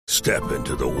Step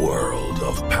into the world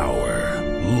of power,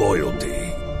 loyalty,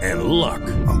 and luck.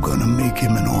 I'm gonna make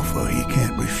him an offer he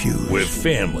can't refuse. With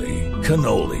family,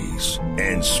 cannolis,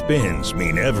 and spins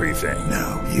mean everything.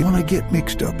 Now, you wanna get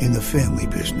mixed up in the family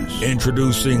business.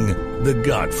 Introducing The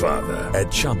Godfather at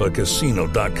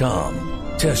ChumbaCasino.com.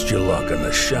 Test your luck in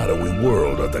the shadowy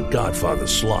world of The Godfather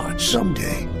slot.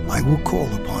 Someday, I will call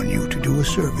upon you to do a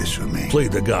service for me. Play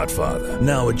The Godfather,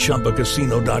 now at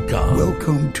ChumbaCasino.com.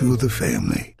 Welcome to the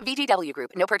family. VGW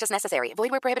Group. No purchase necessary. Void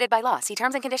where prohibited by law. See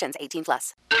terms and conditions.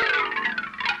 18+.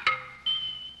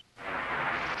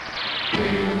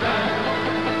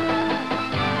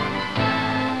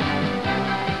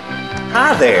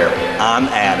 Hi there, I'm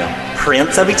Adam,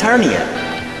 Prince of Eternia.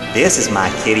 This is my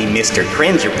kitty, Mr.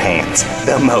 Cringerpants,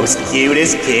 the most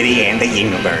cutest kitty in the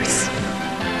universe.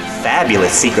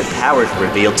 Fabulous secret powers were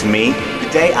revealed to me the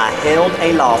day I held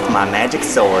aloft my magic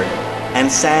sword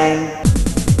and sang.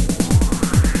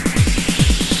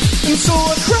 And so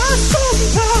I cry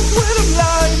sometimes when I'm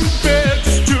lying in bed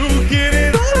just to get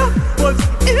it all out what's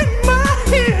in my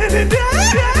head. And I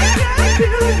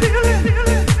feel it,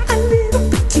 a little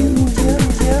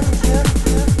peculiar.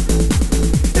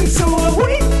 And so I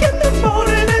wake in the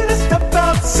morning and I step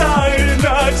outside and I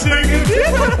take a deep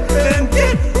breath and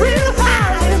get real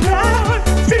high. And I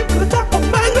feel the top of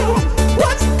my nose,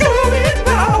 what's going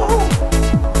on?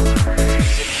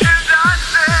 And I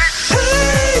say, hey,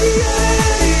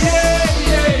 yeah,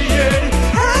 yeah, yeah,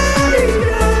 hey,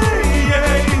 yeah,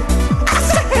 yeah. I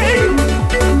say, hey,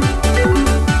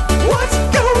 what's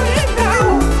going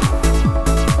on?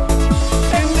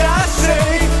 And I say,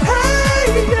 hey,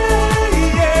 yeah,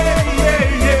 yeah, yeah,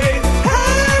 yeah,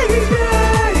 hey, yeah,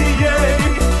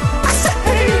 yeah. I say,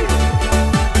 hey,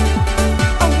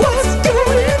 what's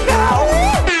going on?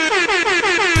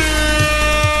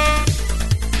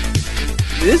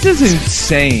 This is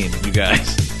insane, you guys.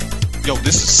 Yo,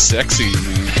 this is sexy,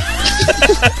 man.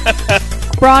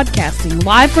 Broadcasting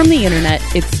live from the internet,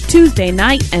 it's Tuesday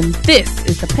night, and this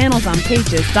is the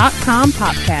panelsonpages.com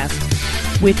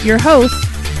podcast with your host,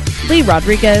 Lee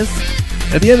Rodriguez,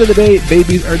 At the end of the day,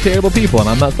 babies are terrible people, and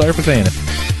I'm not sorry for saying it.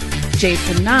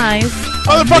 Jason Nyes,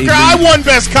 Motherfucker, I won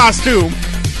best costume!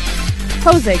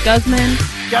 Jose Guzman,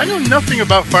 Yeah, I know nothing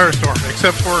about Firestorm,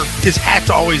 except for his hat's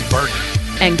always burning.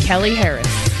 and Kelly Harris.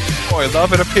 Boy,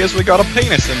 love, it appears we got a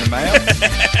penis in the mail.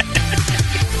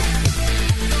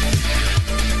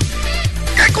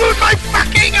 I glued my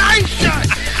fucking eyes shut!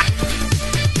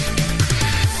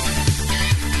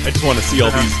 I just want to see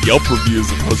all these Yelp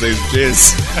reviews of Jose's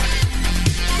jizz.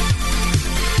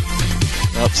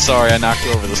 Oh, sorry, I knocked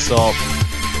over the salt.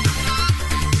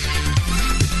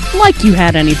 Like you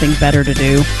had anything better to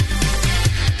do.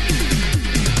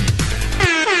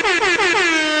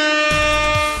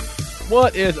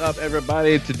 What is up,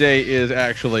 everybody? Today is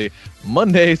actually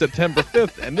Monday, September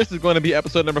 5th, and this is going to be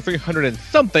episode number 300 and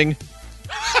something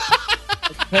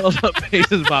of Panels on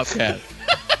Pages podcast.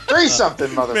 3-something,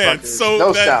 motherfuckers. Man, so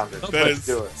no that sounders. is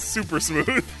do it. super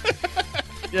smooth.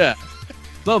 Yeah,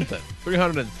 something.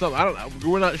 300 and something. I don't know.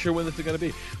 We're not sure when this is going to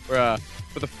be. We're,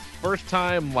 for the first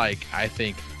time, like, I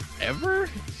think, ever,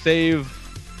 save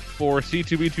for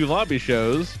C2B2 lobby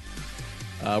shows,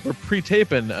 we're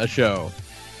pre-taping a show.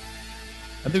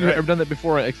 I think we've ever done that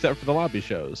before, except for the lobby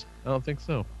shows. I don't think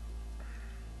so.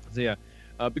 So yeah,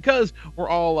 because we're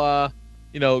all,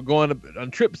 going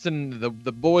on trips and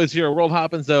the boys here are world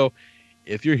hopping. So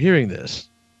if you're hearing this,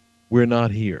 we're not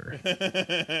here.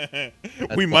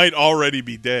 We might already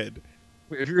be dead.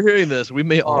 If you're hearing this, we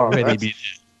may already be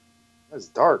dead. That's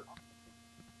dark.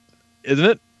 Isn't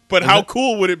it? But how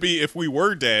cool would it be if we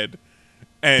were dead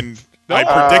and I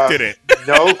predicted it?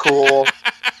 No cool.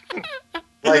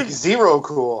 Like, zero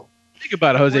cool. Think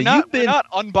about it, Jose. We're not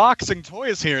unboxing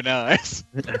toys here, guys.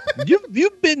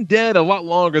 You've been dead a lot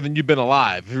longer than you've been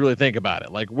alive, if you really think about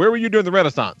it. Like, where were you during the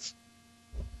Renaissance?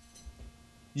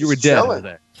 You were dead.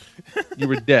 Jose. You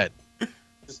were dead.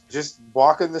 Just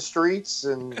walking the streets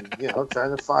and,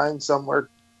 trying to find somewhere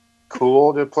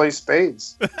cool to play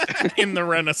spades. In the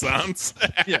Renaissance.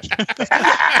 Yeah.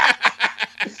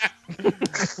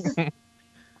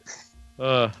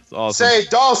 It's awesome. Say,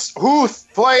 Dos, who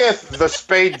playeth the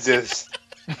spades?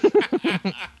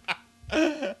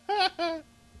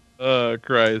 Oh,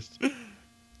 Christ.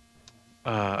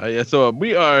 So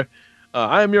we are,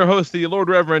 I am your host, the Lord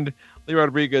Reverend Lee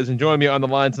Rodriguez, and joining me on the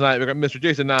line tonight, we've got Mr.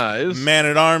 Jason Nyes.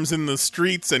 Man-at-Arms in the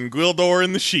streets and Gwildor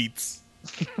in the sheets.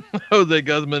 Jose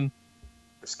Guzman.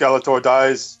 If Skeletor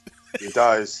dies, he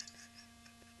dies.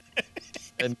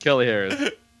 And Kelly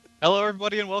Harris. Hello,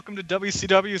 everybody, and welcome to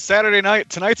WCW Saturday Night.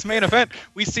 Tonight's main event,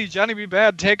 we see Johnny B.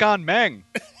 Bad take on Meng.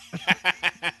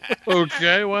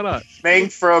 Okay, why not? Ming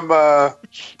from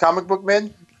Comic Book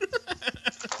Men.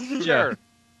 Yeah.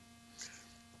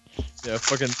 Yeah,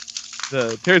 fucking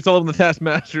the Terry Sullivan, the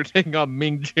Taskmaster, taking on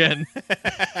Ming Chen.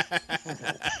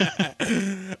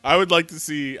 I would like to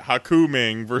see Haku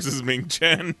Ming versus Ming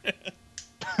Chen.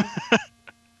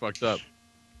 Fucked up.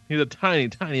 He's a tiny,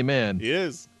 tiny man. He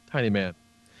is. Tiny man.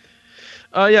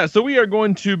 Yeah, so we are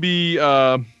going to be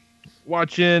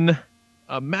watching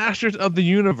Masters of the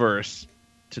Universe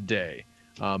today.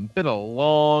 Been a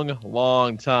long,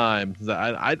 long time.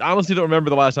 I honestly don't remember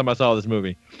the last time I saw this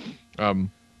movie. I've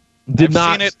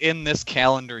seen it in this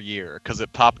calendar year because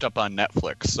it popped up on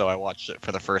Netflix, so I watched it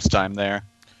for the first time there.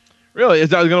 Really? I was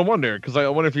going to wonder, because I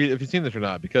wonder if you've seen this or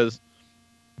not, because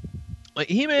like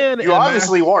He-Man... You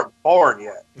obviously weren't born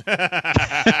yet.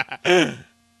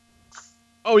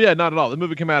 Oh, yeah, not at all. The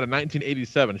movie came out in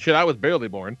 1987. Shit, I was barely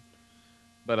born.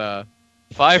 But,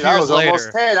 5 I years was later.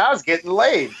 almost 10. I was getting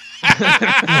laid.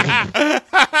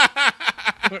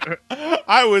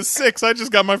 I was 6. I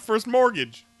just got my first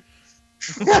mortgage.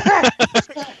 I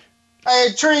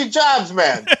had 3 jobs,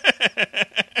 man.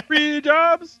 3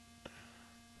 jobs?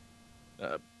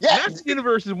 Yeah. Masters of the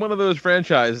Universe is one of those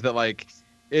franchises that, like,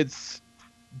 it's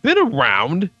been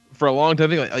around for a long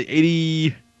time. I think, like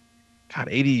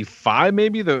 85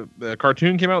 maybe? The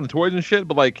cartoon came out and the toys and shit,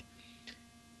 but, like,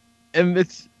 and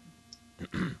it's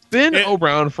been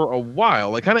around for a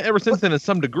while. Like, kind of ever since then to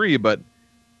some degree, but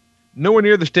nowhere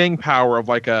near the staying power of,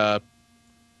 like, a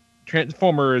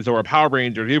Transformers or a Power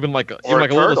Rangers, even like a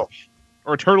Turtles,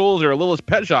 or Turtles or a Littlest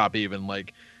Pet Shop, even.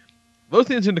 Like, those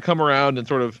things seem to come around and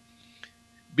sort of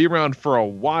be around for a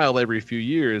while every few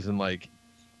years, and like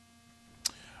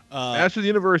Masters of the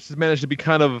Universe has managed to be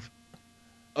kind of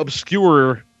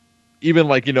obscure, even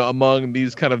like, you know, among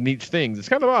these kind of niche things. It's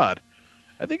kind of odd.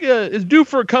 I think it's due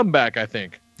for a comeback. I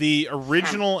think the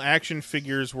original action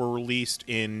figures were released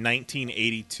in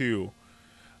 1982,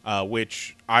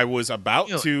 which I was about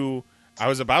to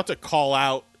call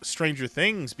out Stranger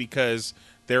Things, because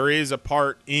there is a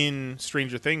part in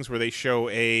Stranger Things where they show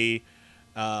an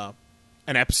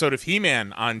episode of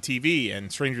He-Man on TV,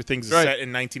 and Stranger Things is set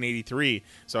in 1983.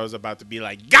 So I was about to be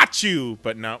like, "Got you,"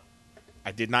 but no,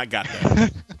 I did not got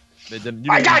that.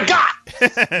 I got.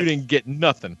 You didn't get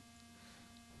nothing.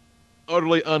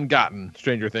 Utterly ungotten.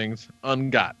 Stranger Things,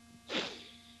 ungot.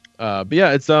 But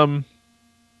yeah, it's kind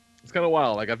of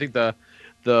wild. Like, I think the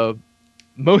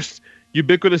most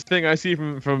ubiquitous thing I see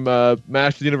from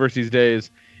Masters of the Universe these days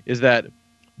is that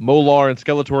Molar and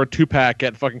Skeletor 2-pack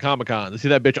at fucking Comic-Con. I see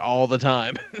that bitch all the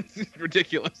time. It's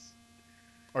ridiculous.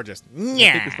 Or just, I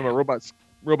think it's from a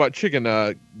Robot Chicken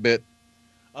bit.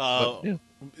 But, yeah.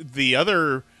 The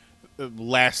other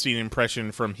lasting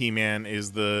impression from He-Man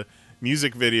is the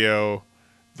music video.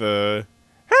 The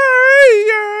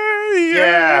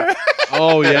Yeah.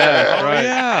 Oh, yeah. Right.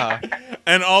 Yeah.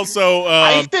 And also...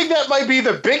 I think that might be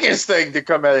the biggest thing to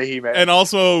come out of He-Man. And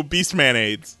also Beastman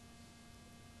AIDS.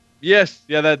 Yes,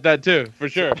 yeah, that too, for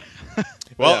sure.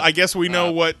 Well, yeah. I guess we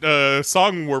know what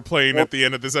song we're playing at the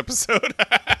end of this episode.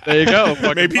 There you go.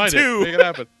 Maybe find 2. Make it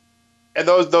happen. And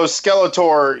those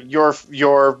Skeletor,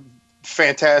 your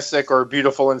fantastic or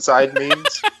beautiful inside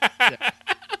memes.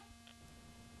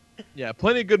 Yeah,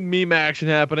 plenty of good meme action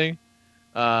happening.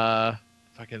 I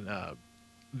think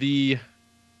the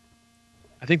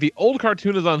old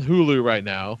cartoon is on Hulu right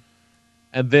now,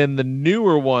 and then the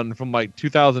newer one from like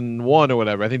 2001 or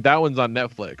whatever, I think that one's on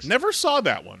Netflix. Never saw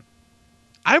that one.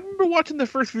 I remember watching the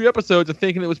first few episodes and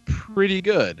thinking it was pretty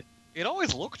good. It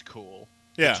always looked cool.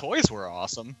 Yeah. The toys were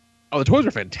awesome. Oh, the toys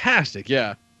were fantastic.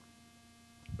 Yeah.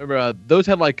 Remember those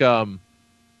had like I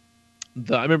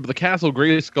remember the Castle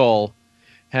Grayskull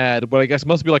had what I guess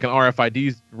must be like an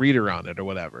RFID reader on it or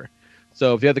whatever.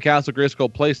 So if you had the Castle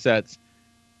Grayskull play sets,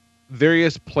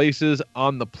 various places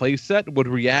on the play set would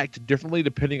react differently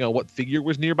depending on what figure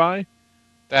was nearby.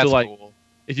 That's so, like, cool.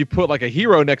 If you put like a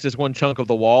hero next to this one chunk of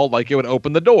the wall, like it would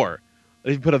open the door.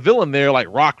 If you put a villain there, like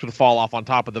rocks would fall off on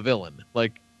top of the villain,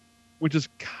 like, which is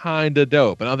kind of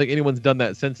dope. And I don't think anyone's done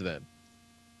that since then.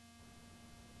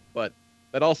 But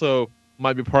that also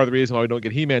might be part of the reason why we don't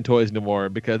get He-Man toys anymore,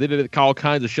 because they did all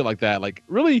kinds of shit like that, like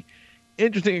really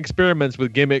interesting experiments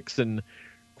with gimmicks and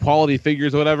quality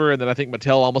figures or whatever, and then I think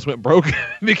Mattel almost went broke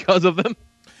because of them.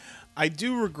 I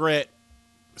do regret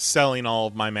selling all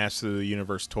of my Masters of the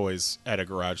Universe toys at a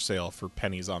garage sale for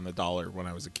pennies on the dollar when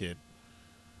I was a kid.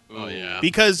 Oh yeah,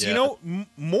 because you know,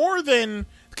 more than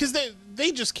because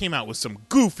they just came out with some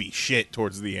goofy shit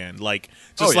towards the end, like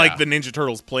like the Ninja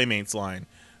Turtles Playmates line.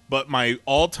 But my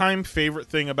all-time favorite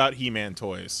thing about He-Man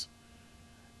toys,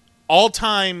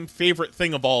 all-time favorite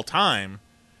thing of all time,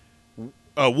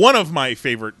 one of my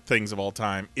favorite things of all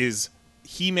time is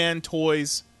He-Man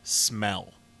toys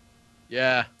smell.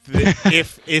 Yeah.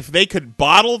 If they could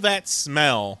bottle that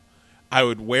smell, I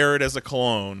would wear it as a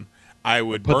cologne. I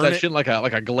would put burn that it, shit in like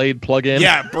a Glade plug-in.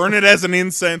 Yeah, burn it as an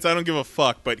incense. I don't give a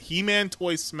fuck. But He-Man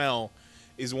toy smell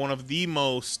is one of the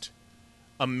most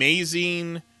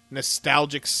amazing,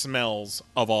 nostalgic smells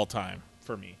of all time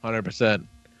for me. 100%.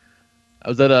 I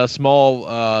was at a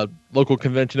small local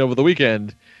convention over the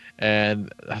weekend,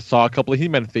 and I saw a couple of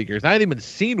He-Man figures. I hadn't even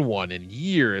seen one in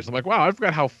years. I'm like, wow, I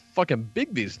forgot how fucking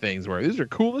big these things were. These are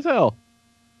cool as hell.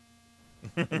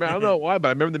 I don't know why, but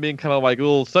I remember them being kind of like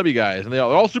little subby guys, and they're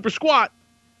all super squat,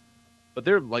 but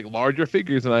they're like larger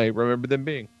figures than I remember them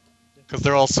being. Because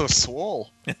they're all so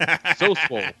swole. So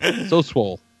swole. So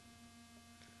swole.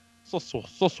 So swole.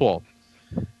 So swole.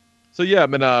 So yeah,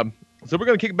 so we're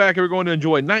going to kick back and we're going to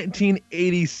enjoy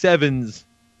 1987's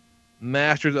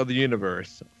Masters of the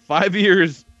Universe. 5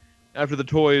 years after the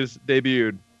toys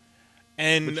debuted.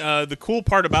 And the cool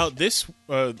part about this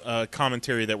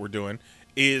commentary that we're doing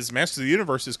is Masters of the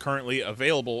Universe is currently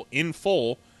available in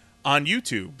full on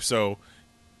YouTube. So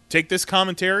take this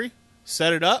commentary,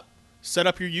 set up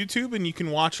your YouTube, and you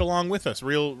can watch along with us.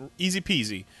 Real easy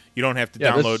peasy. You don't have to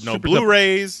download no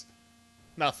Blu-rays,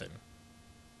 nothing.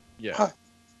 Yeah. Huh.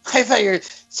 I thought you were...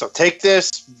 So take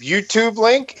this YouTube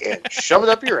link and shove it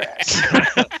up your ass.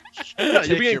 Yeah,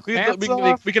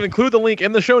 we can include the link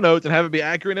in the show notes and have it be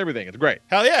accurate and everything. It's great.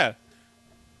 Hell yeah.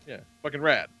 Yeah, fucking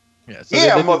rad. Yeah, so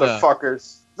yeah,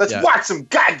 motherfuckers. Let's watch some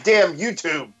goddamn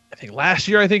YouTube. I think last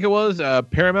year, it was,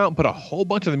 Paramount put a whole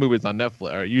bunch of the movies on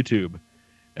Netflix or YouTube,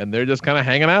 and they're just kind of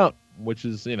hanging out, which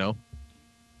is, And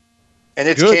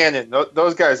it's good. canon.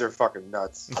 Those guys are fucking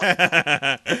nuts.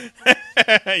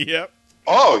 Yep.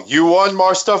 Oh, you want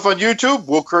more stuff on YouTube?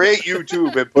 We'll create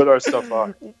YouTube and put our stuff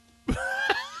on.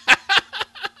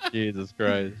 Jesus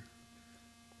Christ.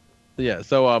 Yeah,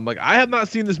 so I have not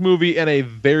seen this movie in a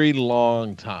very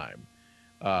long time.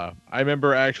 I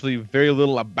remember actually very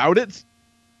little about it.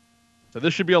 So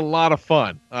this should be a lot of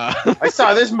fun. I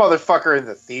saw this motherfucker in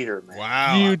the theater, man.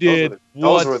 Wow. You did.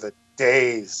 Those were the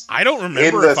days. I don't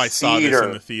remember if I saw this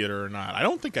in the theater or not. I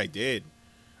don't think I did.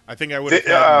 I think I would have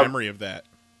had a memory of that.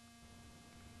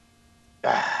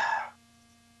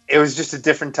 It was just a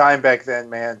different time back then,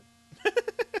 man.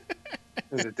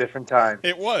 It was a different time.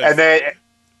 It was.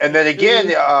 And then again,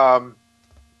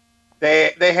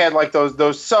 they had like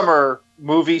those summer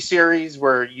movie series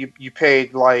where you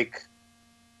paid like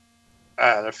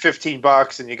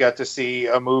 $15 and you got to see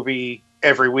a movie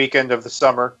every weekend of the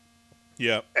summer.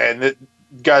 Yep. And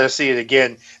got to see it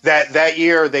again. That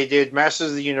year they did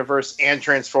Masters of the Universe and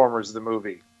Transformers the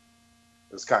movie.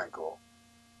 It was kind of cool.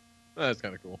 That's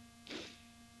kind of cool.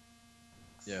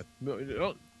 Yeah.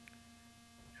 I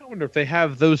wonder if they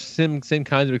have those same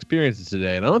kinds of experiences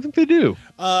today, and I don't think they do.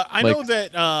 I know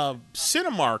that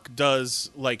Cinemark does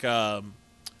like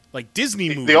Disney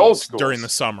movies the old schools during the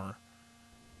summer,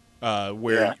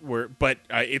 where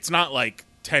it's not like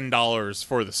 $10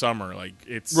 for the summer. Like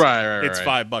it's it's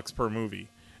 $5 per movie,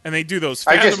 and they do those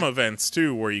Fathom events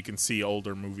too, where you can see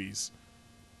older movies.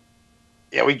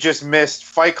 Yeah, we just missed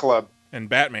Fight Club and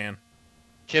Batman.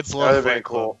 Kids love Fight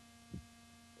Club. Cool.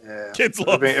 Yeah, kids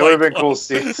love. It would have been cool to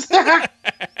see.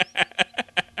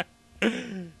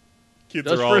 Kids just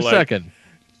are all for a like, second,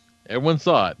 everyone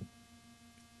saw it.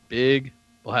 Big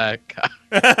black cock.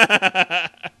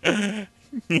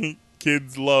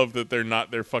 Kids love that they're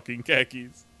not their fucking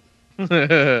khakis.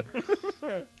 I'd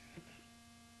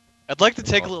like to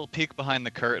take a little peek behind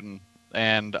the curtain.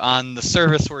 And on the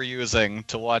service we're using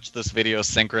to watch this video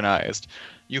synchronized,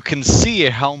 you can see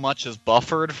how much is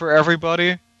buffered for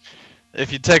everybody.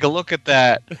 If you take a look at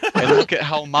that and look at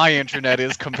how my internet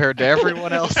is compared to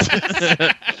everyone else's,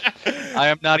 I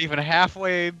am not even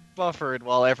halfway buffered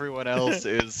while everyone else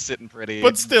is sitting pretty.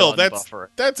 But still, that's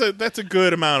buffering. a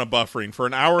good amount of buffering for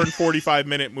an hour and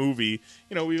 45-minute movie.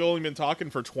 We've only been talking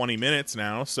for 20 minutes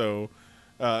now, so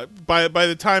by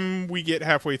the time we get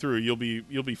halfway through, you'll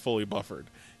be fully buffered.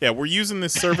 Yeah, we're using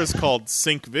this service called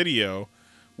Sync Video,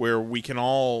 where we can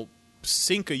all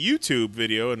sync a YouTube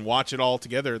video and watch it all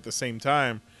together at the same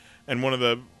time. And one of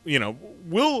the,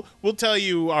 we'll tell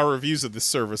you our reviews of this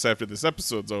service after this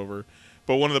episode's over.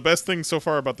 But one of the best things so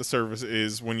far about the service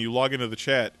is when you log into the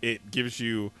chat, it gives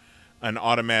you an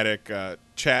automatic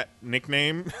chat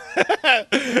nickname.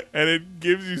 And it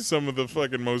gives you some of the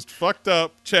fucking most fucked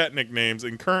up chat nicknames.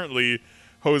 And currently,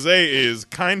 Jose is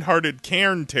Kind-Hearted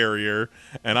Cairn Terrier,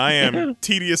 and I am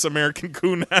Tedious American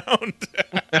Coonhound.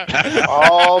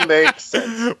 All makes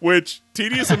sense. Which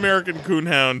Tedious American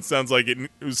Coonhound sounds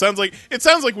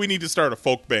like we need to start a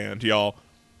folk band, y'all.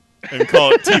 and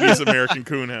call it TV's American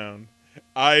Coonhound.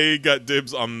 I got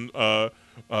dibs on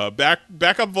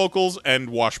backup vocals and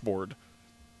washboard.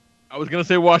 I was gonna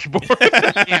say washboard.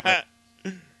 Damn it.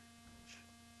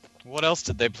 What else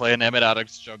did they play in Emmett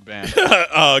Addick's jug band?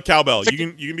 Cowbell. You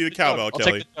can be the cowbell, I'll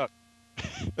Kelly. take the jug.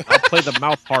 I'll play the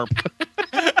mouth harp.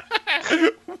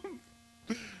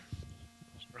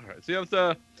 All right, see, let's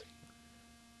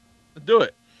do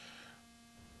it.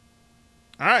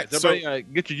 All right, so everybody,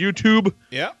 get your YouTube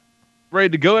ready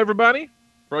to go, everybody.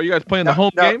 For all you guys playing the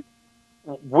home game.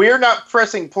 We're not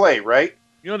pressing play, right?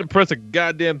 You don't have to press a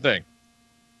goddamn thing.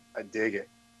 I dig it.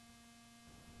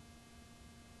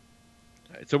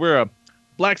 All right, so we're a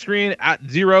black screen at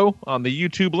 0 on the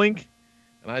YouTube link,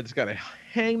 and I just got a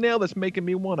hangnail that's making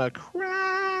me want to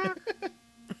cry.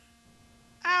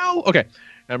 Ow! Okay,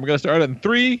 and we're gonna start in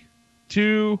 3,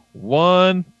 2,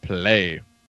 1, play.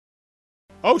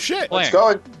 Oh shit! Let's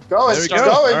go. Going. There we Start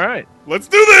go. going. All right, let's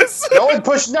do this. No one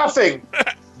push nothing.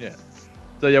 Yeah.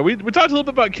 So yeah, we talked a little bit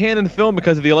about canon film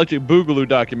because of the Electric Boogaloo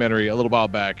documentary a little while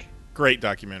back. Great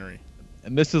documentary.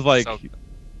 And this is like,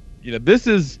 this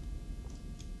is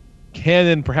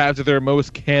canon, perhaps at their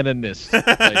most canonist,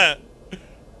 like,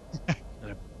 in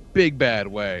a big bad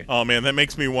way. Oh man, that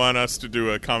makes me want us to do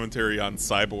a commentary on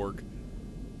Cyborg.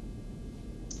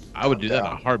 I would do that in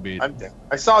a heartbeat. I'm down.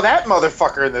 I saw that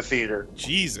motherfucker in the theater.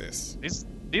 Jesus.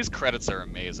 These credits are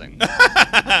amazing.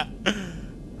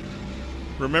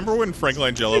 Remember when Frank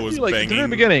Langella was like, banging? at the very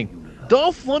beginning,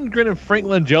 Dolph Lundgren and Frank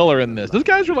Langella are in this. Those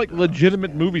guys are like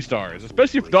legitimate movie stars,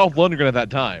 especially for Dolph Lundgren at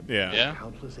that time. Yeah.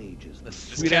 The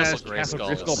sweet ass Castle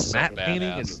Grayskull matte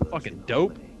painting is fucking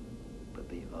dope.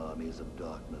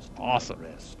 Awesome.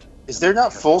 Is there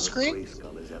not full screen?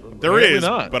 There is,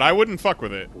 but I wouldn't fuck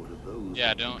with it.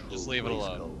 Yeah, don't. Just leave it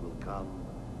alone.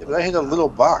 Yeah, but I hit a little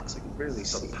box. I can barely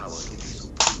see.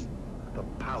 The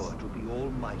power to be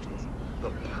almighty. The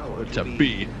power to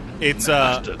be. It's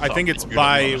I think it's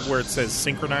by where it says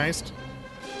synchronized.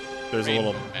 There's a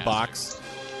little box.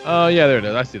 Oh yeah, there it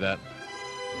is. I see that.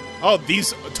 Oh,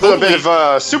 these A little bit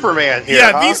of Superman here.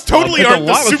 Yeah, huh? these totally aren't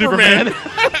the Superman.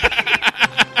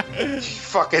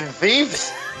 Fucking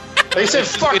thieves. They said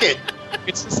fuck it.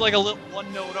 It's just like a little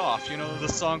one note off. You know, the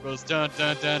song goes dun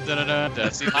dun dun dun dun dun.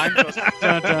 dun. See, mine goes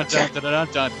dun dun dun dun dun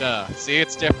dun dun. See,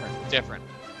 it's different. Different.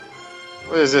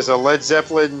 What is this? A Led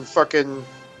Zeppelin fucking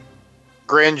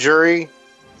grand jury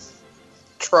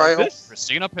trial?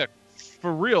 Christina Pick.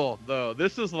 For real though,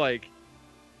 this is like,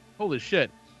 holy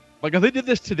shit! Like if they did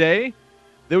this today,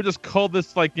 they would just call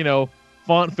this like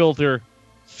font filter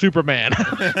Superman.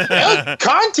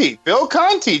 Bill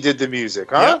Conti did the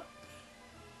music, huh? Yep.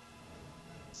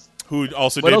 Who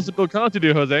also what did? else did Bill Conti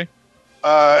do, Jose?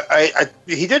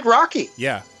 He did Rocky.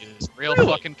 Yeah. It's real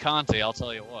fucking Conti, I'll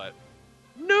tell you what.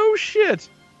 No shit.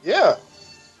 Yeah.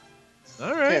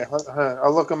 All right. Yeah,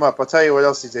 I'll look him up. I'll tell you what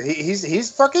else he did.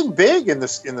 He's fucking big in the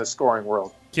scoring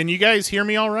world. Can you guys hear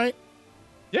me all right?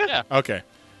 Yeah. Okay.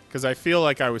 Because I feel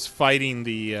like I was fighting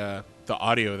the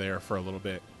audio there for a little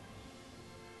bit.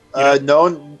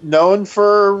 Known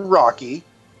for Rocky.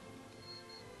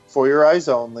 For Your Eyes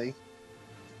Only.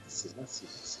 Let's see.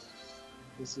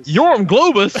 Yorm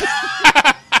Globus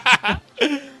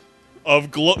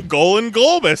of Golan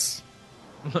Globus.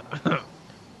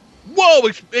 Whoa!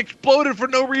 Exploded for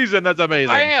no reason. That's amazing.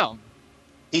 Bam!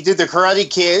 He did the Karate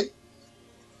Kid.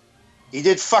 He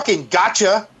did fucking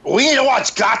Gotcha. We need to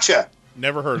watch Gotcha.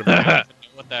 Never heard of it. I don't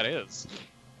know what that is.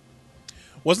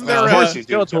 Wasn't there a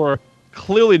Skeletor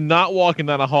clearly not walking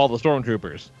down a hall of the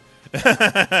stormtroopers?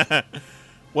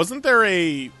 Wasn't there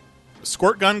a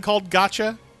squirt gun called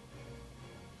Gotcha?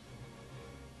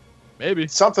 Maybe.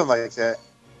 Something like that.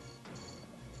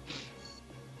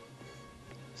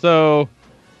 So,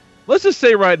 let's just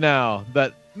say right now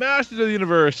that Masters of the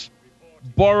Universe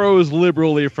borrows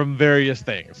liberally from various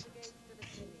things.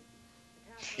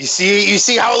 You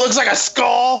see how it looks like a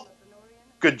skull?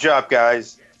 Good job,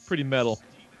 guys. Pretty metal.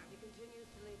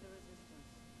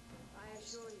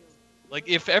 Like,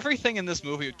 if everything in this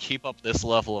movie would keep up this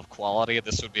level of quality,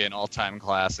 this would be an all-time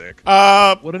classic.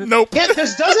 Nope. Yeah,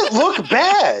 this doesn't look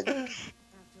bad.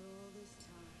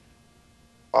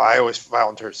 Oh, I always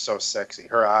found her so sexy.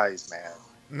 Her eyes, man.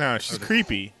 No, she's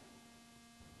creepy.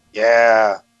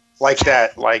 Yeah. Like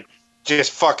that. Like,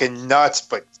 just fucking nuts,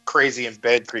 but crazy in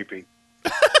bed creepy.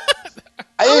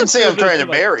 I didn't say I'm trying to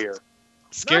marry her.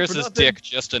 Scares his dick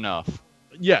just enough.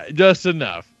 Yeah, just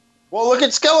enough. Well, look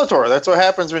at Skeletor. That's what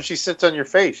happens when she sits on your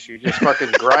face. You just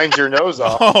fucking grind your nose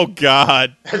off. Oh,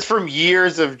 God. That's from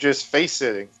years of just face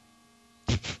sitting.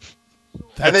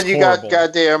 And then you horrible.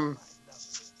 got goddamn...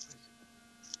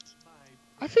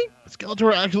 I think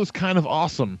Skeletor actually is kind of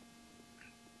awesome.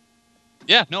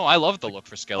 Yeah, no, I love the look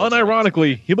for Skeletor.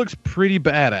 Unironically, he looks pretty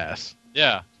badass.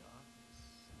 Yeah.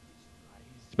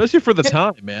 Especially for the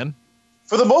time, man.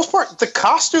 For the most part, the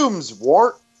costumes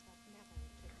weren't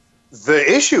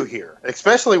the issue here,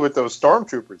 especially with those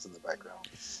stormtroopers in the background.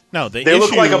 No, they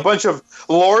look like a bunch of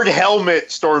Lord Helmet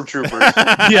stormtroopers.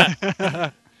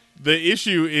 Yeah. The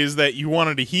issue is that you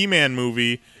wanted a He-Man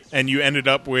movie, and you ended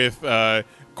up with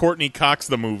Courtney Cox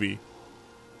the movie.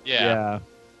 Yeah.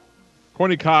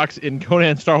 Courtney Cox in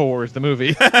Conan Star Wars, the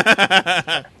movie.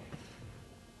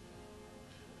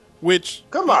 Which...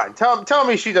 Come on, tell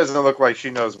me she doesn't look like she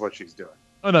knows what she's doing.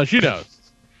 Oh, no, she knows.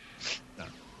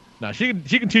 No, she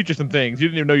can teach you some things you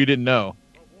didn't even know you didn't know.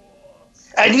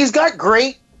 And he's got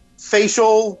great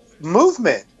facial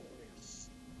movement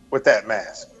with that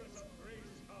mask.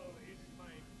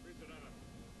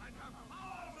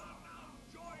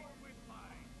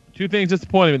 Two things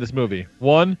disappointing in this movie.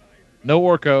 One, no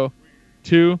Orko.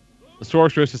 Two, the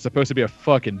sorceress is supposed to be a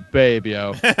fucking babe,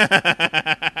 yo.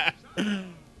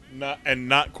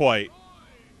 Not quite.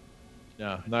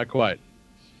 No, not quite.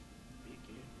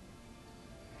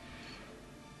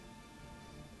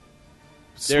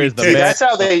 There's the Dude, man. that's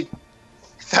how they...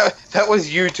 That was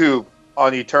YouTube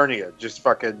on Eternia. Just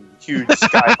fucking huge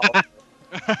sky.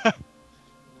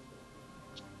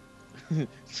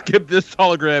 Skip this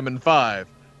hologram in 5,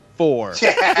 4.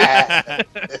 Yeah.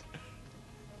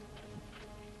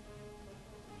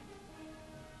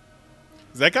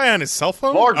 Is that guy on his cell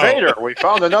phone? Lord Vader, we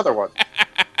found another one.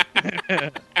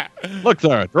 Look,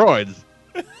 sir, droids.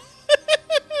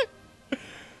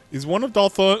 Is one of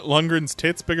Dolph Lundgren's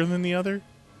tits bigger than the other?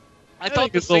 I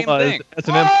thought the same thing.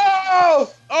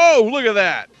 Oh, look at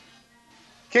that.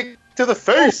 Kick to the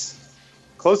face.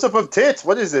 Close up of tits.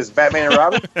 What is this, Batman and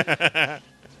Robin?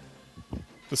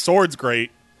 The sword's great.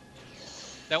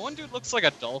 That one dude looks like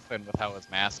a dolphin with how his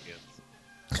mask is.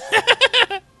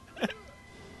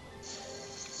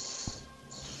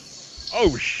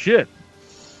 Oh, shit.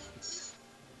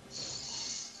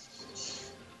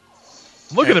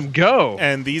 Look at him go.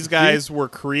 And these guys were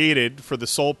created for the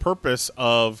sole purpose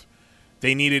of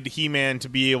they needed He-Man to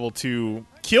be able to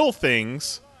kill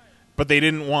things, but they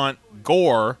didn't want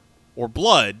gore or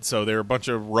blood, so they're a bunch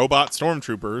of robot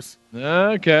stormtroopers.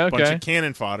 Okay. A bunch of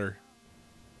cannon fodder.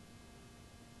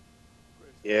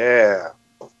 Yeah.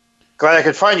 Glad I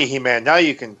could find you, He-Man. Now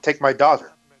you can take my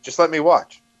daughter. Just let me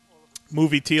watch.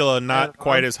 Movie Tila not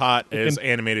quite as hot as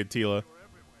animated Tila.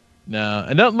 No,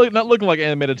 and not looking like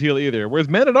animated Teal either. Whereas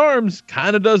Man-at-Arms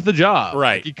kind of does the job.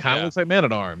 Right. Like, he kind of looks like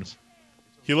Man-at-Arms.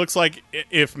 He looks like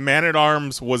if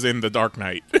Man-at-Arms was in The Dark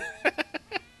Knight.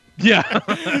 Yeah.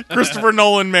 Christopher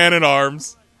Nolan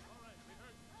Man-at-Arms.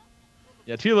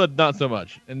 Yeah, Tila, not so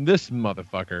much. And this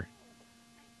motherfucker.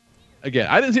 Again,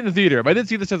 I didn't see it in the theater, but I did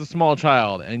see this as a small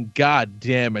child, and god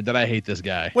damn it, did I hate this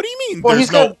guy. What do you mean? Well, he's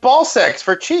got ball sacks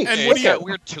for cheeks. And Hey, what he's do you- got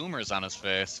weird tumors on his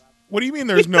face. What do you mean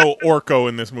there's no Orko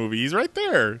in this movie? He's right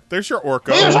there. There's your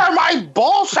Orko. These are my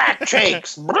ball sack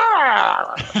cheeks.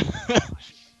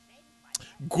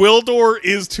 Gwildor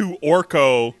is to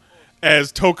Orko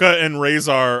as Toka and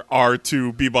Razor are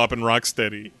to Bebop and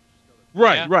Rocksteady.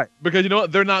 Right. Because you know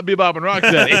what? They're not Bebop and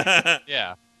Rocksteady.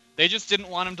 Yeah. They just didn't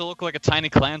want him to look like a tiny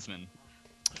Klansman.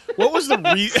 What was the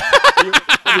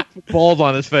balls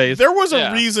on his face? There was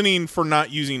a reasoning for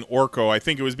not using Orko. I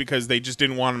think it was because they just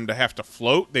didn't want him to have to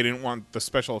float. They didn't want the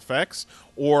special effects.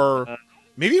 Or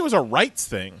maybe it was a rights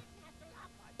thing.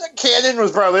 Cannon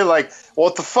was probably like,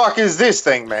 what the fuck is this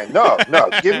thing, man? No.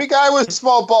 Give me a guy with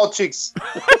small ball cheeks.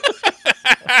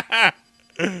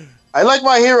 I like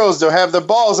my heroes to have their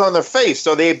balls on their face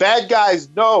so the bad guys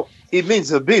know it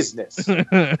means a business.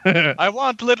 I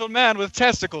want little man with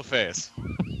testicle face.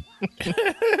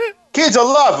 Kids will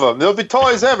love them. There'll be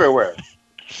toys everywhere.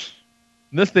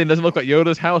 This thing doesn't look like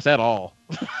Yoda's house at all.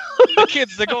 The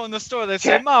kids, they go in the store, they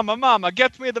say, Mama,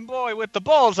 get me the boy with the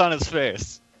balls on his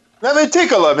face. Let me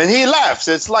tickle him, and he laughs.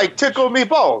 It's like tickle me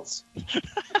balls.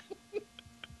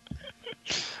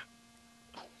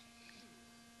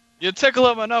 You tickle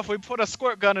him enough, we put a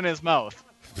squirt gun in his mouth.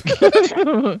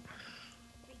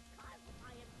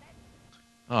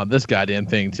 Oh, this goddamn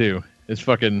thing, too. It's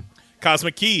fucking...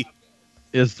 Cosmic Key.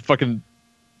 Is fucking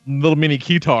little mini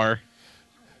keytar.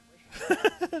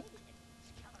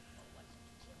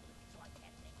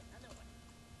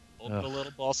 Hold the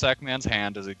little ball sack man's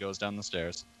hand as he goes down the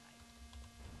stairs.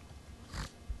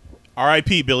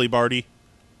 R.I.P. Billy Barty.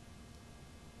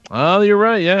 Oh, you're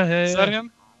right. Yeah. Is that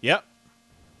him? Yep.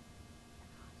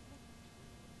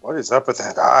 What is up with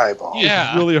that eyeball?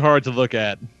 It's really hard to look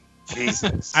at.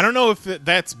 Jesus. I don't know if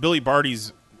that's Billy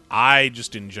Barty's eye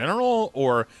just in general,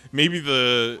 or maybe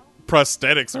the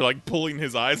prosthetics are like pulling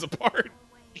his eyes apart.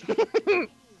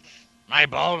 My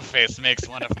bald face makes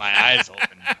one of my eyes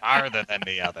open farther than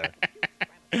the other.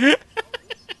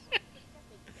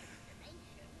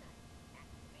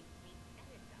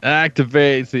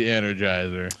 Activates the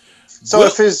Energizer. So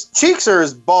if his cheeks are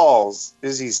his balls,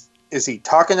 is he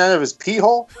talking out of his pee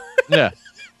hole? Yeah.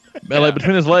 Like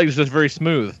between his legs, it's just very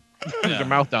smooth. There's a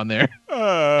mouth down there.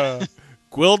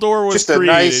 Gwildor was just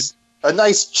created. A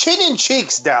nice chin and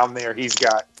cheeks down there he's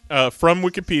got. From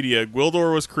Wikipedia,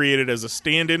 Gwildor was created as a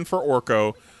stand-in for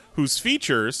Orko, whose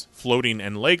features, floating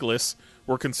and legless,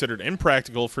 were considered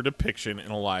impractical for depiction in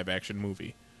a live-action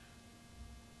movie.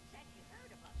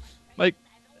 Like,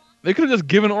 they could have just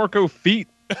given Orko feet.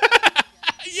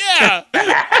 Yeah!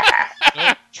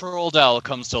 Trolldal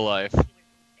comes to life.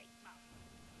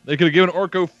 They could have given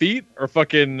Orko feet or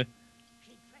fucking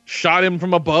shot him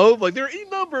from above. Like, there are any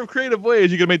number of creative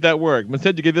ways you could make that work.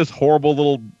 Instead, you get this horrible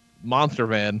little monster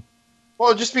van.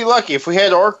 Well, just be lucky. If we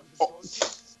had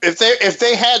if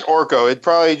they had Orko, it'd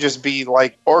probably just be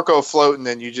like Orko floating,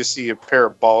 and you just see a pair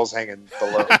of balls hanging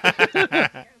below.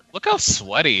 Look how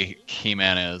sweaty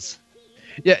He-Man is.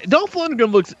 Yeah, Dolph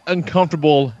Lundgren looks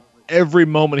uncomfortable every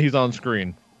moment he's on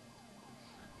screen.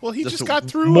 Well, he just got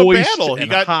through a battle. He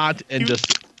got hot and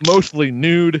just mostly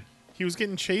nude. He was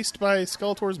getting chased by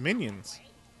Skeletor's minions.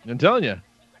 I'm telling you.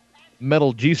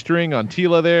 Metal G-string on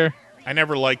Tila there. I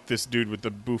never liked this dude with the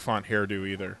bouffant hairdo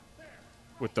either.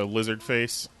 With the lizard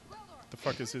face. What the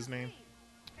fuck is his name?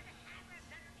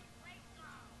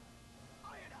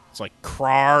 It's like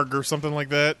Krarg or something like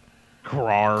that.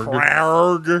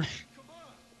 Krarg.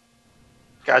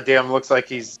 Goddamn, looks like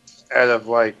he's out of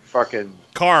like fucking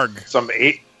Karg.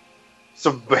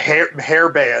 Some hair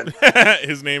band.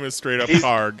 His name is straight up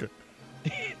Karg.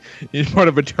 He's part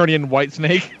of Eternian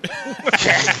Whitesnake.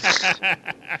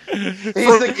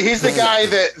 he's the guy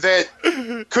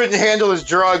that couldn't handle his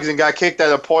drugs and got kicked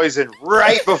out of Poison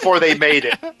right before they made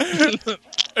it.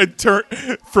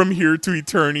 From here to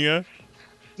Eternia.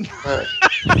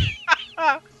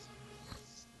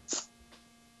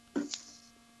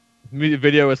 Music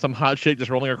video with some hot chick just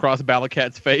rolling across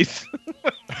Ballacat's face.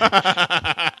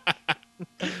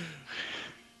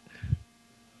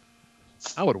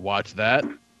 I would watch that.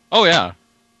 Oh, yeah.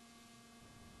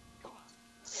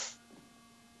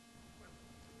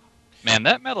 Man,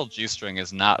 that metal G-string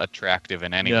is not attractive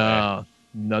in any way.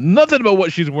 No, nothing about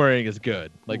what she's wearing is good.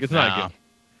 Like, it's not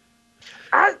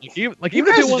good. You Even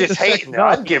guys if you are want just to sex hating. it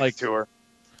up, I'd give like, it to her.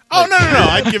 Oh, no.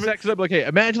 I'd give it. Sex it up. Like, hey,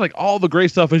 imagine like all the gray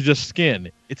stuff is just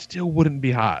skin. It still wouldn't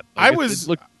be hot.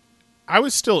 Like, I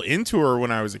was still into her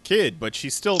when I was a kid, but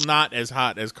she's still not as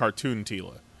hot as cartoon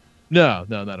Tila. No,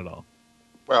 not at all.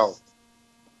 Well,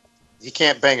 you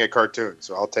can't bang a cartoon,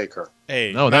 so I'll take her.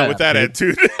 Hey, no, not with that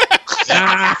attitude.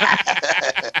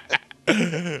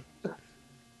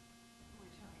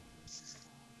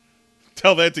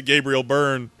 Tell that to Gabriel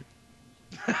Byrne.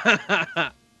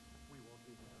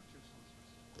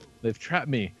 They've trapped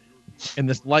me in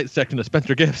this light section of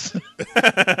Spencer Gifts.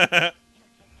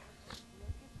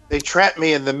 They trapped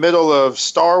me in the middle of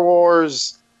Star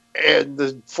Wars and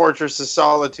the Fortress of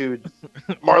Solitude.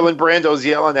 Marlon Brando's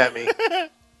yelling at me.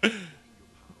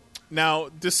 Now,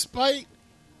 despite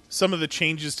some of the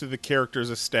changes to the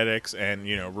character's aesthetics and,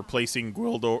 replacing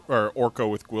Gwildor or Orko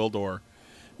with Gwildor,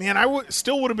 man, I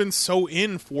still would have been so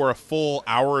in for a full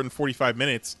hour and 45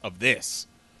 minutes of this.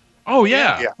 Oh,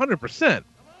 yeah. 100%.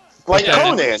 Like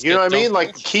Conan, you know what I mean?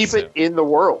 Like, keep it in the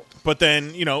world. But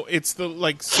then, it's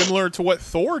the similar to what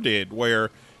Thor did, where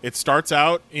it starts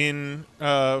out in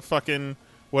fucking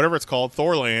whatever it's called,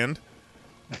 Thorland.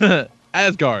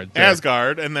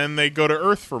 Asgard, and then they go to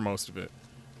Earth for most of it.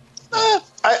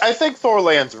 I think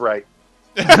Thorland's right.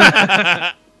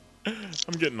 I'm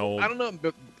getting old. I don't know,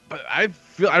 but I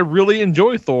feel I really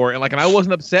enjoy Thor, and I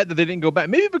wasn't upset that they didn't go back.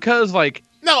 Maybe because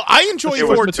no, I enjoy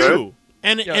Thor too,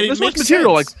 and it makes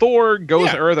material. sense. Like Thor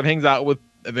goes to Earth and hangs out with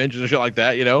Avengers and shit like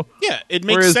that. Yeah, it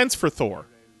makes sense for Thor.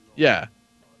 Yeah,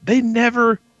 they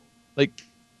never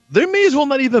there may as well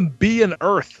not even be an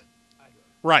Earth,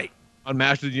 right? On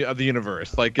Masters of the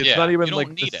Universe, it's not even you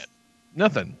don't need it.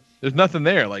 Nothing. There's nothing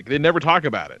there. They never talk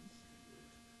about it.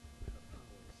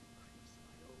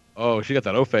 Oh, she got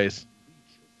that O face.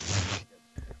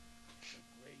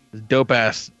 This dope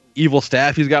ass evil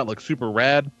staff he's got looks super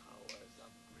rad.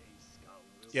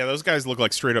 Yeah, those guys look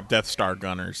like straight up Death Star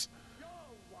gunners.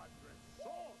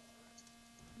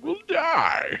 We'll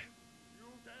die.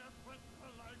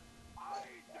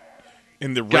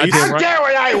 In the race, I get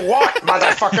what I want,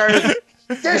 motherfucker.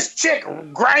 This chick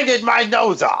grinded my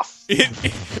nose off.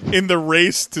 In the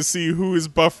race to see who is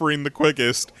buffering the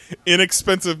quickest,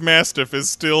 Inexpensive Mastiff is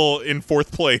still in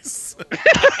 4th place.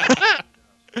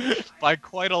 By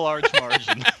quite a large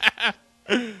margin.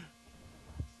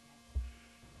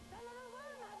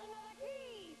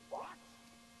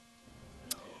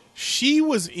 She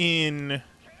was in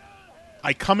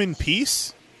I Come in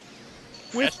Peace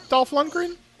with Dolph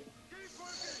Lundgren?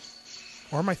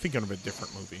 Or am I thinking of a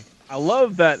different movie? I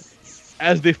love that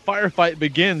as the firefight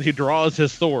begins, he draws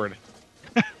his sword.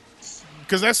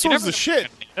 Because that sword's the shit.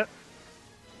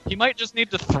 He might just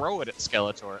need to throw it at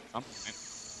Skeletor at some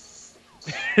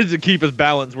point. To keep his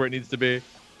balance where it needs to be.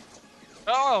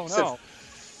 Oh, no.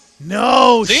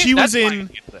 No, See?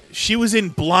 she was in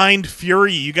Blind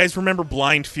Fury. You guys remember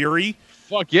Blind Fury?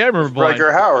 Fuck yeah, I remember Blind.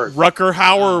 Rutger Hauer. Rutger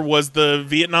Hauer was the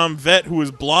Vietnam vet who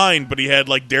was blind, but he had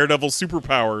like Daredevil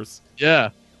superpowers.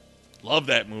 Yeah. Love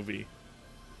that movie.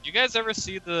 You guys ever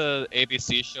see the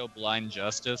ABC show Blind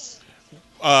Justice?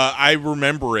 I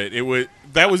remember it. It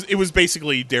was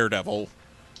basically Daredevil.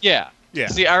 Yeah. Yeah.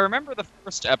 See, I remember the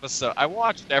first episode. I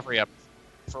watched every episode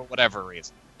for whatever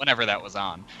reason, whenever that was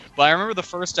on. But I remember the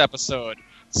first episode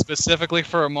specifically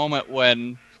for a moment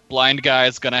when blind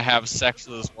guy's gonna have sex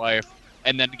with his wife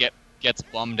and then gets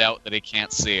bummed out that he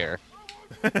can't see her.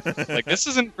 Like, this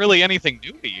isn't really anything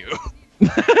new to you.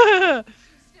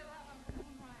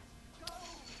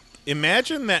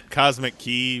 Imagine that cosmic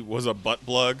key was a butt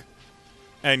plug,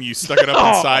 and you stuck it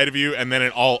up inside of you, and then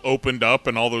it all opened up,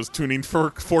 and all those tuning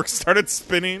forks started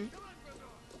spinning.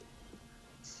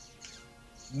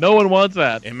 No one wants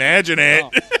that. Imagine it.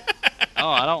 Oh,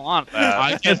 I don't want that.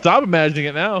 I can't stop imagining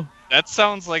it now. That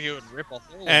sounds like it would rip a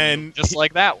hole And in you, just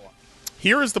like that one.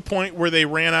 Here is the point where they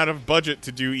ran out of budget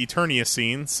to do Eternia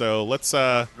scene, so let's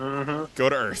go to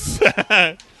Earth.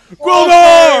 And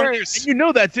you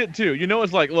know that's it, too. You know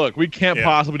it's like, look, we can't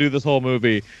possibly do this whole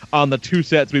movie on the 2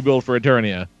 sets we built for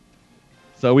Eternia.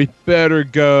 So we better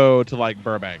go to, like,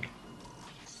 Burbank.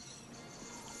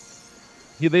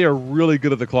 Yeah, they are really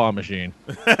good at the claw machine.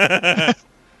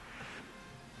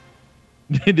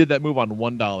 They did that move on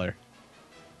 $1.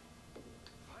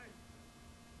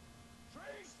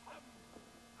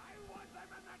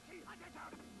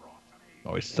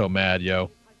 Oh, he's so mad,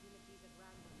 yo.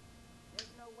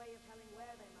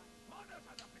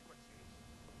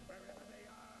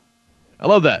 I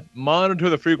love that. Monitor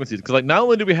the frequencies. Because, like, not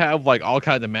only do we have, like, all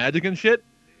kinds of magic and shit,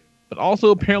 but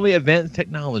also apparently advanced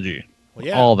technology. Well,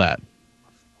 yeah. All that.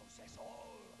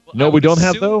 No, we don't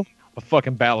have, though? A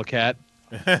fucking battle cat.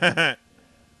 I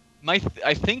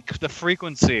think the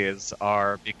frequencies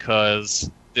are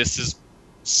because this is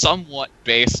somewhat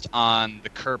based on the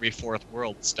Kirby Fourth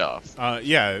World stuff.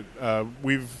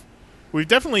 We've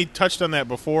definitely touched on that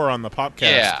before on the PopCast.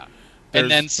 Yeah. And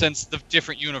then since the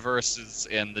different universes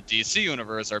in the DC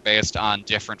universe are based on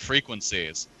different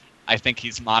frequencies, I think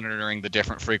he's monitoring the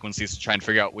different frequencies to try and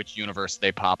figure out which universe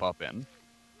they pop up in.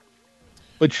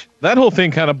 Which, that whole thing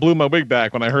kind of blew my wig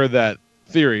back when I heard that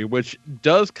theory, which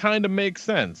does kind of make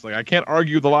sense. Like, I can't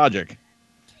argue the logic.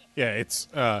 Yeah, it's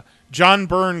John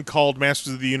Byrne called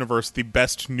Masters of the Universe the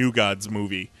best New Gods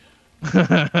movie.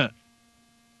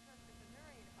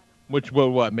 Which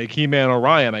will, make He-Man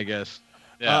Orion, I guess.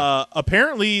 Yeah.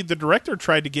 Apparently, the director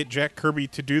tried to get Jack Kirby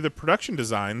to do the production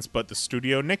designs, but the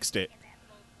studio nixed it.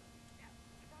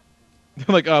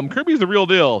 Like, Kirby's the real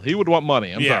deal. He would want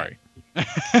money. I'm sorry.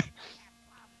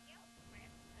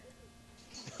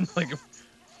 Like,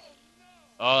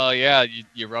 oh, yeah,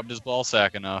 you rubbed his ball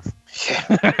sack enough.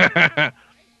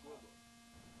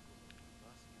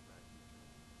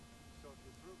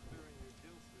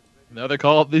 Now they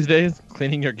call it these days?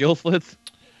 Cleaning your gill slits?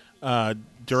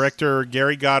 Director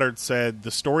Gary Goddard said,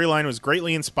 the storyline was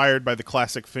greatly inspired by the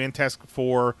classic Fantastic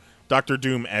Four, Doctor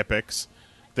Doom epics,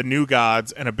 the New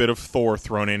Gods, and a bit of Thor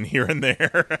thrown in here and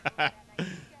there.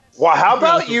 Well, how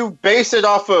about you base it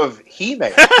off of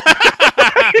He-Man?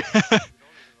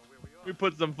 We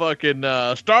put some fucking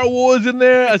Star Wars in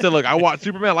there. I said, look, I watch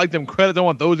Superman. I like them credits. I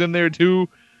want those in there, too.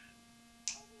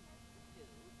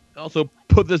 Also,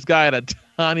 put this guy in a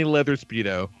tiny leather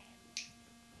Speedo.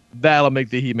 That'll make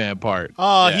the He-Man part.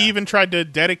 He even tried to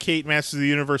dedicate Masters of the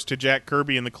Universe to Jack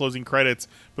Kirby in the closing credits,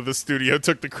 but the studio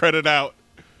took the credit out.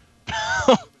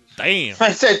 Damn.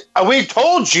 I said, we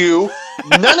told you,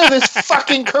 none of this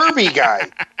fucking Kirby guy.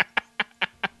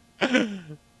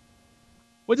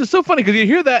 Which is so funny, because you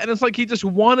hear that, and it's like he just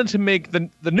wanted to make the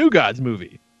New Gods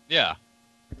movie. Yeah.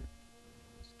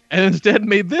 And instead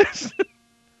made this.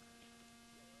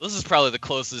 This is probably the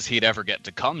closest he'd ever get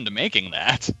to come to making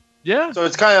that. Yeah. So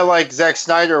it's kind of like Zack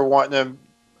Snyder wanting to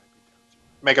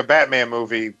make a Batman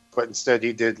movie, but instead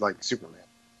he did like Superman.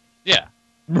 Yeah.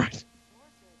 Right.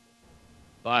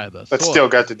 But still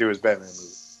got to do his Batman movie.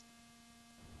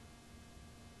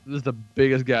 This is the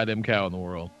biggest goddamn cow in the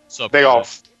world. They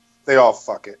all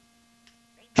fuck it.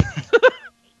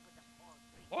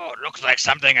 Oh, it looks like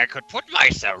something I could put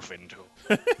myself into.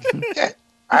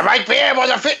 I might be able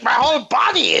to fit my whole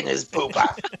body in his pooper.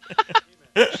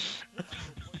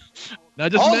 Now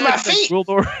just Hold my imagine feet.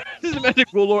 just imagine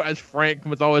Gwildor as Frank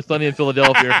from It's Always Sunny in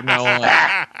Philadelphia from now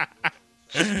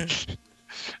on.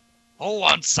 Who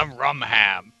wants some rum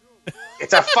ham?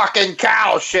 It's a fucking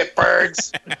cow,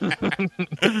 shitbirds.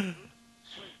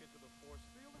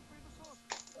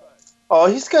 Oh,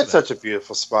 he's got such a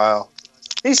beautiful smile.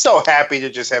 He's so happy to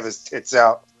just have his tits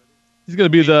out. He's gonna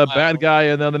be the bad guy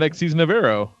in the next season of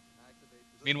Arrow.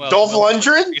 Meanwhile, Dolph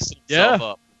Lundgren?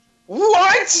 Yeah.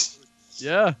 What?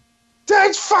 Yeah.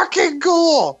 That's fucking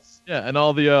cool. Yeah, and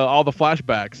all the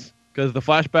flashbacks, because the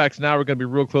flashbacks now are going to be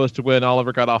real close to when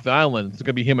Oliver got off the island. It's going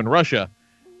to be him in Russia.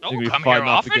 Oh, They're going to be come fighting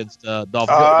here off often? against Dolph.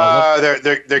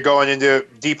 They're going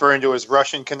deeper into his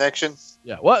Russian connection.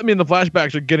 Yeah, well, I mean, the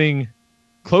flashbacks are getting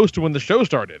close to when the show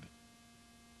started.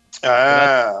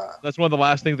 That's one of the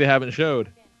last things they haven't showed.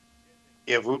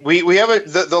 Yeah, we haven't.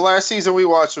 The last season we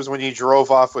watched was when he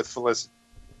drove off with Felicity.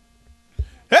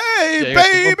 Hey,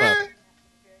 baby!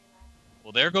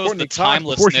 Well, there goes Courtney the Cox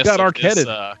before she timelessness got of arc-headed.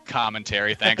 this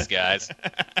commentary. Thanks, guys.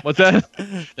 What's that?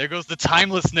 There goes the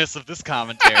timelessness of this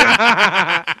commentary.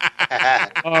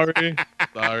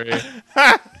 Sorry.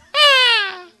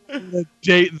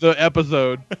 Date the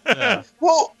episode. Yeah.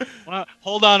 Well,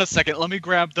 hold on a second. Let me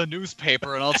grab the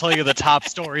newspaper and I'll tell you the top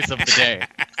stories of the day.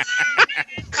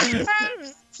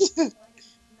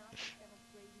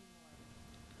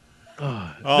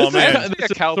 Oh man,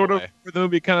 This is sort of where the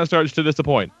movie kind of starts to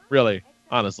disappoint. Really,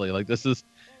 honestly, like this is.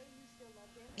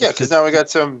 yeah, because now we got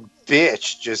some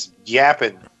bitch just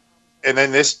yapping, and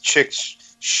then this chick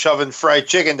shoving fried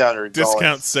chicken down her gullet.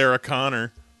 discount Sarah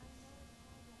Connor.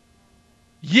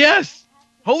 Yes!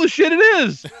 Holy shit, it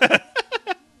is!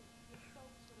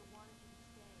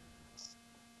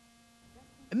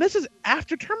 And this is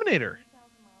after Terminator.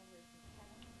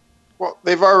 Well,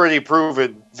 they've already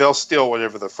proven they'll steal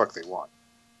whatever the fuck they want.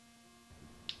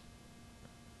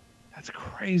 That's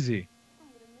crazy.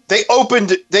 They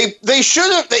opened. They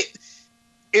should have.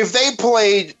 If they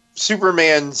played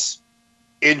Superman's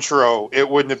intro, it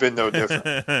wouldn't have been no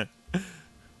different.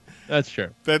 That's true.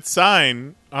 That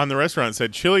sign on the restaurant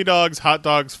said chili dogs, hot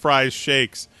dogs, fries,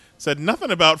 shakes. Said nothing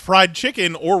about fried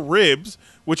chicken or ribs,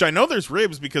 which I know there's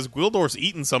ribs because Gwildor's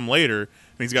eating some later, and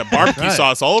he's got barbecue Right.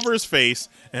 sauce all over his face,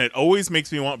 and it always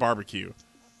makes me want barbecue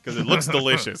because it looks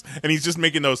delicious. And he's just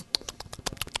making those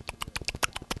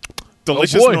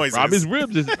delicious noises. Robbie's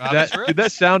ribs is Dude,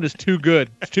 that sound is too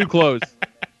good. It's too close.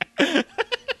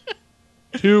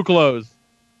 Too close.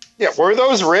 Yeah, were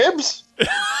those ribs? You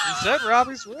said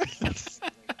Robbie's ribs.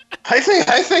 I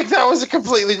think that was a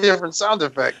completely different sound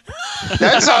effect.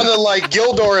 That sounded like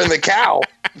Gildor and the cow.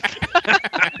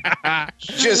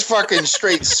 Just fucking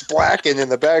straight splacking in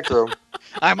the back room.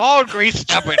 I'm all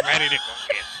greased up and ready to go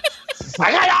in.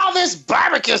 I got all this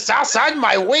barbecue sauce on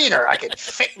my wiener. I can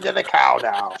fit into the cow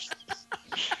now.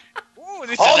 Ooh,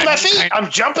 this Hold is my a feet. kind I'm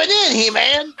jumping in,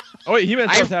 He-Man. Oh wait, He-Man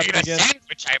I've stuff's made happening a again.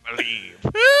 sandwich, I believe.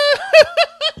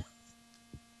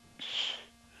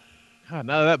 God,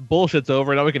 now that bullshit's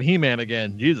over, now we can He-Man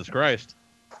again. Jesus Christ.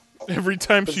 Every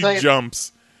time she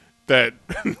jumps, that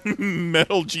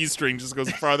metal G-string just goes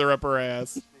farther up her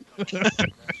ass.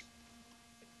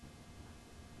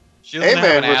 She doesn't have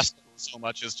man, an was- ass so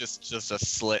much as just a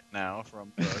slit now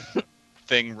from the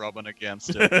thing rubbing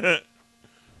against it.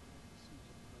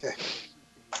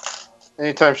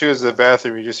 Anytime she goes to the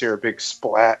bathroom, you just hear a big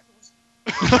splat.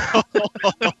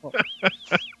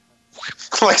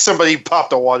 Like somebody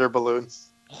popped a water balloon.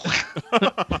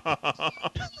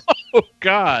 Oh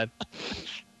God.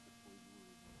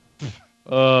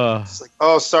 It's like,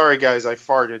 oh, sorry guys, I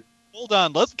farted. Hold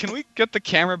on, can we get the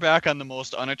camera back on the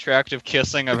most unattractive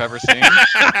kissing I've ever seen?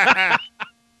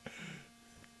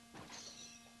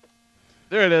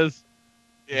 There it is.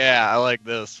 Yeah, I like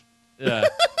this. Yeah.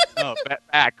 No,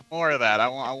 back more of that. I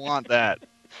want that.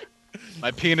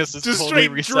 My penis is Just totally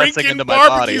straight recessing drinking into my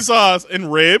barbecue body. sauce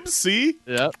and ribs, see?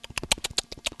 Yep.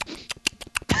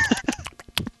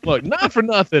 Look, not for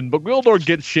nothing, but Gwildor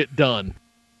gets shit done.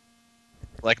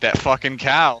 Like that fucking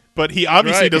cow. But he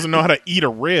obviously Right. doesn't know how to eat a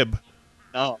rib.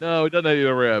 No. No, he doesn't eat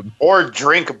a rib. Or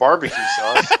drink barbecue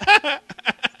sauce.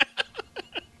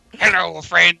 Hello,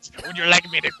 friends. Would you like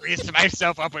me to grease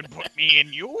myself up and put me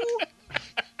in you?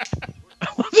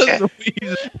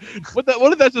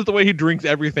 What if that's just the way he drinks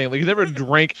everything? Like he's never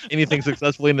drank anything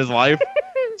successfully in his life.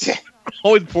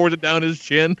 Always pours it down his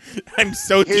chin. I'm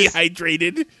so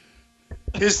dehydrated.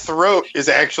 His throat is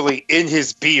actually in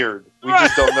his beard. We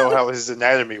just don't know how his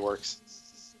anatomy works.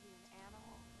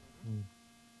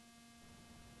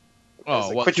 It's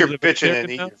like, what, put your he's a bitch in vegetarian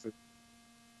and eat now? your food.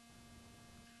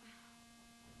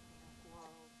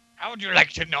 How would you like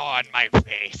to gnaw on my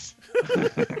face?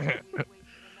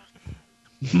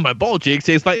 My ball cheeks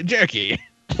taste like jerky.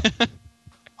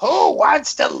 Who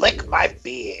wants to lick my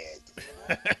beard?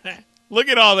 Look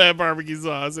at all that barbecue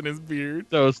sauce in his beard.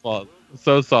 So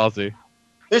saucy.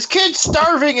 There's kids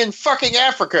starving in fucking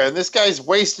Africa, and this guy's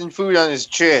wasting food on his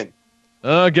chin.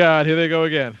 Oh God, here they go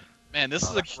again. Man, this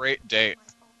is a great date.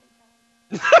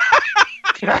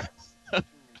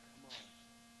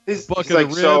 He's Bucket like, of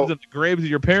ribs so and the grapes of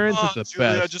your parents Oh, is the Julie,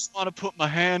 I best. just want to put my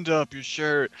hand up your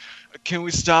shirt. Can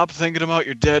we stop thinking about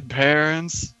your dead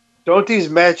parents? don't these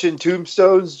matching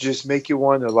tombstones just make you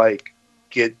want to like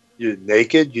get you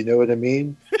naked? You know what I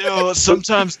mean? You know,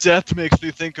 sometimes death makes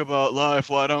me think about life.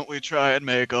 Why don't we try and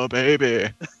make a baby?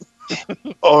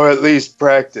 Or at least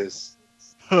practice.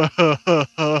 Come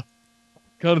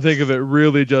to think of it,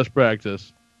 really just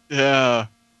practice. Yeah.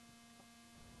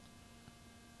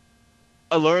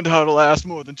 I learned how to last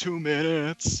more than 2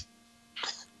 minutes.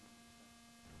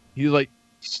 He's like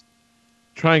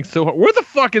trying so hard. Where the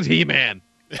fuck is He-Man?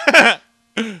 I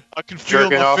can feel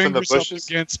Jerking my off in the fingers up bushes?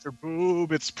 against her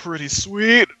boob. It's pretty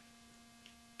sweet.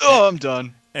 Oh, I'm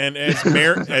done. And as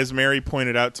as Mary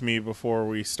pointed out to me before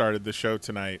we started the show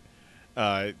tonight,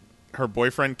 her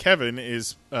boyfriend Kevin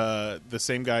is the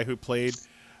same guy who played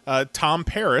Tom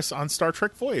Paris on Star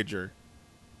Trek Voyager.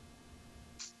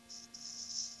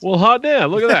 Well, hot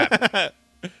damn! Look at that.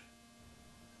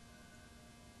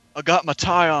 I got my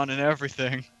tie on and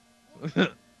everything. For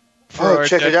Oh, our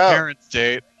check dead it out. parents'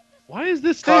 date. Why is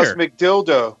this there? Cosmic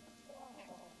dildo.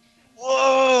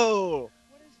 Whoa!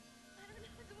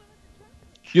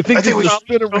 You think I think this we is a should-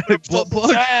 spinner butt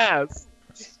plug? Jazz.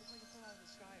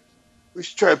 We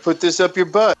should try to put this up your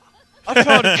butt. I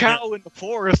found a cow in the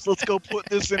forest. Let's go put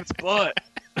this in its butt.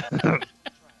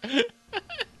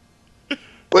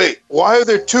 Wait, why are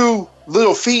there two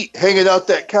little feet hanging out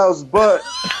that cow's butt?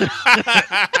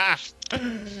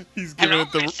 He's giving Hello,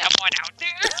 it the is someone out there?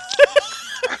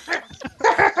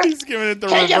 he's giving it the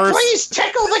Can you reverse. please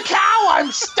tickle the cow?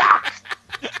 I'm stuck.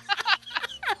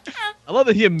 I love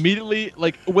that he immediately,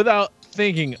 like, without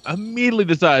thinking, immediately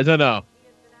decides, I know,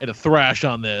 and a thrash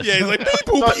on this. Yeah, he's like pee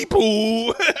poo pee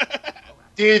poo.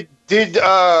 Did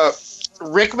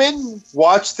Rickman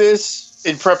watch this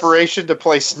in preparation to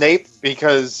play Snape?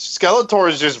 Because Skeletor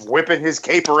is just whipping his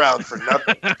cape around for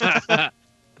nothing.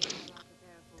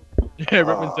 Yeah,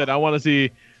 Rickman said, I want to see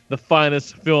the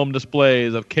finest film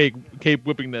displays of cape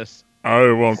whippingness.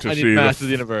 I want to I need see Masters of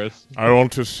the Universe. I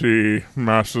want to see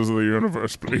Masters of the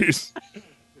Universe, please.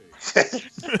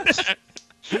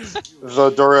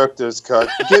 The director's cut.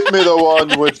 Get me the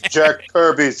one with Jack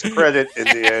Kirby's credit in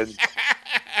the end.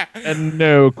 And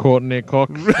no Courtney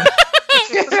Cox.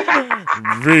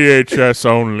 VHS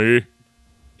only.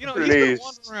 You know, he's been Please.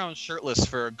 wandering around shirtless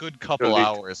for a good couple Delete.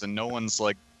 hours, and no one's,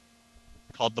 like,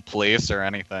 called the police or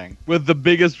anything. With the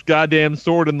biggest goddamn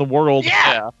sword in the world.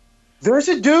 Yeah. There's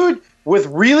a dude with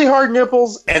really hard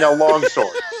nipples and a long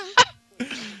sword. I mean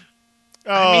an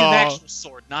Oh, actual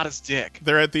sword, not his dick.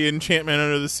 they're at the Enchantment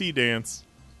Under the Sea dance.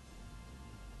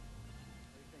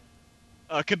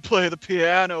 I can play the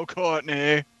piano,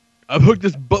 Courtney. I've hooked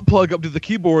this butt plug up to the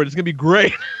keyboard. It's going to be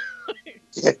great.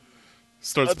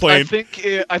 Starts I playing.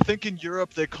 think in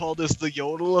Europe they call this the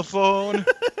yodelaphone.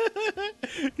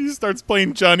 He starts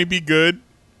playing Johnny Be Good.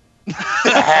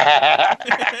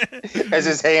 As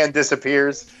his hand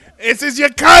disappears. This is your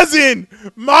cousin,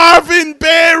 Marvin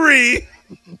Berry.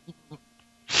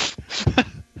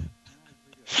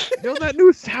 You know that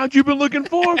new sound you've been looking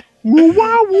for? Woo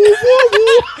wah woo woo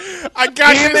woo. I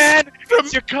got Hey, this man, from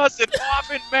it's your cousin,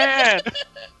 Marvin Man.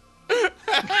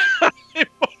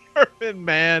 Marvin,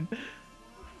 man.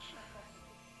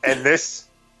 And this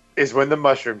is when the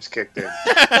mushrooms kicked in.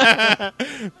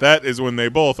 That is when they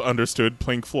both understood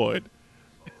Pink Floyd.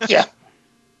 Yeah.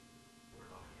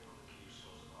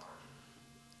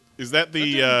 Is that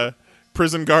the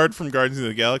prison guard from Guardians of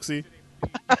the Galaxy?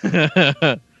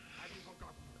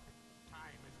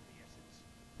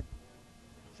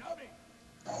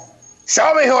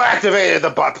 Show me who activated the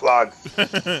butt plug.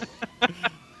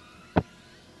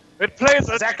 It plays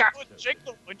a Zach- good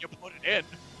jingle when you put it in.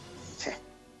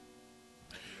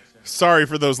 Sorry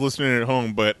for those listening at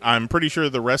home, but I'm pretty sure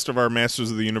the rest of our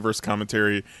Masters of the Universe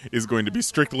commentary is going to be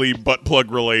strictly butt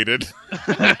plug related.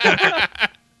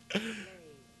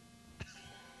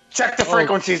 Check the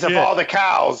frequencies of shit. all the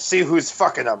cows. See who's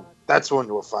fucking them. That's when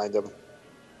we'll find them.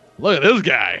 Look at this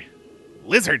guy.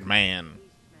 Lizard Man.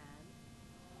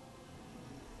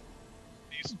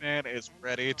 This man is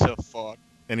ready to fuck.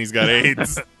 And he's got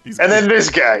AIDS. He's And then this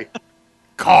guy.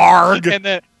 Karg. And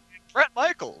then Brett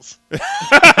Michaels.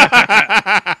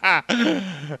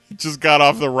 Just got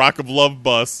off the Rock of Love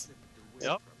bus.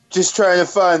 Yep. Just trying to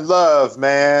find love,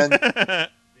 man.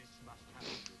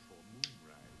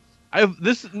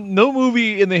 No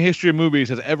movie in the history of movies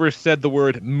has ever said the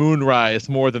word moonrise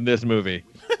more than this movie.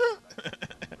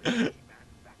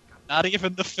 Not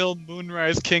even the film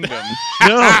Moonrise Kingdom.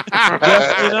 No,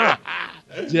 definitely not.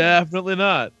 Definitely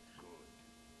not.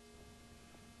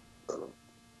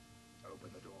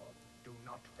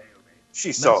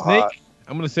 She's so Snake, hot.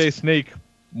 I'm gonna say Snake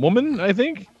Woman. I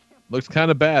think looks kind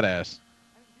of badass.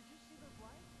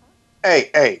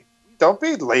 Hey, don't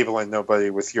be labeling nobody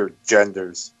with your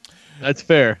genders. That's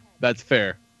fair. That's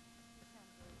fair.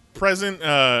 Present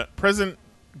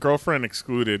girlfriend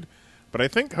excluded, but I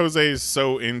think Jose is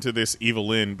so into this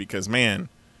Evelyn because, man,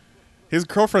 his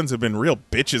girlfriends have been real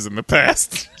bitches in the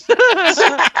past.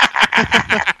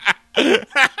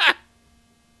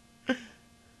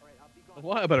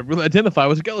 Why? But I really identify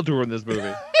with Skeletor in this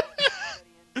movie.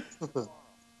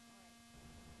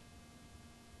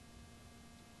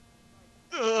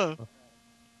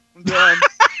 I'm done.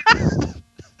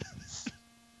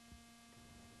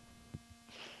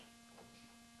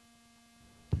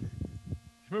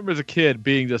 I remember as a kid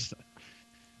being just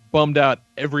bummed out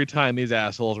every time these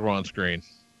assholes were on screen.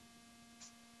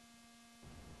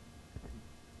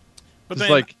 But It's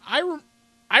then like-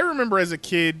 I remember as a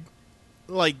kid,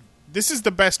 like, this is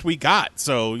the best we got.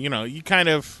 So, you know, you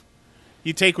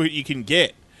take what you can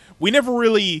get. We never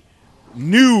really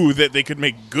knew that they could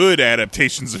make good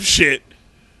adaptations of shit.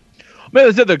 Man,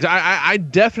 that's it, though, 'cause I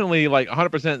definitely, like,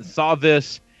 100% saw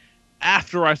this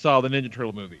after I saw the Ninja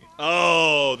Turtle movie.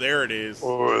 Oh, there it is.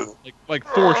 Like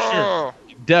for sure.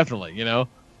 Definitely, you know?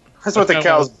 That's what the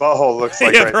cow's butthole looks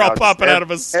like. Yeah, right they're all now. popping Just out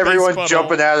of a space everyone funnel.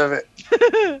 jumping out of it.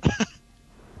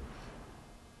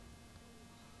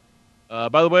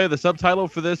 By the way, the subtitle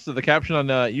for this, the caption on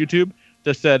YouTube,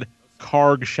 just said,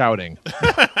 Karg shouting.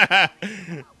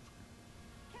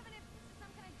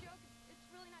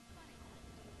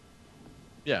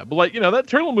 Yeah, but like, you know, that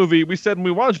Turtle movie, we said when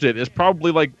we watched it, is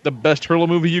probably like the best Turtle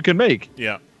movie you can make.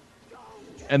 Yeah.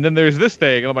 And then there's this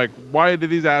thing, and I'm like, why do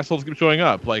these assholes keep showing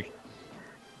up? Like,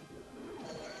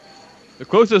 the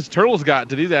closest Turtles got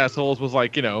to these assholes was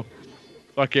like, you know,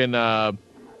 fucking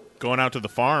going out to the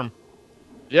farm.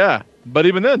 Yeah, but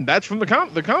even then, that's from the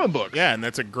comic book. Yeah, and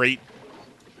that's a great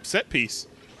set piece.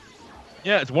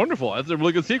 Yeah, it's wonderful. That's a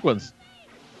really good sequence.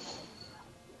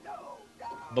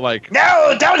 But like,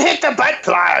 No, don't hit the butt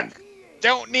plug.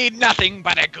 Don't need nothing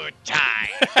but a good time.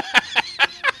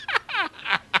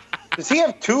 Does he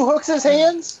have two hooks in his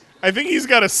hands? I think he's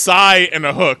got a sai and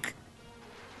a hook.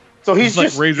 So he's like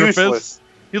just Razor useless. Fist.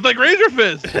 He's like Razor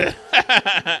Fist.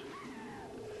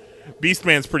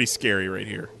 Beastman's pretty scary right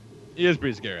here. He is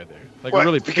pretty scary there. Like What,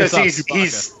 really because pissed off he's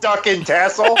Chewbacca. stuck in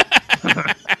tassel?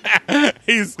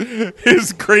 He's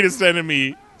his greatest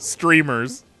enemy,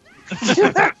 streamers.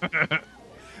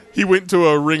 He went to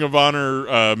a Ring of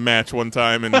Honor match one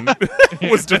time and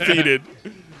was defeated.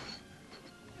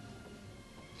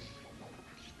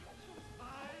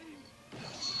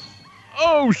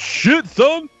 Oh shit,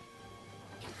 son!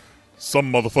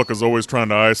 Some motherfucker's always trying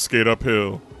to ice skate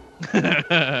uphill.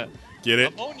 Get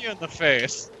it? Ammonia in the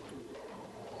face.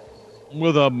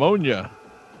 With ammonia.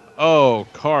 Oh,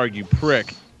 Karg, you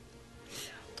prick.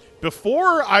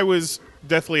 Before I was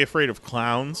deathly afraid of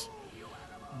clowns,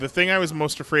 the thing I was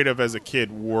most afraid of as a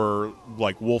kid were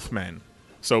like wolfmen.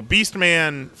 So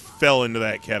Beastman fell into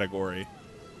that category.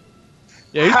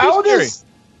 Yeah, he's How pretty scary.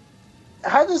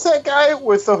 How does that guy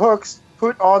with the hooks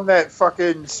put on that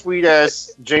fucking sweet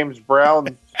ass James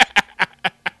Brown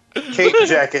cape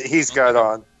jacket he's got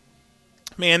on?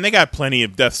 Man, they got plenty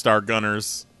of Death Star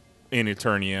gunners in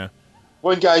Eternia.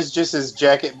 One guy's just his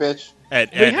jacket, bitch.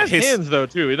 But he has hands though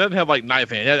too. He doesn't have like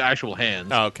knife hands. He has actual hands.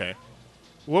 Oh, okay.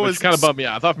 What Which was kind of bummed me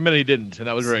out. I thought for a minute he didn't, and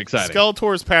that was very exciting.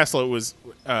 Skeletor's Passlet was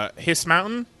Hiss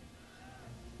Mountain?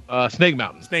 Snake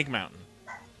Mountain. Snake Mountain.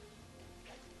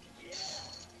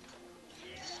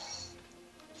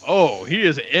 Oh, he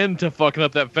is into fucking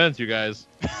up that fence, you guys.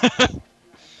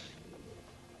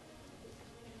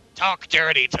 Talk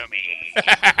dirty to me.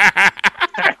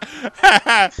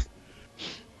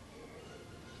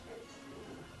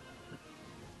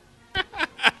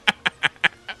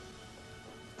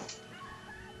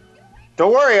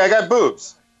 Don't worry, I got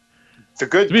boobs. The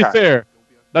good To be kind. fair,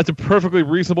 that's a perfectly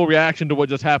reasonable reaction to what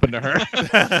just happened to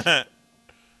her.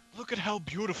 Look at how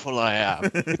beautiful I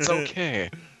am. It's okay.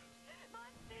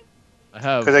 I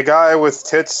have Could a guy with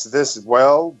tits this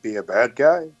well be a bad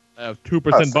guy?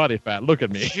 2% body fat. Look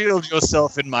at me. Shield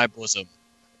yourself in my bosom.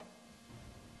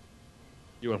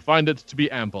 You will find it to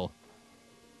be ample.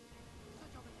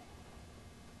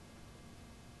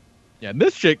 Yeah, and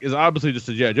this chick is obviously just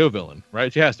a G.I. Joe villain,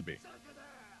 right? She has to be.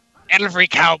 Every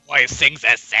cowboy sings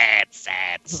a sad,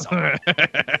 sad song.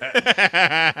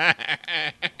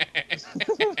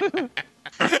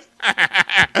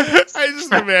 I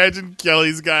just imagine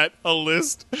Kelly's got a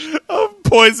list of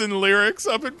Poison lyrics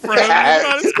up in front of him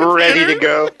on his computer. Ready to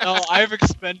go. No, I've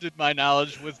expended my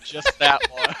knowledge with just that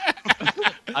one.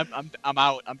 I'm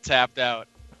out. I'm tapped out.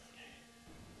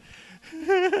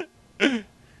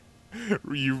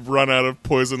 You run out of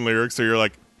Poison lyrics, so you're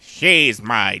like, "She's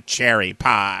my cherry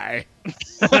pie."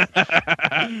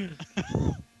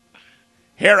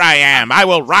 Here I am. I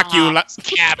will rock you.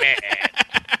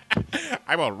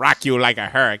 I will rock you like a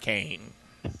hurricane.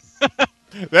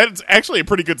 That's actually a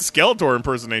pretty good Skeletor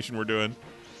impersonation we're doing.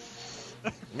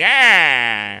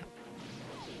 Yeah.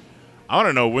 I want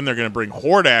to know when they're going to bring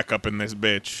Hordak up in this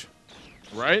bitch.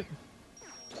 Right?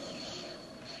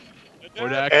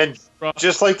 Hordak. And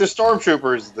just like the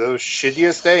Stormtroopers, the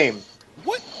shittiest aim.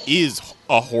 What is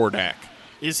a Hordak?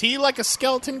 Is he like a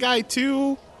skeleton guy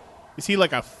too? Is he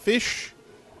like a fish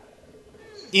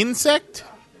insect?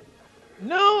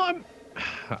 No,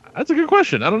 that's a good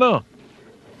question. I don't know.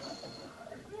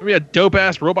 Maybe a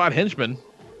dope-ass robot henchman.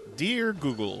 Dear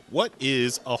Google, what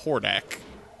is a Hordak?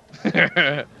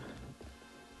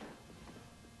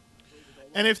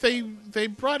 And if they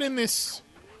brought in this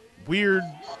weird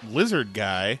lizard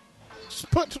guy, just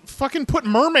put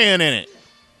Merman in it.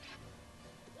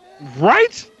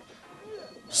 Right?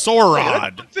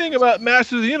 Sauron. That's the thing about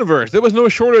Masters of the Universe. There was no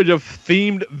shortage of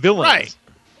themed villains. Right.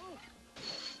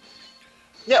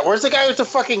 Yeah, where's the guy with the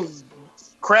fucking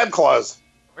crab claws?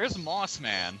 Where's Moss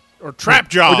Man? Or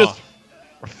Trapjaw.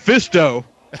 Or Fisto.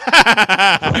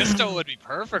 Fisto would be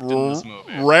perfect in this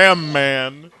movie. Ram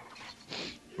Man.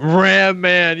 Ram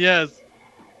Man, yes.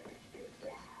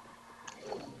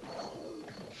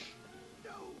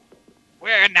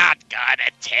 We're not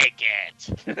gonna take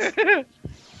it.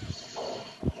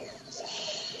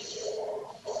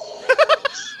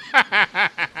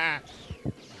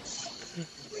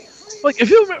 Like,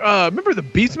 if you remember the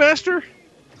Beastmaster?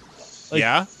 Like,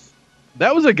 yeah.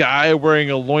 That was a guy wearing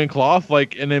a loincloth,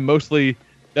 like, in a mostly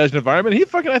desert environment.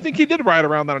 I think he did ride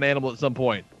around on an animal at some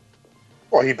point.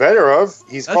 Well, he better have.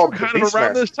 He's That's called kind the of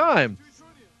around Beastmaster. this time.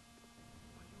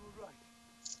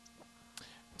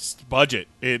 Just budget.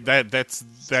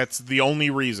 That's the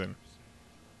only reason.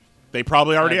 They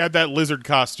probably already had that lizard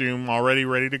costume already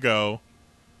ready to go.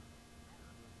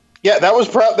 Yeah, that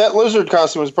lizard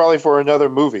costume was probably for another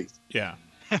movie. Yeah.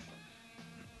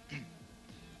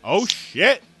 Oh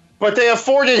shit! But they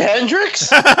afforded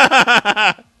Hendrix?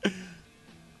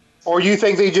 Or you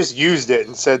think they just used it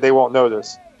and said they won't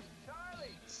notice?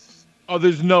 Oh,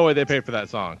 there's no way they paid for that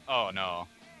song. Oh, no.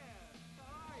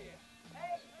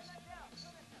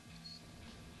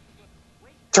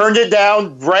 Turned it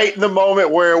down right in the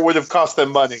moment where it would have cost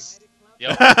them money.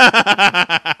 Yep.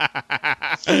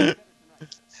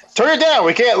 Turn it down.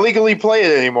 We can't legally play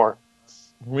it anymore.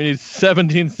 We need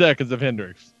 17 seconds of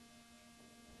Hendrix.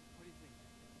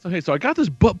 So, hey, I got this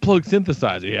butt plug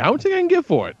synthesizer here. How much do you think I can get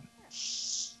for it?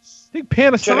 Think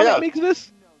Panasonic makes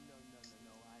this?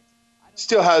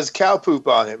 Still has cow poop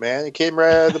on it, man. It came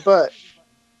right out of the butt.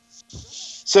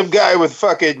 Some guy with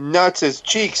fucking nuts as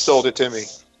cheeks sold it to me.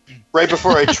 Right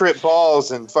before I tripped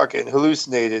balls and fucking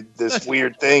hallucinated this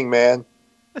weird thing, man.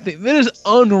 I think that is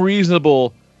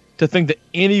unreasonable to think that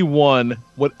anyone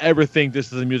would ever think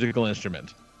this is a musical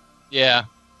instrument. Yeah.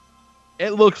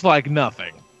 It looks like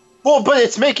nothing. Well, but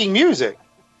it's making music.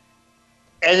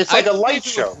 And it's like a light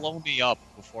show. It would blow me up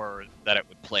before that it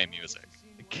would play music.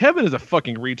 Kevin is a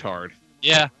fucking retard.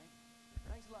 Yeah.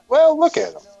 Well, look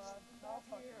at him.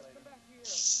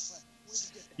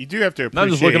 You do have to appreciate... I'm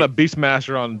just looking up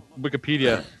Beastmaster on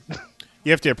Wikipedia.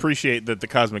 You have to appreciate that the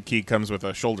Cosmic Key comes with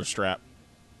a shoulder strap.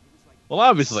 Well,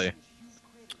 obviously.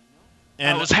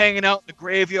 And I was hanging out in the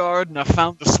graveyard and I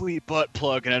found the sweet butt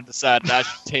plug and I decided I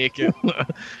should take it.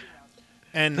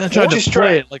 And I tried to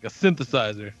play it like a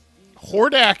synthesizer.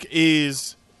 Hordak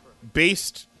is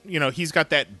based, he's got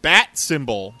that bat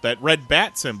symbol, that red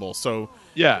bat symbol. So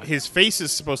yeah, his face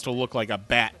is supposed to look like a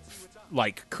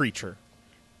bat-like creature.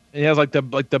 And he has like the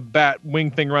bat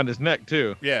wing thing around his neck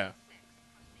too. Yeah.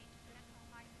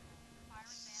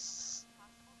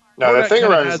 Now the thing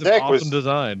around his neck was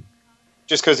design.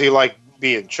 Just because he liked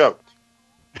being choked.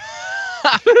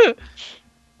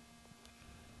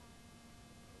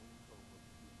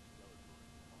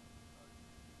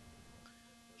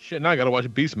 Shit, now I gotta watch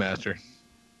Beastmaster.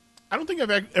 I don't think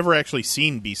I've ever actually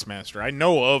seen Beastmaster. I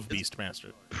know of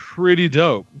Beastmaster. Pretty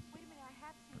dope.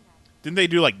 Didn't they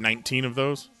do like 19 of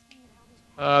those?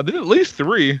 They did at least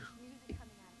 3.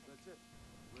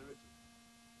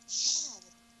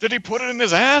 Did he put it in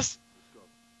his ass?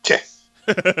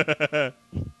 Did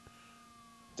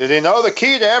he know the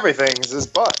key to everything is his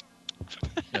butt?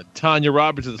 Yeah, Tanya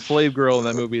Roberts is the slave girl in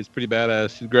that movie. It's pretty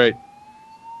badass. She's great.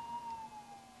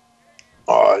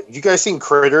 You guys seen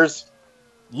Critters?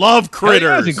 Love Critters.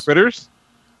 Yeah, I've seen Critters.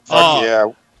 Fuck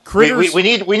yeah. Critters. We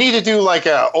need to do like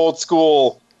a old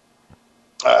school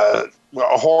a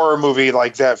horror movie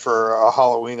like that for a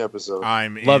Halloween episode.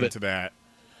 I'm Love into that.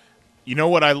 You know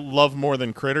what I love more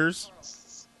than Critters?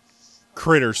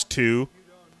 Critters 2.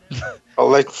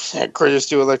 Critters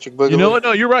 2 Electric Boogaloo. You know what?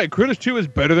 No, you're right. Critters 2 is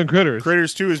better than Critters.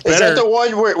 Critters 2 is better. Is that the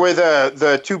one where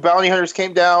the 2 bounty hunters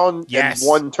came down Yes. and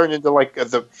one turned into like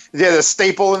the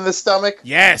staple in the stomach?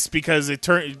 Yes, because it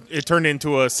turned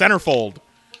into a centerfold,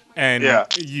 and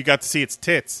you got to see its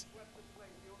tits.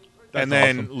 That's and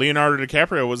then awesome. Leonardo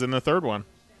DiCaprio was in the third one.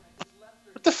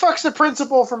 What the fuck's the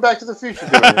principal from Back to the Future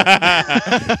doing?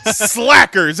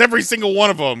 Slackers, every single one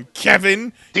of them.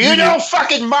 Kevin. Do you know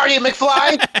fucking Marty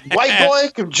McFly? White boy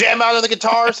can jam out on the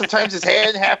guitar. Sometimes his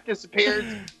hand half disappears.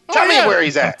 Tell me where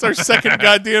he's at. It's our second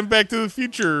goddamn Back to the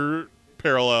Future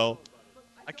parallel.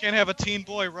 I can't have a teen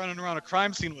boy running around a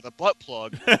crime scene with a butt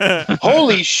plug.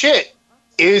 Holy shit.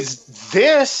 Is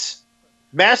this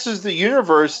Masters of the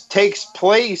Universe takes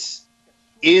place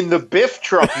in the Biff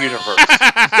Truck universe?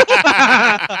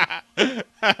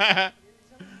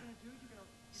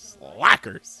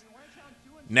 Slackers.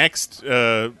 Next,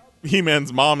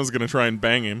 He-Man's mom is going to try and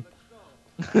bang him.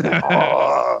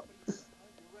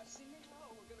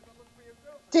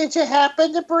 Did you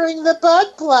happen to bring the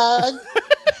butt plug?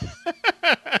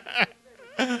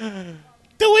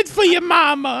 Do it for your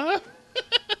mama.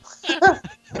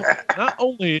 Not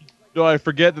only do I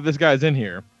forget that this guy's in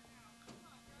here,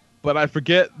 but I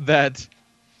forget that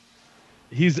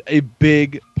he's a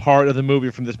big part of the movie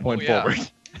from this point forward.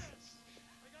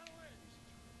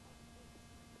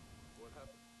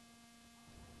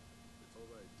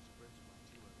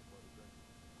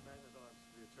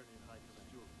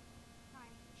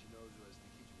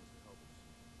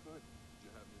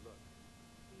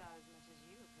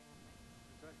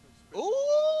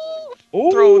 Ooh,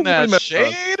 throwing that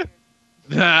shade.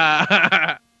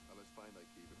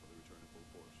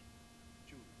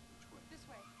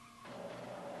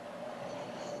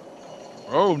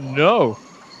 Oh no!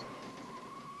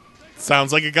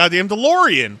 Sounds like a goddamn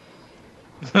DeLorean.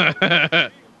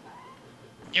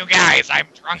 You guys, I'm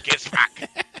drunk as fuck.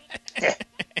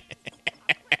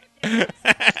 You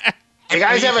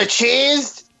guys ever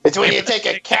cheesed? It's when you take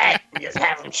a cat and you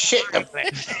have him shit in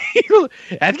the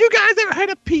Have you guys ever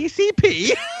heard of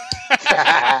PCP?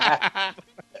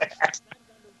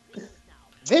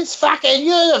 This fucking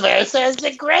universe has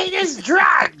the greatest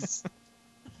drugs.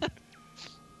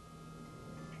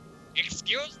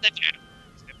 Excuse the gentleman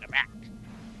in the back.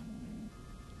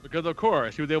 Because of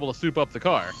course he was able to soup up the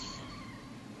car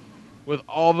with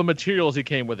all the materials he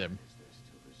came with him.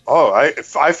 Oh,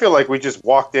 I feel like we just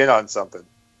walked in on something.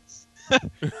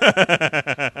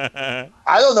 I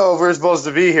don't know if we're supposed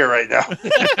to be here right now.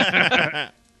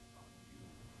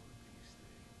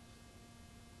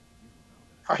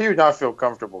 How do you not feel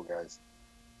comfortable, guys?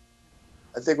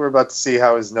 I think we're about to see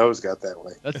how his nose got that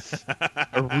way. That's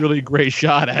a really great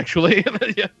shot, actually.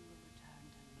 Yeah.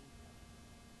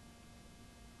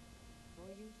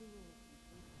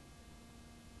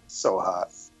 So hot.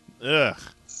 Ugh.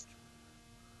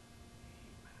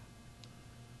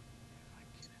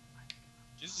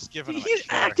 He's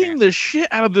acting the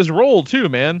shit out of this role too,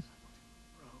 man.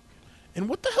 And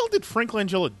what the hell did Frank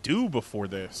Langella do before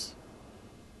this?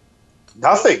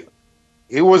 Nothing.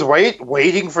 He was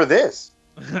waiting for this.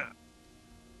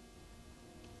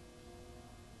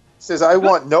 Says, I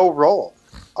want no role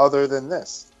other than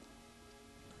this.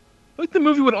 Like the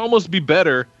movie would almost be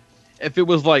better if it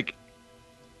was like,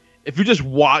 if you just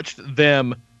watched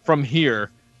them from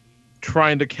here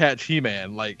trying to catch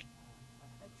He-Man. Like,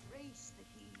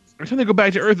 every time they go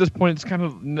back to Earth at this point,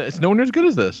 it's nowhere near as good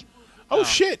as this. Oh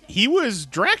shit, he was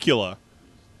Dracula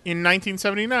in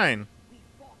 1979.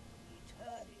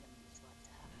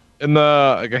 In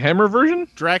the like a Hammer version?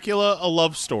 Dracula, A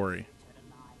Love Story.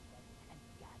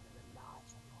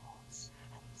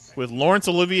 With Laurence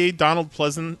Olivier, Donald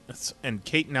Pleasance, and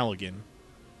Kate Nelligan.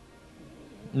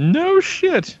 No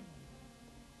shit.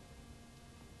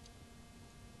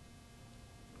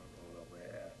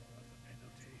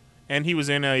 And he was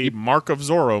in a Mark of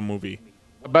Zorro movie.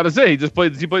 About to say, he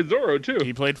played Zorro too.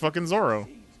 He played fucking Zorro.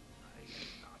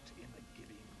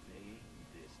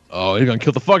 Oh, he's gonna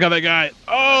kill the fuck out of that guy.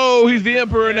 Oh, he's the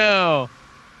Emperor now.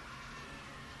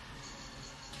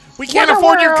 We can't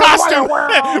afford your costume.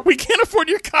 We can't afford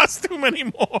your costume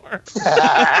anymore. It's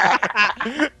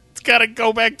got to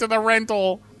go back to the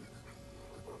rental.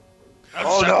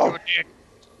 Oh no!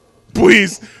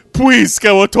 Please,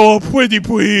 Skeletor, pretty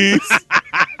please.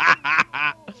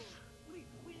 I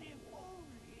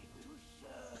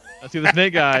see the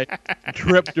snake guy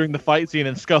tripped during the fight scene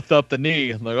and scuffed up the knee.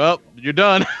 I'm like, well, you're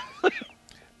done.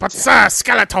 But sir,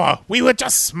 Skeletor, we were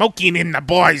just smoking in the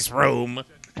boys' room.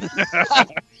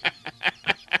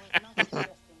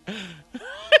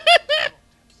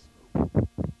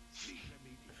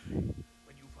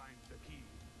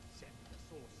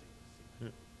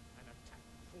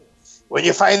 When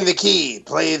you find the key,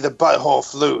 play the butthole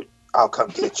flute. I'll come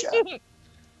get you.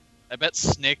 I bet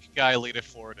Snake Guy Lita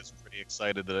Ford is pretty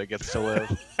excited that I get to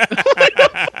live.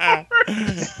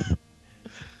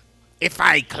 If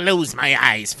I close my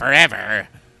eyes forever.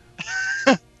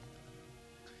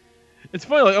 It's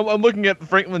funny, like, I'm looking at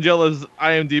Frank Langella's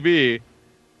IMDb,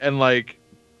 and, like,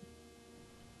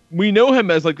 we know him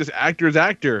as, like, this actor's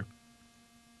actor,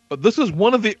 but this is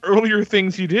one of the earlier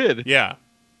things he did. Yeah.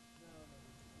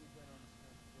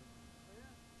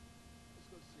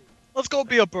 Let's go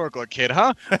be a burglar, kid,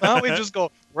 huh? Why don't we just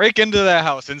go break into that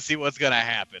house and see what's gonna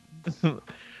happen?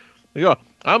 You go,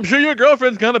 I'm sure your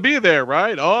girlfriend's gonna be there,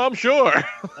 right? Oh, I'm sure.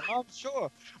 I'm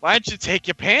sure. Why don't you take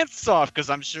your pants off? Because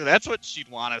I'm sure that's what she'd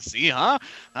want to see, huh?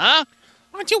 Huh?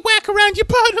 Why don't you whack around your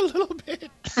butt a little bit?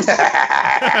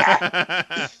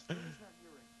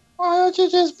 Why don't you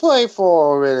just play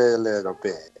for it a little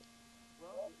bit?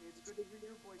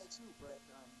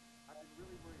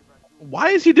 Why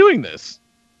is he doing this?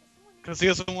 Because he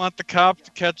doesn't want the cop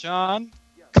to catch on.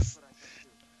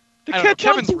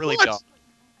 Kevin's really dumb.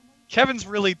 Kevin's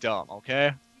really dumb,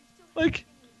 okay? Like,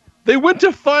 they went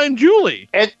to find Julie.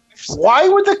 And why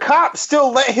would the cop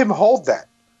still let him hold that?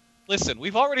 Listen,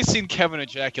 we've already seen Kevin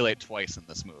ejaculate twice in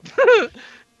this movie.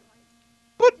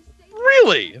 But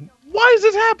really, why is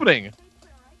this happening?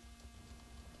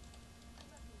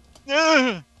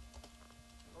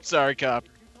 Sorry, cop.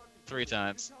 3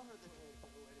 times.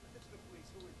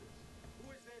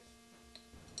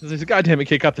 He says, God damn it,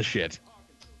 kid, cut the shit.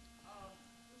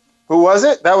 Who was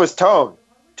it? That was Tone.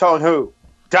 Tone who?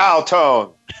 Dial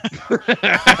Tone.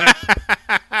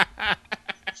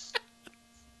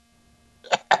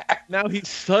 Now he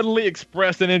suddenly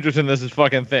expressed an interest in this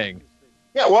fucking thing.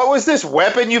 Yeah, what was this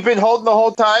weapon you've been holding the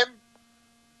whole time?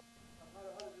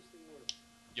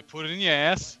 You put it in your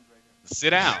ass.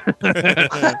 Sit down.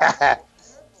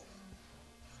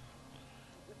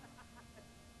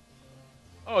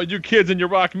 Oh, you kids and your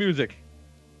rock music.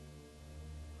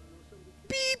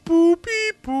 Beep boo,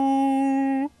 beep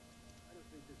boo.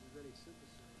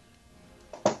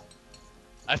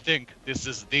 I think this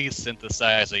is the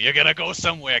synthesizer. You're gonna go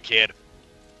somewhere, kid.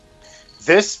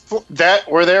 That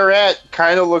where they're at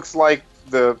kind of looks like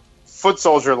the foot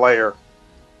soldier layer.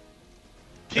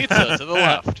 Pizza to the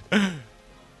left.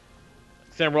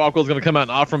 Sam Rockwell's gonna come out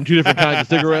and offer him 2 different kinds of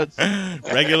cigarettes.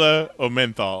 Regular or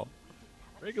menthol?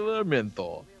 Regular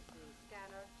menthol.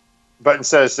 But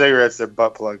instead of cigarettes, they're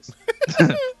butt plugs.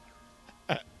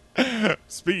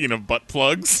 Speaking of butt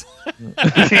plugs.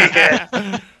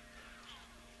 Yeah.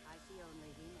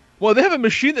 Well, they have a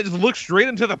machine that just looks straight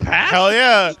into the past? Hell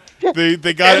yeah.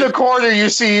 They got in the corner, you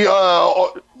see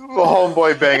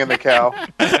homeboy banging the cow.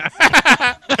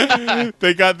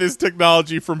 They got this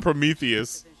technology from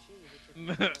Prometheus.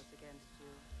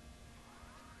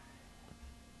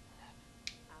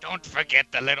 Don't forget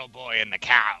the little boy and the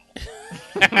cow.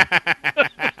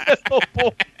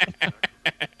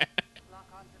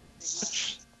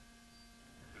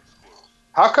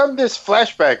 How come this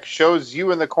flashback shows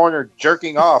you in the corner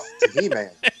jerking off to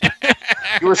He-Man?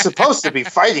 You were supposed to be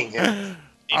fighting him.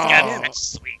 He's got such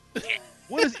sweet.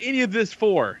 What is any of this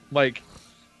for? Like,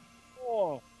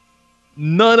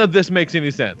 none of this makes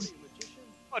any sense.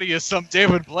 What are you, some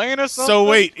David Blaine or something? So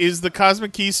wait, is the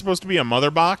Cosmic Key supposed to be a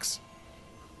mother box?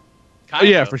 Oh,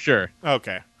 yeah, for sure.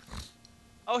 Okay.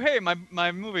 Oh, hey,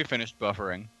 my movie finished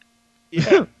buffering.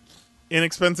 Yeah.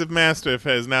 Inexpensive Mastiff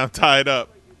has now tied up.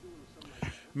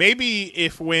 Maybe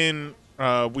if when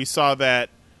we saw that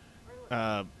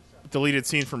deleted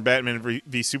scene from Batman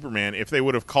v Superman, if they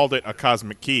would have called it a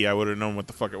Cosmic Key, I would have known what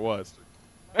the fuck it was.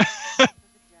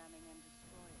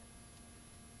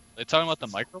 They talking about the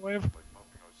microwave?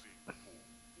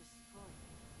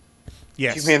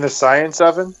 Yes. You mean the science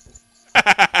oven?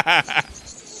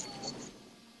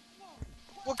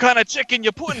 What kind of chicken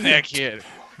you putting there, kid?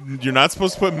 You're not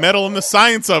supposed to put metal in the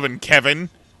science oven, Kevin.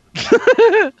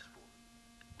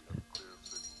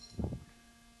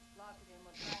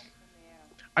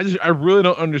 I really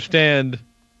don't understand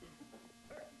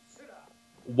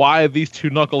why these two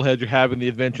knuckleheads are having the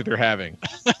adventure they're having.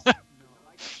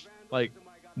 Like,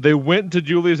 they went to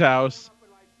Julie's house.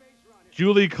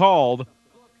 Julie called.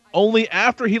 Only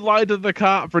after he lied to the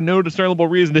cop for no discernible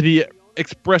reason did he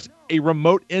express a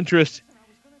remote interest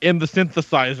in the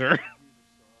synthesizer.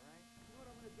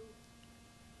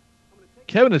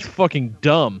 Kevin is fucking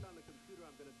dumb.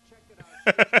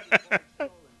 And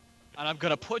I'm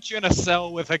gonna put you in a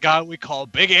cell with a guy we call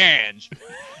Big Ange,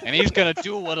 and he's gonna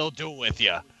do what he'll do with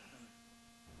you.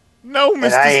 No, And I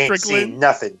Mr. ain't Strickland. seen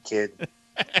nothing, kid.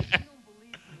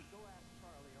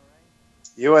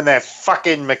 You and that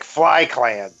fucking McFly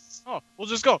clan. Oh, we'll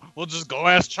just go. We'll just go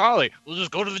ask Charlie. We'll just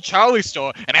go to the Charlie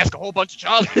store and ask a whole bunch of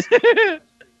Charlies.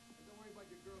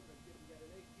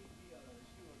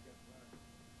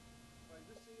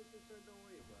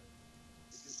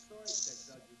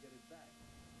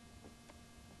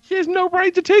 He has no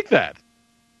right to take that.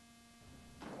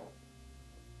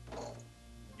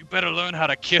 You better learn how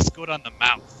to kiss good on the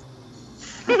mouth.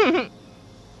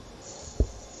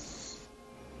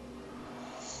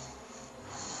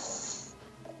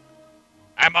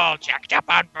 I'm all jacked up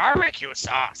on barbecue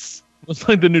sauce. Looks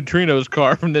like the Neutrinos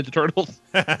car from Ninja Turtles.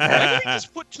 Why did he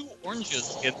just put 2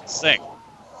 oranges in the sink?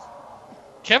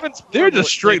 Kevin's They're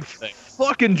just straight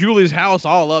fucking Julie's house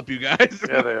all up, you guys.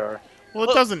 Yeah, they are. Well,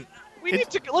 it doesn't.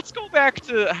 Let's go back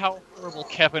to how horrible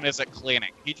Kevin is at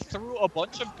cleaning. He threw a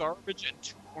bunch of garbage and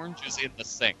 2 oranges in the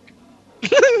sink.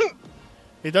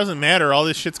 It doesn't matter. All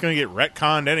this shit's gonna get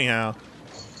retconned anyhow.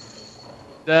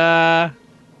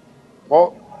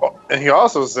 Well, and he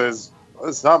also says,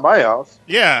 it's not my house.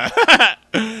 Yeah.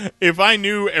 If I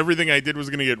knew everything I did was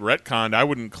going to get retconned, I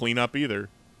wouldn't clean up either.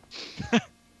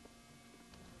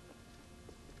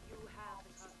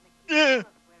 And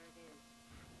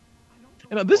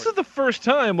this is the first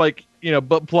time, like, you know,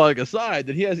 butt plug aside,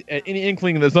 that he has any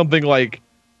inkling that something, like,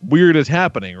 weird is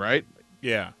happening, right?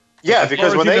 Yeah. Yeah, As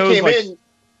because far when as they he knows, came like- in,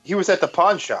 he was at the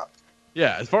pawn shop.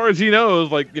 Yeah, as far as he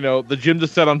knows, like, you know, the gym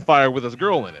just set on fire with this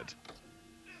girl in it.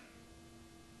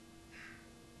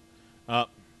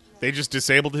 They just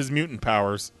disabled his mutant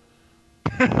powers.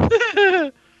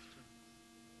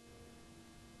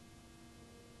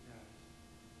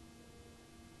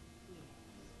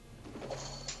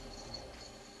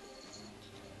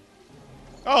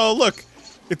 Oh, look.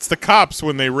 It's the cops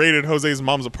when they raided Jose's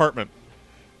mom's apartment.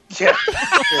 Yeah.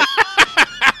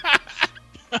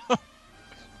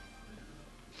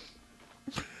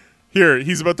 Here,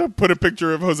 he's about to put a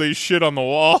picture of Jose's shit on the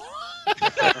wall.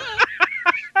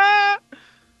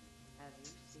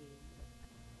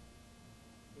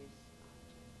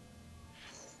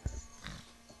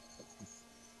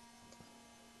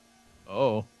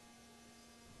 Oh.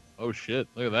 Oh, shit.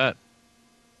 Look at that.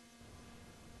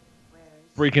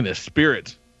 Breaking his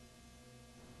spirit.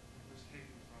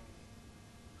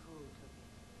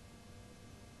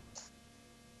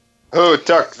 Who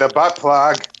took the butt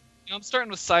plug? You know, I'm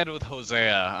starting to side with Jose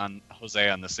on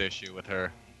this issue with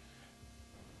her.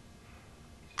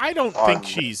 I don't think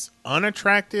she's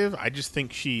unattractive. I just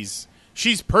think she's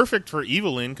perfect for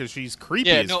Evelyn because she's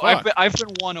creepy Yeah, as no, fuck. I've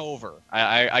been won over.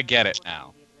 I get it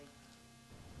now.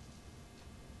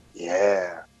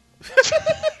 Yeah.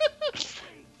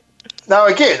 Now,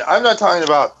 again, I'm not talking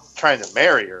about trying to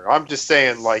marry her. I'm just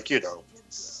saying, like, you know,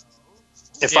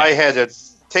 if I had to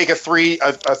take a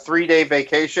 3-day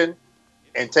vacation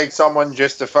and take someone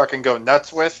just to fucking go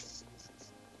nuts with,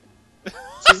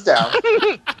 she's down.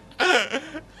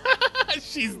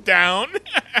 She's down.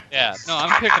 Yeah, no,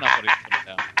 I'm picking up what he's putting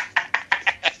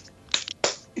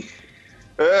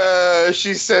down.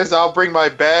 She says, I'll bring my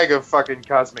bag of fucking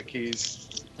cosmic keys.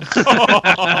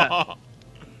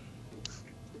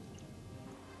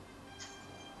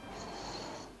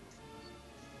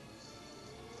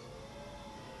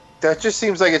 That just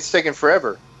seems like it's taking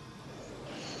forever.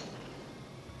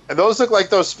 And those look like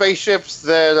those spaceships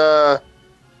that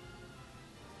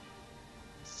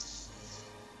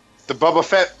the Boba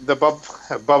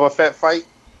Fett fight.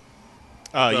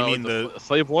 You mean the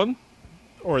slave one,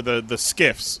 or the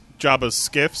skiffs? Jabba's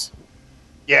skiffs.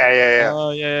 Yeah.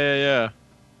 Oh, yeah.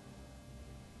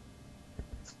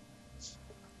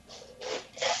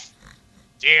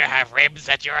 Do you have ribs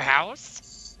at your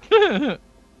house?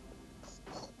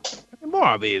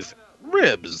 More of these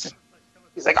ribs.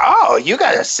 He's like, oh, you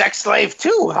got a sex slave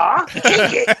too, huh?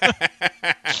 Take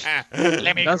it.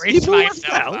 Let me Does grease he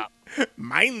myself up.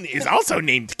 Mine is also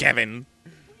named Kevin.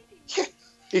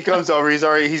 He comes over.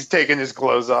 He's taking his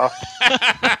clothes off.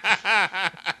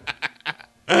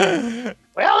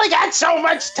 We only got so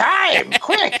much time.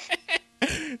 Quick,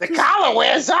 the collar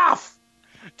wears off.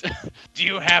 Do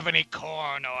you have any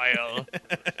corn oil?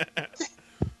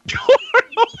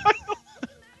 Corn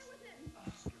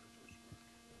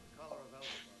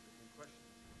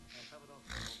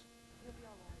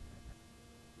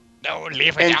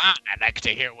Leave it on. I'd like to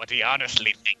hear what he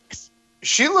honestly thinks.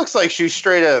 She looks like she's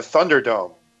straight out of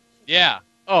Thunderdome. Yeah.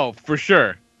 Oh, for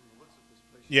sure.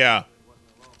 Yeah.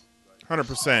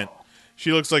 100%.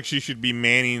 She looks like she should be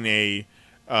manning a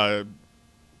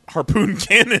harpoon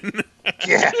cannon.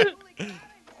 Yeah.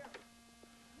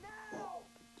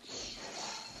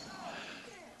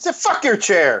 So fuck your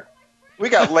chair. We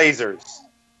got lasers.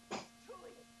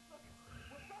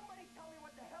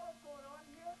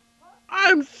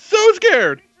 I'm so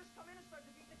scared.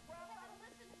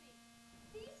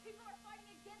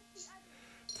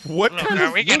 What Look, kind are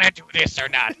of... we gonna do this or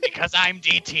not? Because I'm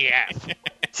DTF.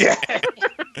 Yeah.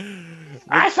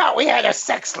 I thought we had a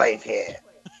sex slave here.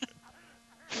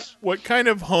 What kind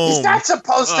of home? He's not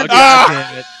supposed to be. God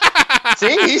damn it.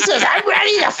 See, he says, I'm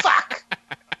ready to fuck.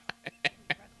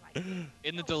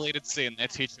 In the deleted scene, they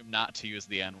teach him not to use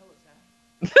the N.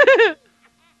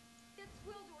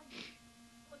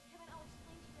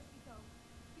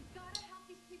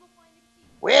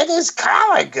 Where does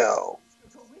Carla go?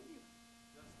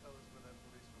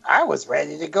 I was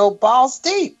ready to go balls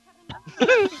deep.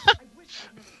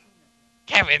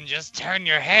 Kevin, just turn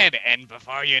your head, and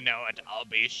before you know it, I'll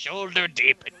be shoulder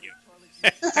deep in you.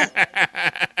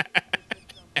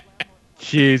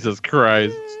 Jesus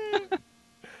Christ.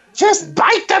 Just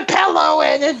bite the pillow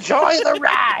and enjoy the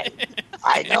ride.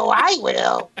 I know I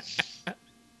will.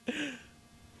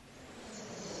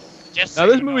 Just Now, so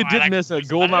this you know, movie I did like miss to a use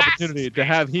golden molasses opportunity to grease.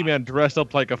 have He-Man dressed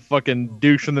up like a fucking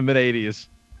douche from the mid-'80s.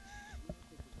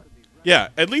 Yeah,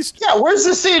 at least... Yeah, where's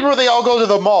the scene where they all go to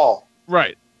the mall?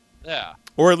 Right. Yeah.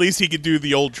 Or at least he could do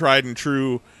the old tried and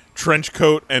true trench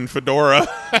coat and fedora.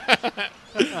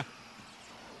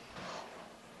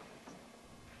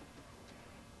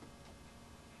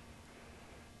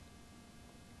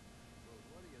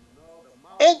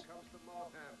 And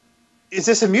is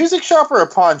this a music shop or a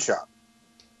pawn shop?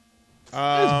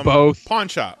 It's both. Pawn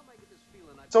shop.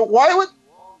 So why would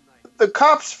the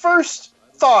cops' first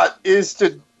thought is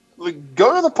to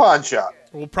go to the pawn shop?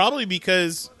 Well, probably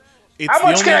because it's How the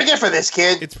much only, can I get for this,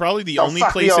 kid? It's probably the Don't only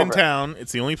fuck me place in over. town.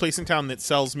 It's the only place in town that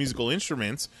sells musical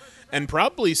instruments, and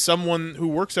probably someone who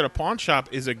works at a pawn shop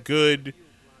is a good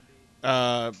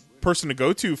person to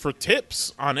go to for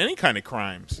tips on any kind of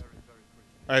crimes,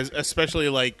 especially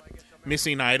like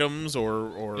missing items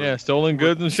or Yeah, stolen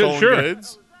goods and shit, stolen sure.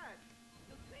 goods.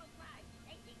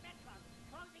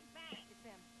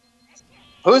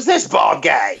 Who's this bald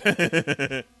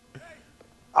guy?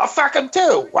 I'll fuck him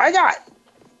too. Why not?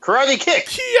 Karate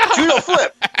kick. Yeah. Judo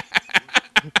flip.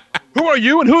 Who are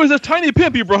you, and who is this tiny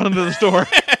pimp you brought into the store?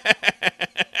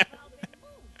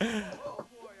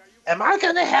 Am I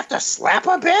gonna have to slap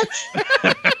a bitch?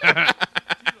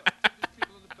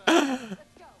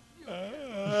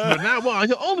 But now on,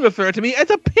 you'll only refer to me as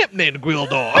a pimp named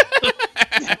Gwildor.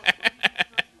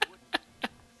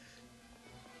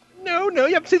 No,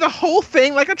 you have to see the whole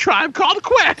thing like a Tribe Called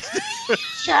Quest.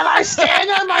 Shall I stand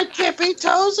on my tippy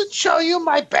toes and show you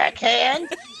my backhand?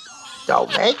 Don't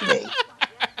make me.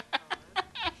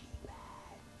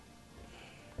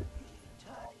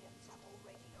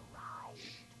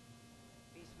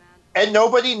 And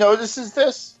nobody notices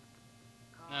this?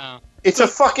 No. It's a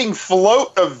fucking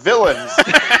float of villains.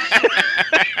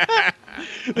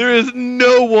 There is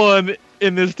no one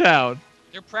in this town.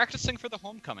 They're practicing for the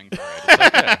homecoming parade. It's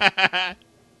okay.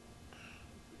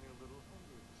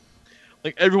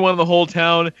 Like, everyone in the whole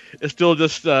town is still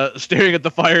just staring at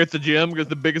the fire at the gym because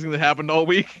the biggest thing that happened all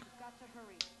week.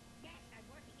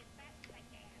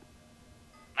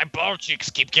 My ball cheeks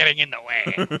keep getting in the way.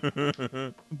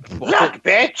 Look,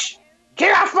 bitch!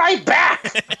 Get off my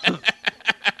back!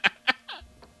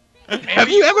 Have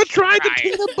you ever tried to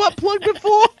clean a butt plug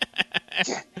before?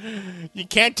 You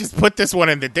can't just put this one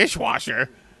in the dishwasher.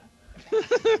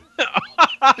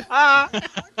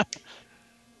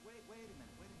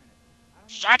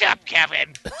 Shut up,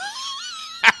 Kevin.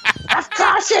 Of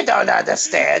course you don't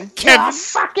understand. You're a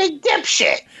fucking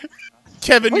dipshit.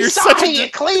 Kevin, We you're saw such how a...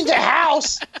 you cleaned the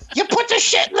house. You put the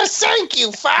shit in the sink,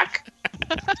 you fuck.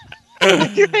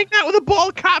 You hang out with a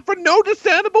bald cop for no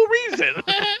discernible reason.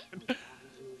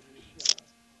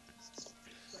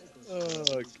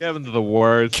 Oh, Kevin's the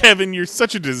worst. Kevin, you're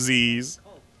such a disease.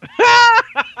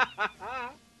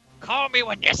 Call me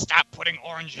when you stop putting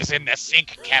oranges in the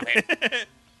sink, Kevin.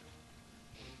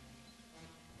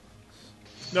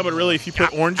 No, but really, if you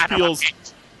put orange Son of a peels...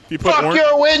 bitch. If you put Fuck orange...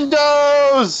 your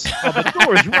windows! Oh, the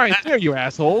door's right there, you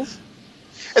assholes.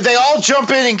 And they all jump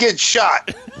in and get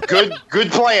shot.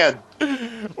 Good plan.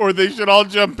 Or they should all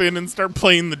jump in and start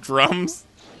playing the drums.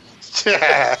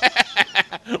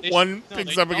 One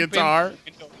picks up a guitar.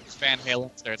 Van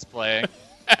Halen starts playing.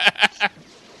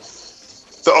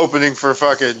 The opening for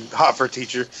fucking Hot for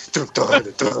Teacher.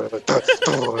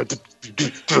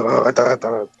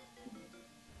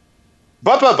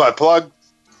 Butt plug.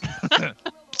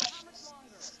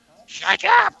 Shut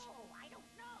up!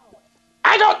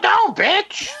 I don't know,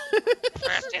 bitch!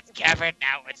 First it's Kevin,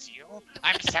 now it's you.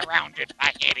 I'm surrounded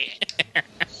by idiots.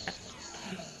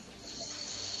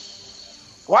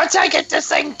 Once I get this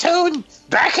thing tuned,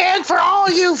 backhand for all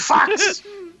you fucks!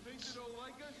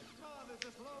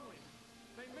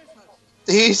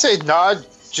 He said, "Nod,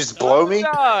 just blow me."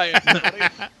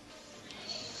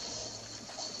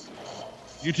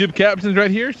 YouTube captions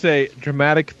right here say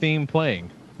dramatic theme playing.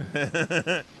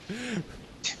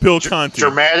 Bill Conti.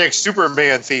 Dramatic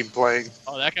Superman theme playing.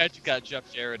 Oh, that guy just got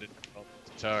Jeff Jarrett in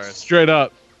guitar. Straight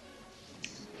up.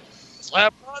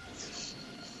 Slap buttons.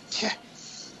 Yeah.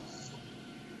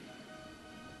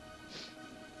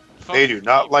 They do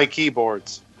not like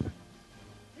keyboards.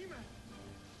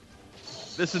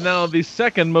 This is now the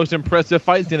second most impressive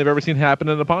fight scene I've ever seen happen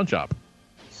in a pawn shop.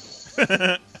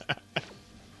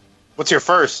 What's your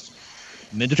first?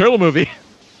 Ninja Turtle movie.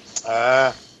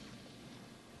 Uh,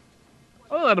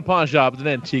 Well, not a pawn shop, it's an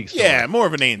antique store. Yeah, more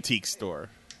of an antique store.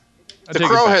 The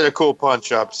Crow had a cool pawn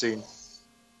shop scene.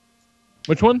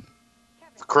 Which one?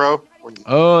 The Crow.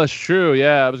 Oh, that's true.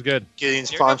 Yeah, it was good.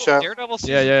 Gideon's pawn shop. Daredevil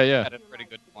Yeah. had a pretty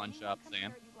good pawn shop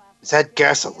scene. Is that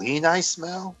gasoline I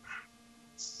smell?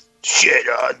 Shit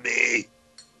on me.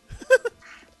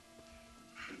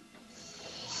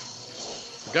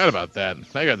 Forgot about that.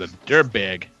 I got the dirt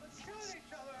bag.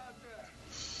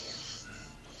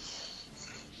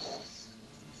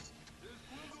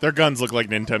 Their guns look like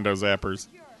Nintendo zappers.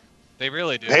 They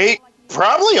really do. They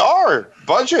probably are.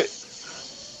 Budget.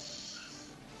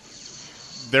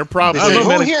 They're probably. I don't know,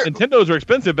 man. here- Nintendos were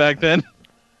expensive back then.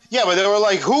 Yeah, but they were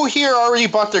like, who here already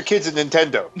bought their kids a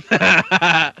Nintendo?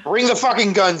 Bring the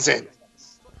fucking guns in.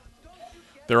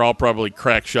 They're all probably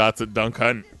crack shots at dunk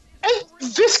hunt. And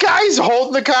this guy's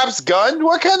holding the cop's gun?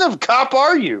 What kind of cop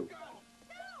are you?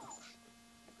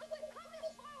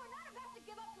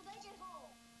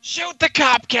 Shoot the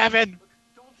cop, Kevin!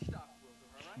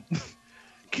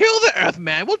 Kill the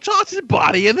Earthman. We'll toss his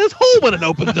body in this hole when it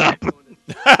opens up.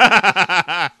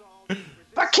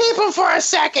 But keep him for a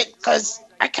second, because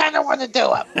I kind of want to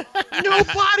do it. No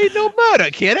body, no murder,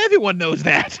 kid. Everyone knows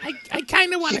that. I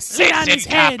kind of want to sit on his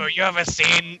head. Copper, you ever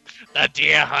seen The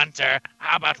Deer Hunter?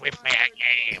 How about we play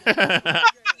a game?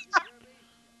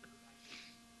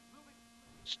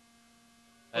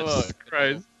 Oh,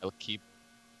 Christ. I'll keep.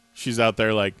 She's out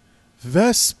there like,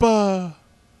 Vespa.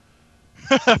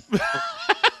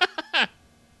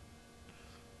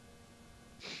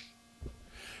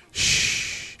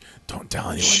 Shh. Don't tell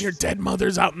anyone your dead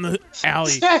mother's out in the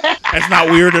alley. That's not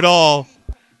weird at all.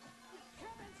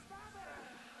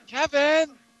 Kevin!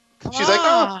 She's like,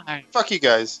 oh, fuck you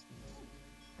guys.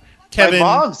 Kevin,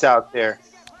 My mom's out there.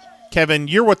 Kevin,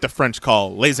 you're what the French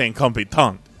call les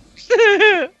incompetents.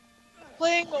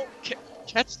 Playing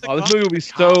catch the Oh, this movie would be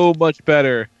so much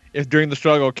better if during the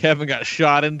struggle Kevin got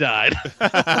shot and died.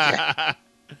 They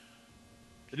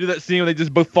do that scene where they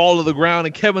just both fall to the ground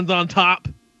and Kevin's on top,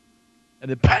 and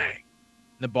then bang,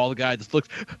 and the bald guy just looks,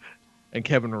 and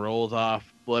Kevin rolls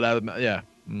off, blood out of the mouth. Yeah,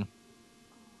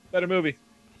 better movie,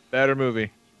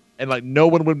 and like no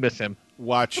one would miss him.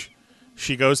 Watch,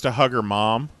 she goes to hug her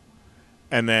mom,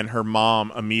 and then her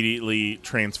mom immediately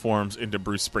transforms into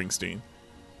Bruce Springsteen.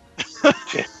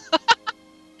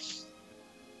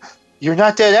 You're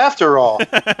not dead after all.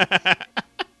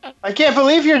 I can't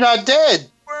believe you're not dead.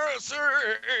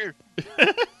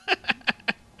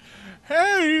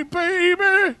 Hey,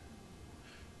 baby.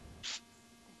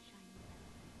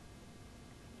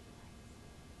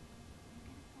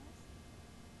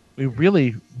 We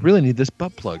really, really need this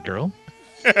butt plug, girl.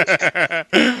 What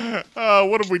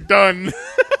have we done?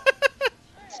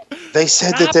 They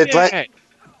said that they'd let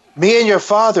me and your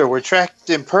father were trapped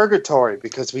in purgatory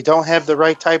because we don't have the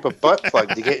right type of butt plug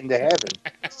to get into heaven.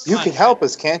 You can help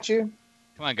us, can't you?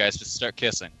 Come on, guys, just start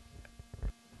kissing.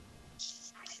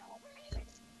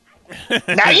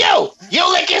 Now you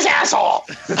lick his asshole.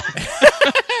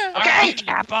 Okay,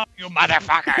 Capo, you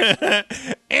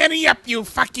motherfucker. Annie up, you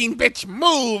fucking bitch.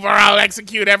 Move, or I'll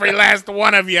execute every last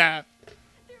one of you.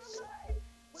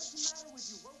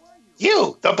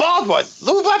 You, the bald one,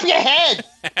 lube up your head.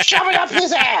 Shove it up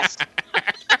his ass.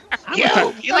 You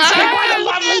looks like what a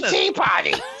lovely tea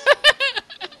party.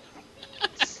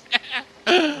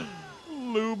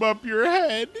 Lube up your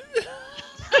head.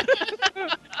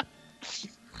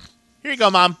 Here you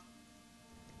go, Mom.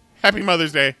 Happy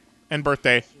Mother's Day and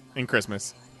birthday and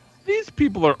Christmas. These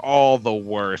people are all the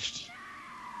worst.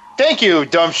 Thank you,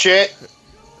 dumb shit.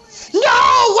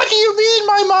 No! What do you mean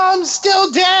my mom's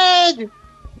still dead?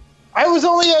 I was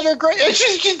only at her grave. And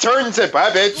she turned and said,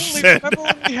 bye, bitch. Remember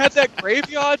when we had that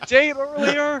graveyard date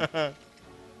earlier?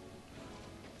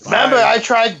 Remember I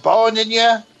tried boning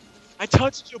you? I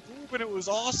touched your boob and it was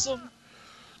awesome.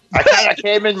 I kind of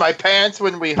came in my pants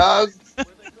when we hugged.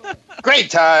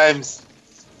 Great times.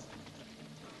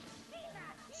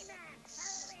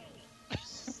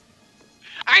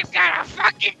 I've got a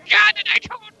fucking gun and I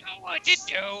don't know what to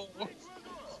do.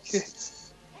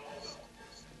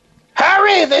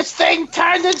 Hurry! This thing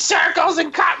turned in circles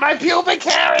and caught my pubic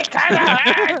hair. It kind of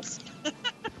hurts.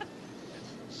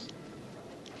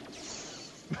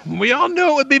 We all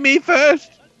knew it would be me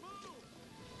first.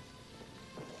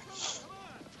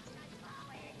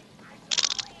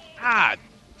 God,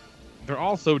 they're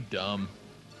all so dumb.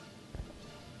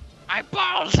 My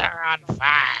balls are on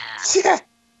fire.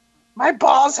 My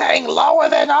balls hang lower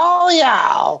than all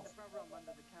y'all.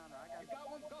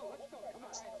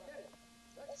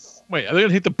 Wait, are they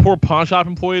gonna take the poor pawn shop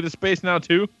employee to space now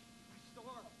too?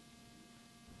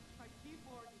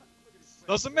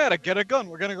 Doesn't matter. Get a gun.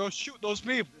 We're gonna go shoot those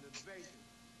people.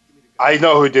 I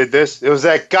know who did this. It was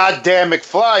that goddamn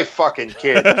McFly fucking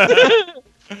kid.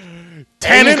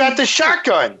 And he got the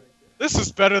shotgun. This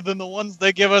is better than the ones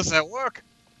they give us at work.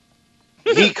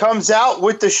 He comes out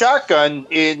with the shotgun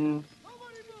in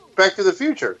Back to the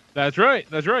Future. That's right.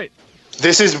 That's right.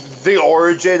 This is the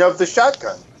origin of the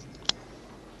shotgun.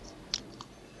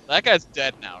 That guy's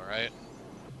dead now, right?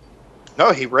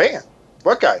 No, he ran.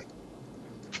 What guy?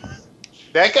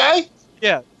 That guy?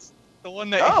 Yeah. The one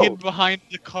that hid behind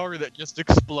the car that just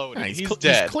exploded. Yeah, he's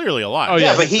dead. He's clearly alive. Oh,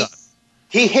 yeah, but he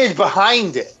hid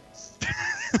behind it.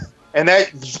 And that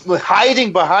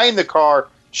hiding behind the car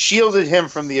shielded him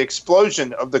from the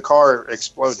explosion of the car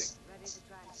exploding.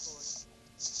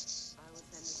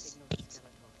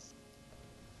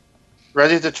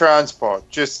 Ready to transport.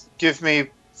 Just give me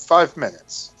 5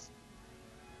 minutes.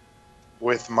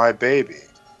 With my baby.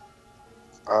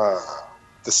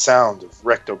 The sound of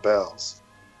rectal bells.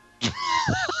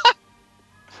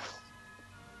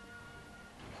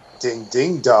 Ding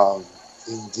ding dong.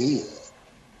 Indeed.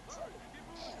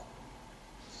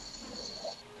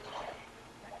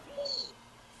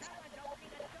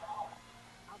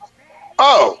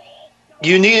 Oh,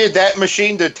 you needed that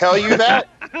machine to tell you that?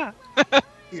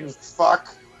 You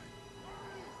fuck.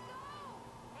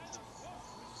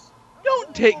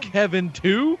 Don't take Kevin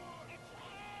too.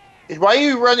 Why are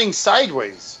you running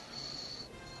sideways?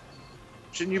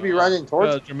 Shouldn't you be running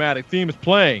towards? The dramatic theme is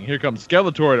playing. Here comes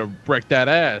Skeletor to break that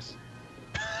ass.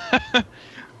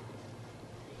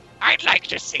 I'd like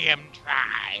to see him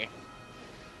try.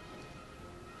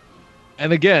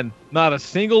 And again, not a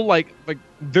single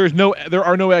there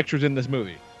are no extras in this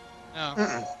movie.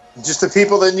 No. Just the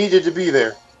people that needed to be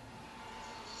there.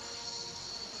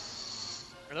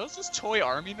 Are those just toy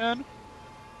army men?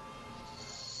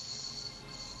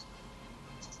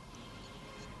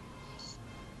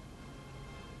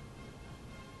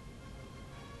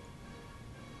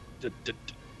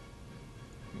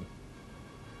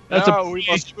 We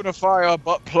unify our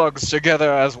butt plugs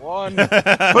together as one.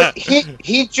 But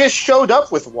he just showed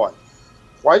up with one.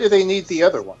 Why do they need the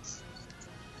other one?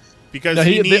 Because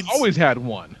they always had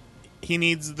one. He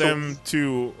needs them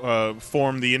to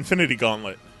form the Infinity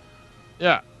Gauntlet.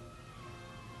 Yeah.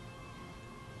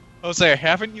 Jose,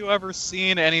 haven't you ever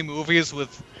seen any movies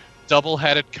with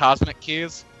double-headed cosmic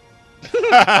keys?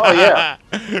 Oh, yeah.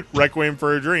 Requiem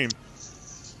for a Dream.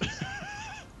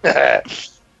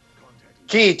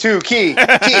 Key to key.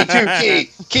 Key to key.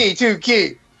 Key to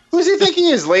key. Who's he think he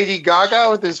is? Lady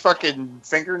Gaga with his fucking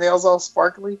fingernails all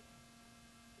sparkly?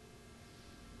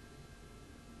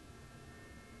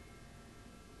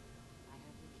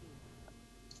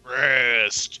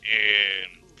 Rest in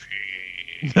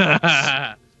peace.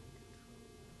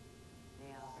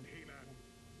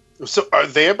 So are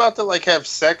they about to have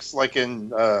sex like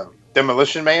in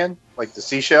Demolition Man? Like the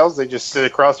seashells? They just sit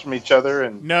across from each other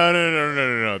and...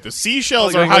 No. The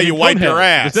seashells are how you wipe your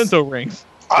ass. The Sento rings.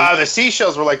 The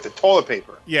seashells were like the toilet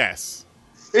paper. Yes.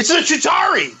 It's a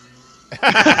Chitauri!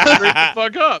 Straight the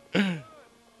fuck up.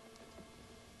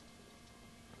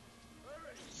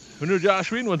 Who knew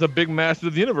Josh Whedon was a big Master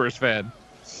of the Universe fan?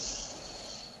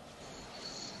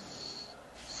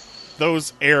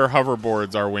 Those air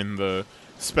hoverboards are when the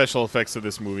special effects of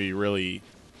this movie really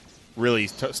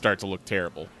start to look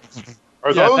terrible.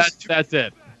 Are those? That's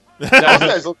it. Those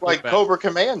guys look like Cobra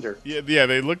Commander. Yeah,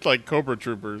 they looked like Cobra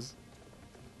Troopers.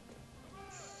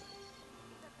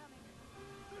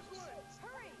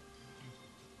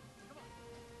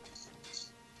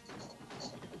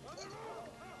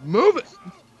 Move it.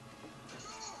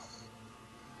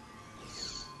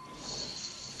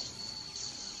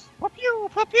 Pew,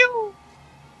 pew, pew.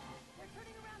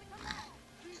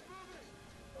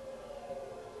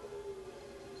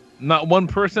 Not one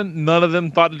person, none of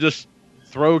them thought to just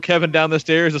throw Kevin down the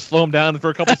stairs to slow him down for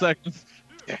a couple seconds.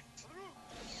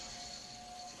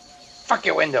 Fuck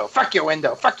your window. Fuck your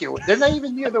window. Fuck your window. They're not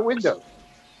even near the window.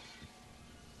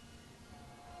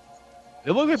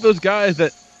 They look like those guys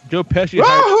that Joe Pesci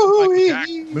hired like Jack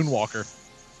Moonwalker.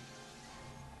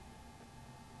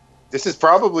 This is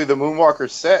probably the Moonwalker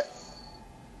set.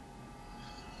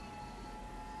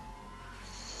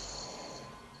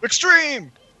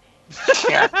 Extreme!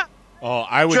 Oh,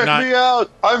 I would Check not. me out.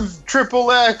 I'm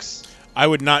Triple X. I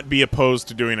would not be opposed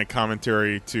to doing a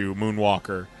commentary to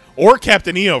Moonwalker or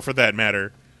Captain EO for that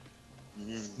matter.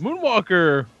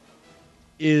 Moonwalker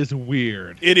is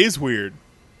weird. It is weird.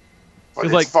 But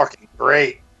it's like fucking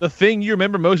great. The thing you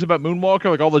remember most about Moonwalker,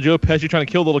 like all the Joe Pesci trying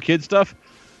to kill little kid stuff,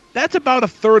 that's about a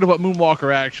third of what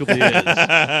Moonwalker actually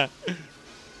is.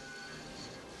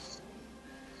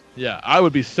 Yeah, I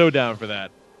would be so down for that.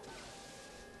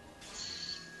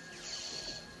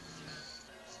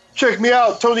 Check me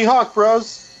out, Tony Hawk,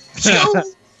 bros. No,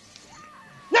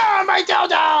 my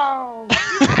dildo!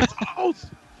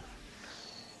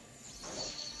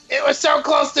 It was so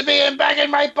close to being back in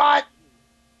my butt.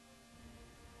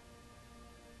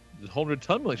 Just holding her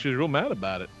tongue like she was real mad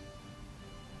about it.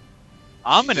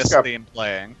 Ominous theme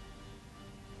playing.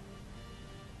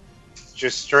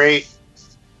 Just straight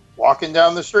walking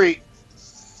down the street.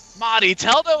 Marty,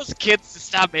 tell those kids to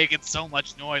stop making so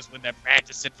much noise when they're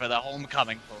practicing for the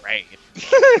homecoming parade.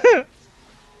 I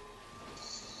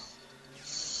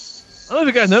don't know if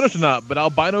you guys noticed or not, but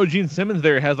albino Gene Simmons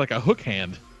there has like a hook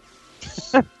hand.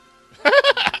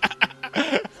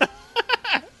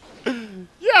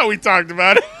 Yeah, we talked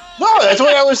about it. No, that's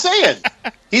what I was saying.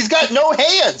 He's got no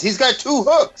hands. He's got two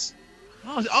hooks.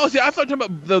 Oh, see, I thought you were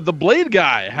talking about the Blade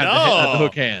guy had the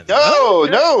hook hand.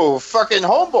 No, fucking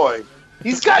homeboy.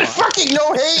 He's got fucking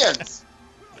no hands.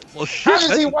 Well, shit. How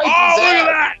does he wipe his look at ass?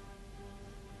 that!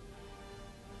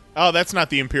 Oh, that's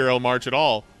not the Imperial March at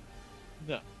all.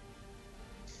 No.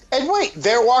 And wait,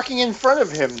 they're walking in front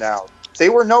of him now. They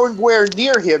were nowhere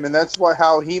near him, and that's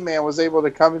how He-Man was able to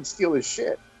come and steal his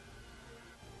shit.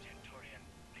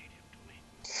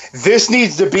 This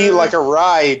needs to be like a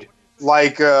ride,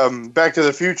 like Back to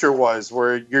the Future was,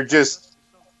 where you're just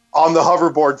on the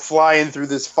hoverboard flying through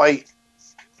this fight.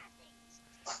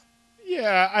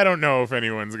 Yeah, I don't know if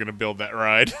anyone's going to build that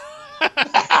ride.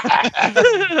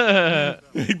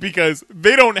 Because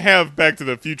they don't have Back to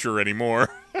the Future anymore.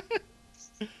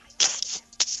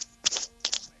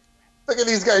 Look at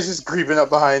these guys just creeping up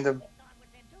behind him.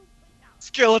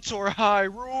 Skeletor High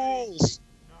rules!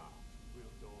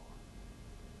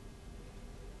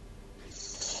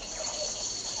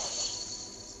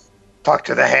 Talk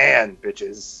to the hand,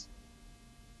 bitches.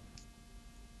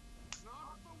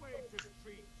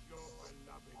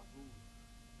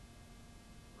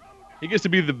 He gets to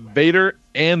be the Vader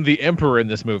and the Emperor in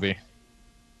this movie.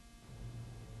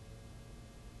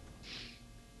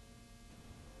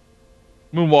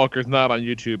 Moonwalker's not on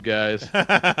YouTube, guys.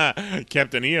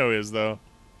 Captain EO is, though.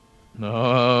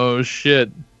 Oh,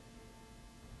 shit.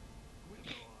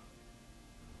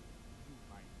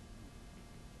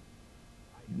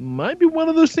 Might be one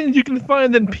of those things you can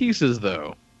find in pieces,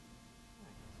 though.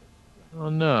 Oh,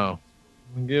 no.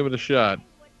 Give it a shot.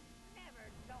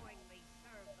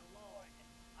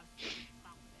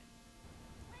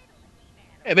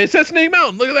 Hey, they said Snake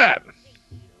Mountain. Look at that.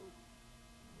 Do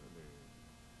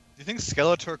you think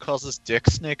Skeletor calls his dick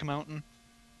Snake Mountain?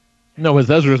 No,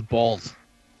 his Ezra's balls.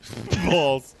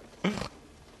 Balls.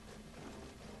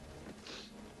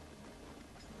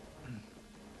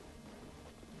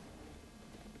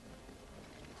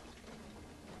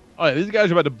 All right, these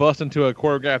guys are about to bust into a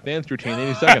choreographed dance routine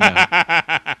any second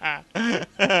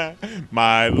now.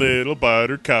 My little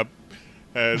buttercup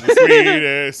has the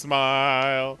sweetest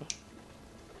smile.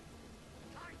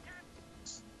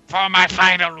 For my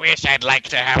final wish, I'd like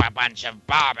to have a bunch of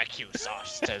barbecue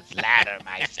sauce to lather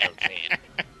myself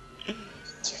in.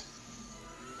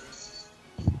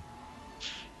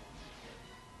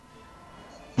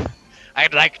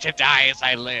 I'd like to die as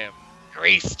I live,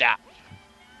 greased up.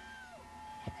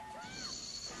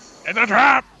 In the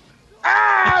trap!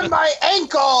 Ah, my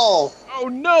ankle! Oh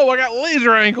no, I got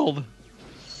laser ankled.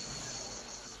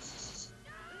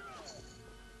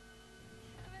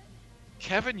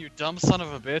 Kevin, you dumb son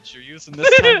of a bitch, you're using this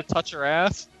time to touch her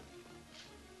ass?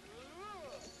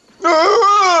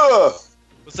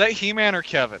 Was that He-Man or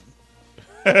Kevin?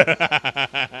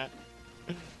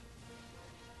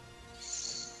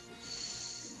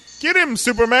 Get him,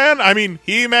 Superman! I mean,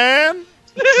 He-Man!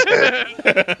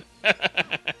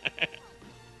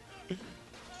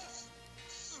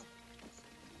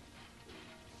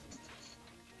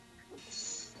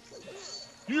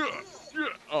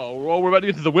 about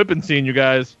to get to the whipping scene, you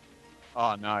guys.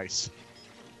 Oh, nice.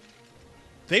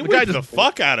 They The guy whipped the just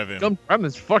fuck out of him. Jumped on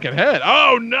his fucking head.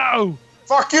 Oh no!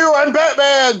 Fuck you, I'm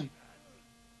Batman!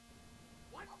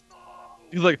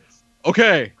 He's like,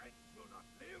 okay,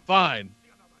 fine.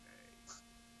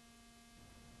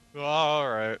 All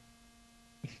right.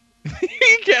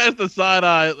 He cast the side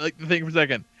eye, like the thing for a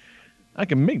second. I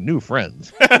can make new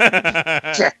friends.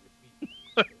 I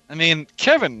mean,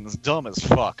 Kevin's dumb as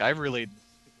fuck. I really,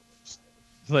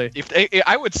 Like,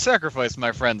 I would sacrifice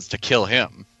my friends to kill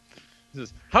him.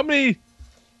 how many?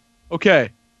 Okay,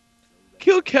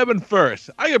 kill Kevin first.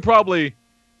 I could probably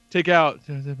take out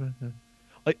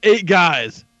like 8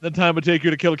 guys. The time it would take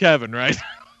you to kill Kevin, right?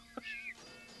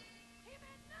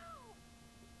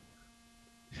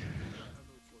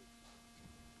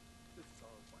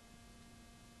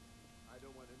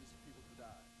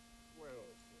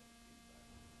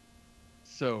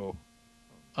 So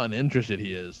uninterested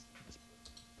he is.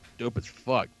 Dope as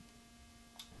fuck.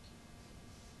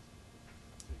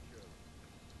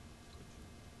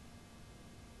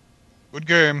 Good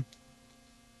game.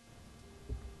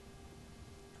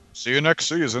 See you next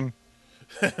season.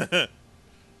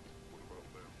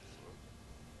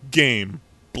 Game.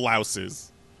 Blouses.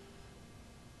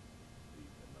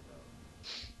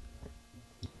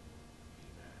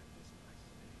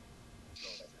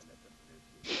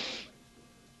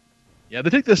 Yeah, they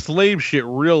take the slave shit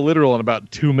real literal in about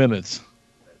 2 minutes.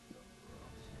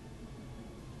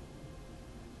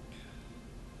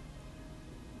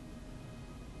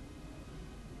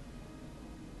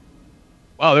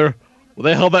 Wow,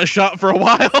 they held that shot for a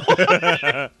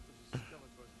while.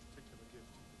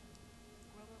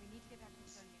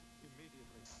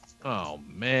 Oh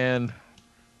man,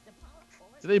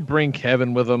 did they bring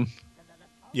Kevin with them?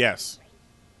 Yes.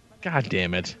 God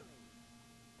damn it.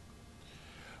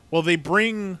 Well, they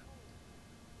bring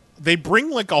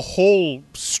like a whole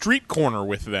street corner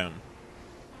with them.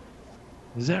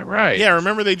 Is that right? Yeah,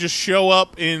 remember they just show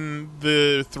up in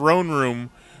the throne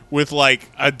room with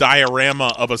like a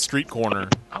diorama of a street corner.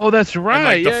 Oh, that's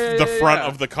right. And, like, the front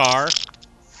of the car.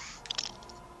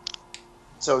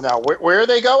 So now, where are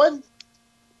they going?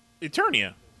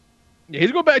 Eternia. Yeah,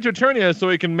 he's going back to Eternia so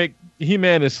he can make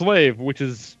He-Man his slave, which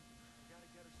is,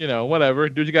 whatever.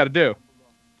 Do what you got to do.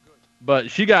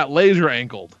 But she got laser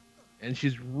ankled, and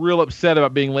she's real upset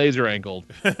about being laser ankled.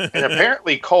 And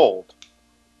apparently cold.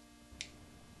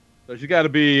 So she got to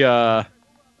be.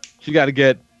 She got to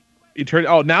get Eternia.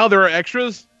 Oh, now there are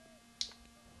extras.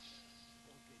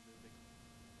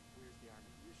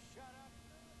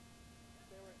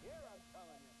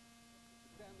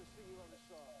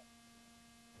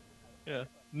 Yeah,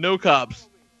 no cops.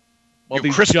 Well,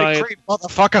 You crispy Kreme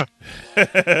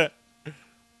motherfucker.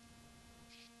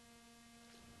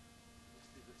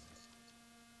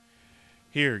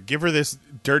 Here, give her this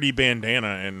dirty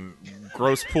bandana and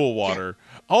gross pool water.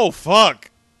 Oh, fuck.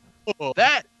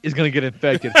 That is going to get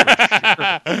infected. For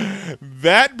sure.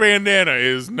 That bandana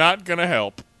is not going to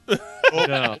help.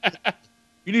 No.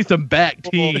 You need some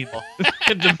Bactine,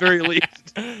 at the very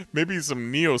least. Maybe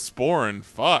some Neosporin.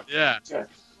 Fuck. Yeah.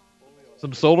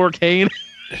 Some solar cane.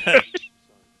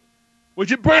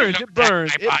 Which it burns. It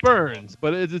burns.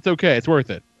 But it's okay. It's worth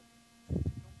it.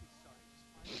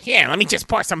 Here, let me just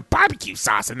pour some barbecue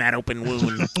sauce in that open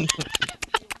wound.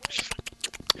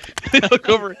 Look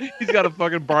over. He's got a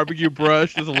fucking barbecue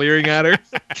brush just leering at her.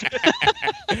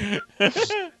 He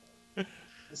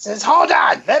says, hold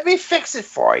on, let me fix it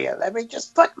for you. Let me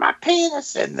just put my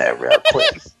penis in there real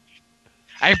quick.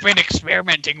 I've been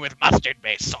experimenting with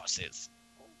mustard-based sauces.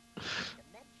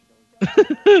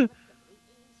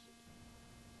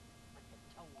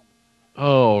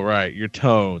 Oh, right. Your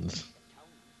tones.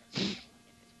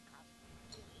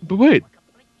 But wait.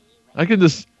 I can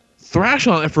just thrash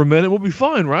on it for a minute. We'll be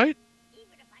fine, right?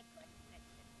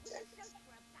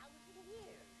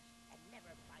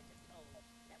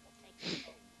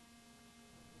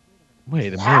 Wait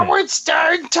a minute. Howard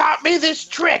Stern taught me this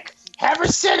trick. Have her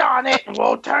sit on it and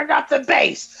we'll turn up the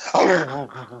bass.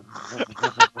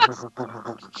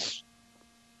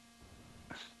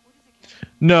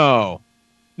 No.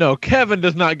 No, Kevin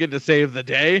does not get to save the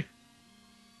day.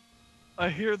 I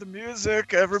hear the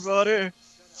music, everybody.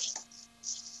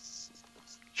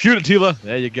 Shoot it, Tila.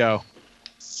 There you go.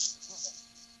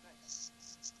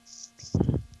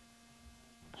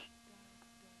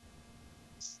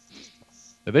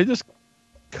 Did they just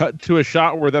cut to a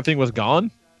shot where that thing was gone?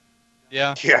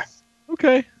 Yeah. Yeah.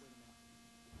 Okay.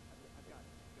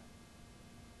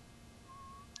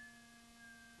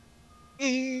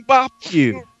 You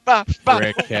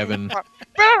prick, Kevin.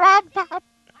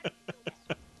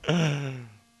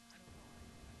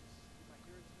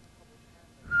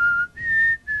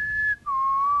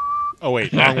 Oh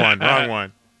wait, wrong one. Wrong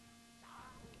one.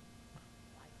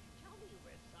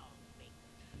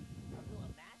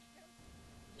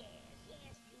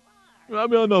 I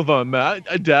mean, no fun, man.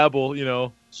 I dabble, you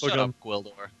know. Shut up,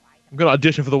 Gwildor. I'm gonna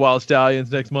audition for the Wild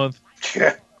Stallions next month.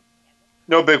 Yeah.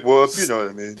 No big whoop, you know what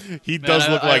I mean. He does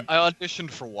look like I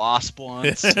auditioned for Wasp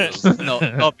once. It was no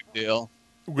big deal.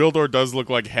 Gwildor does look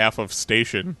like half of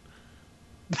Station.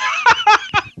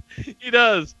 He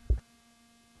does.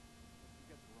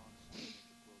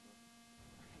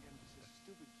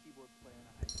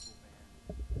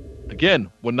 Again,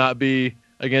 would not be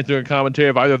against doing commentary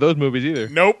of either of those movies either.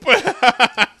 Nope.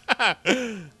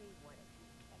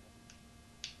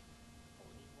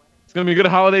 It's gonna be a good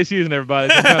holiday season, everybody.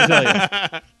 That's what I'm trying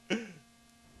to tell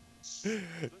you.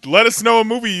 Let us know a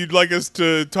movie you'd like us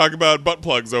to talk about butt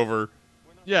plugs over.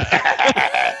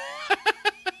 Yeah.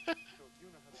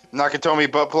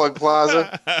 Nakatomi Butt Plug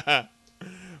Plaza.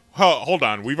 Hold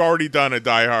on. We've already done a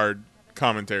Die Hard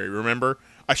commentary, remember?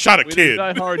 I shot a We kid. did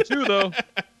Die Hard 2, though.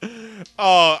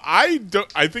 I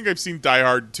think I've seen Die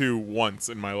Hard 2 once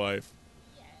in my life.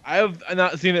 I have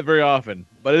not seen it very often,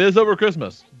 but it is over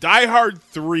Christmas. Die Hard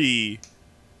 3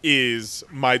 is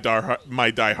my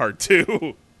Die Hard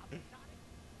 2.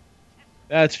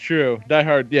 That's true. Die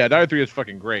Hard 3 is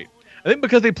fucking great. I think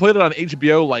because they played it on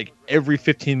HBO like every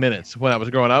 15 minutes when I was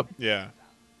growing up. Yeah.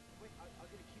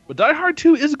 But Die Hard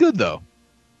 2 is good, though.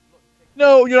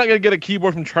 No, you're not going to get a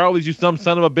keyboard from Charlie's, you some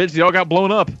son of a bitch. They all got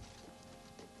blown up.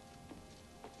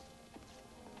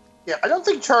 Yeah, I don't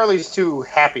think Charlie's too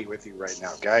happy with you right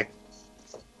now, guy.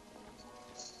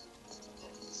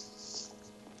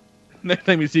 Next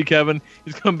time you see Kevin,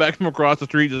 he's coming back from across the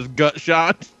street, just gut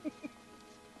shot.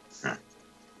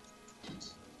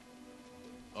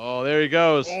 Oh, there he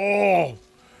goes. Oh,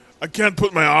 I can't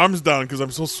put my arms down because I'm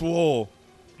so swole.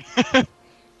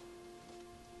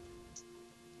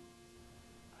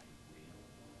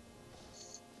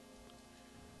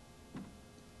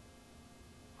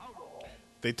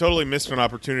 They totally missed an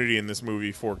opportunity in this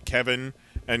movie for Kevin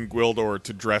and Gwildor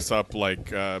to dress up like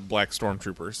black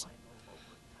stormtroopers.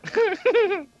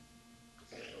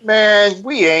 Man,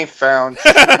 we ain't found.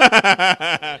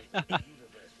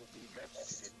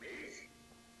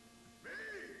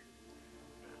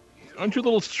 Aren't you a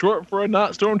little short for a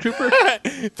not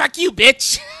stormtrooper? Fuck you,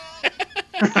 bitch.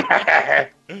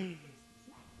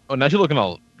 Oh, now she's looking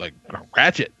all like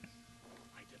ratchet.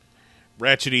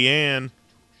 Ratchety Ann.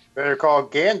 Better call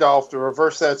Gandalf to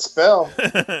reverse that spell.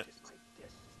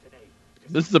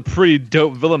 This is a pretty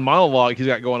dope villain monologue he's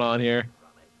got going on here.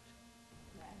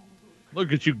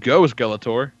 Look at you go,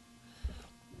 Skeletor.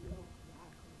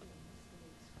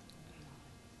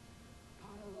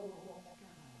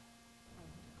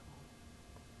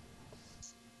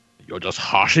 You're just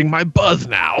hoshing my buzz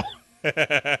now.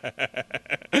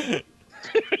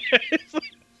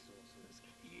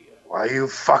 Why are you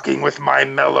fucking with my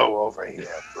mellow over here,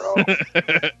 bro?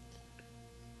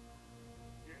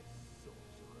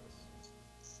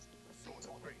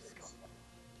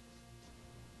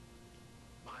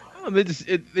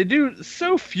 They do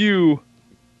so few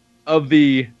of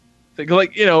the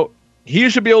like, you know, he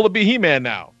should be able to be He-Man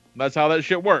now. That's how that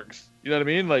shit works. You know what I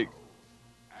mean? Like,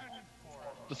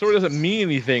 the sword doesn't mean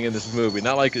anything in this movie,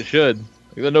 not like it should.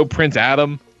 Like, there's no Prince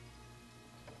Adam.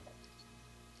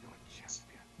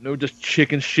 No just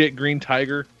chicken shit Green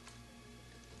Tiger.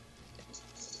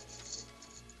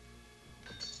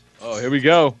 Oh, here we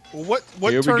go. Well,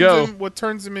 what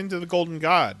turns him into the Golden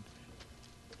God?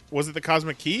 Was it the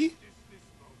Cosmic Key?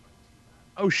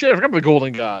 Oh shit, I forgot about the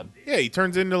Golden God. Yeah, he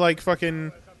turns into like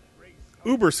fucking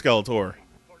Uber Skeletor.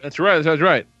 That's right, that's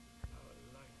right.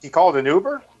 He called an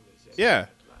Uber? Yeah.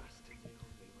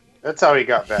 That's how he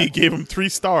got back. He gave him 3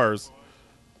 stars.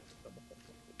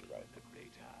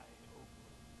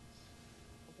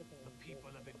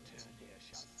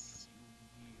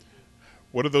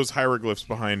 What do those hieroglyphs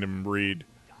behind him read?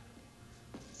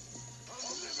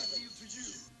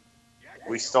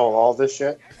 We stole all this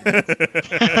shit?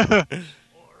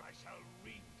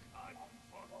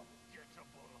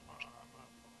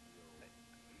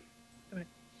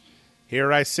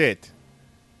 Here I sit,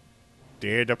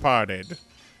 dear departed.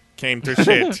 Came to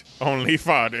shit, only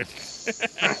farted.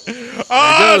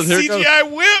 Oh,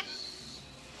 CGI whip!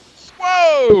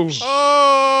 Whoa!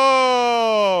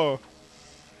 Oh!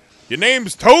 Your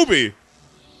name's Toby.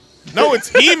 No, it's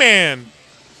He-Man.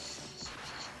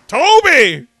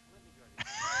 Toby!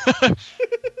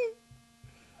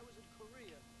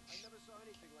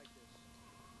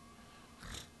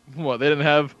 What, they didn't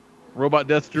have robot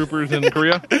death troopers in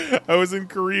Korea? I was in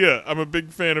Korea. I'm a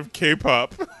big fan of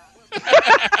K-pop.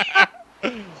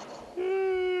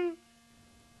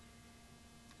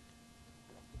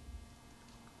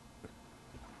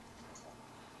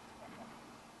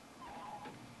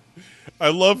 I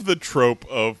love the trope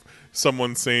of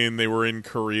someone saying they were in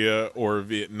Korea or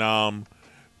Vietnam,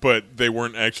 but they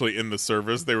weren't actually in the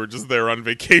service. They were just there on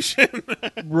vacation.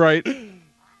 Right.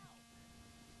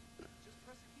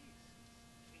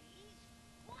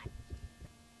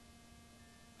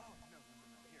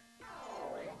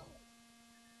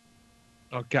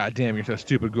 Oh, god damn, you're so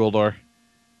stupid, Goldar.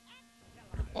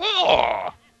 Oh.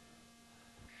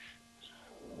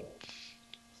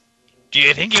 Do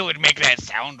you think it would make that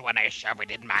sound when I shove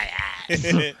it in my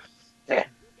ass?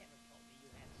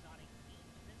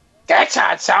 That's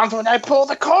how it sounds when I pull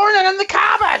the corn and the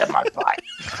cob out of my butt.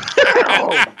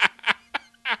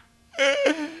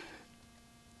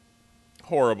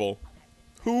 Horrible.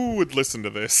 Who would listen to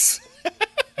this?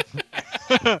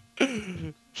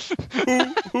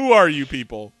 who are you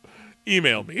people?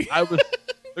 Email me.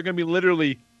 They're gonna be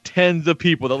literally tens of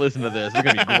people that listen to this. They're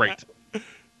gonna be great.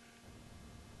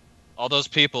 All those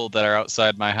people that are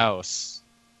outside my house,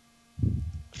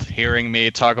 hearing me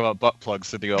talk about butt plugs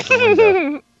through the open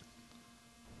window.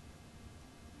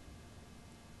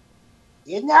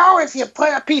 You know, if you put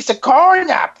a piece of corn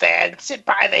up there and sit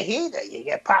by the heater, you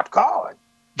get popcorn.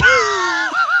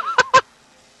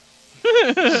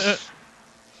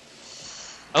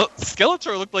 Oh,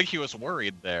 Skeletor looked like he was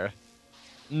worried there.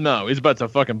 No, he's about to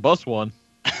fucking bust one.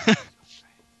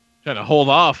 Trying to hold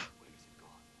off.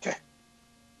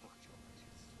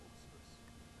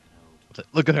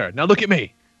 Look at her. Now look at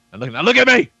me. Now look at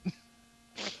me.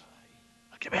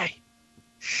 Look at me.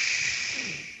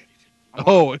 Shh.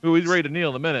 Oh, he's ready to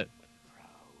kneel in a minute.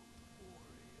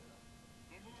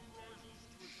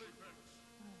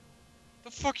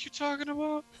 The fuck you talking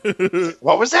about?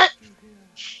 What was that?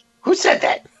 Who said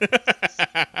that?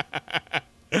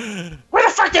 Where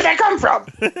the fuck did that come from?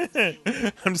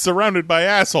 I'm surrounded by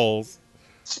assholes.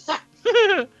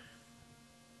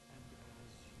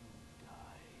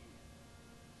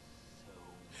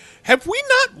 Have we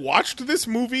not watched this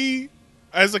movie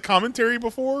as a commentary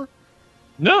before?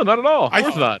 No, not at all. Of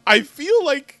course not. I feel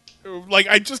like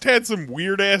I just had some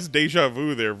weird ass deja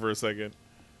vu there for a second.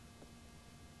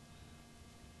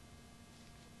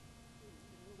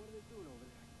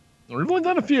 We've only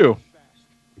done a few.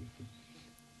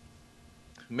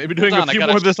 Maybe doing Hold on, a few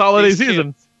more this holiday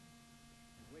season.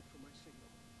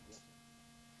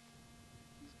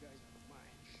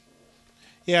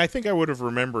 Yeah, I think I would have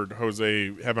remembered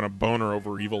Jose having a boner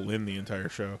over Evil Lynn the entire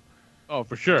show. Oh,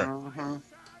 for sure. Uh-huh.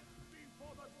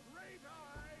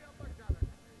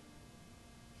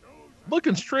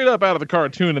 Looking straight up out of the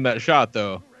cartoon in that shot,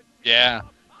 though. Yeah.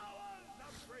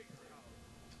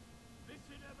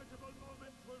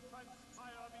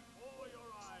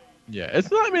 Yeah,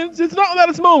 it's not. I mean, it's not without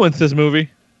its moments. This movie.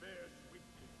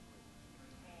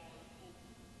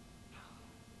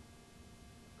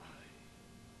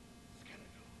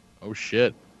 Oh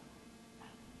shit.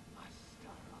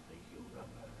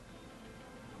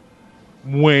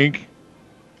 Wink.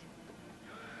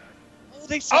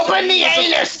 Open the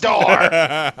anus door!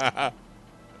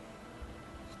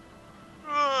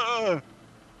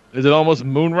 Is it almost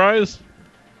moonrise?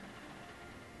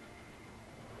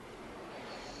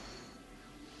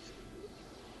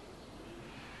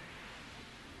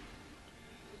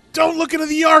 Don't look into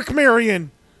the Ark,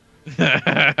 Marion!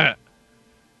 That's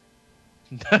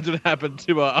what happened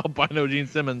to albino Gene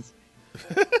Simmons.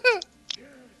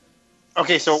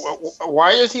 Okay, so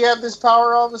why does he have this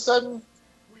power all of a sudden?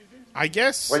 I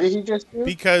guess. What did he just do?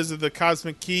 Because of the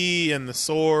cosmic key and the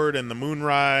sword and the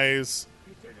moonrise.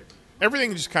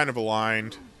 Everything just kind of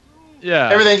aligned. Yeah.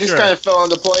 Everything just kind of fell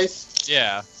into place.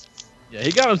 Yeah. Yeah,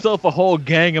 he got himself a whole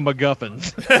gang of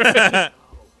MacGuffins.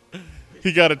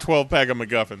 He got a 12-pack of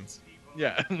MacGuffins.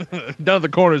 Yeah, down at the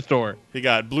corner store. He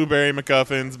got blueberry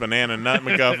MacGuffins, banana nut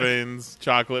MacGuffins,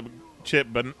 chocolate chip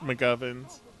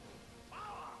MacGuffins.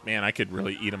 Man, I could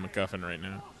really eat a MacGuffin right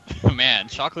now. Man,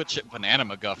 chocolate chip banana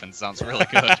MacGuffin sounds really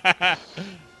good.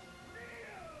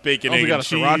 Bacon, Oh, egg, we got and a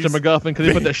cheese. sriracha MacGuffin because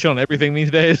they put that shit on everything these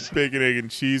days. Bacon, egg,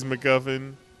 and cheese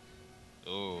MacGuffin.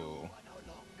 Ooh.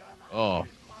 Oh,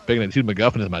 bacon and cheese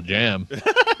MacGuffin is my jam.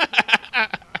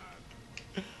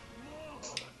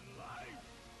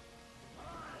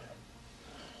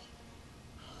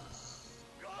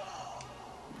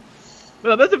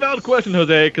 No, that's a valid question,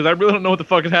 Jose, because I really don't know what the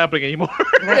fuck is happening anymore.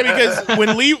 Yeah, because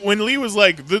when Lee was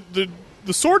like, the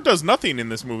sword does nothing in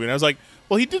this movie, and I was like,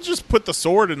 well, he did just put the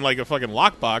sword in like a fucking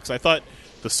lockbox. I thought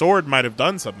the sword might have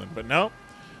done something, but no.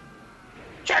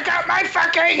 Check out my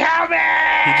fucking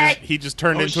helmet! He just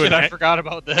turned Oh, into shit, an. I forgot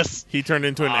about this. He turned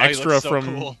into an Oh, he extra looks so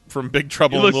from cool. from Big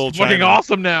Trouble He in looks Little fucking China.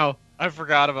 awesome now. I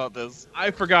forgot about this. I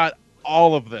forgot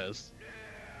all of this.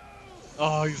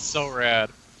 Oh, he's so rad.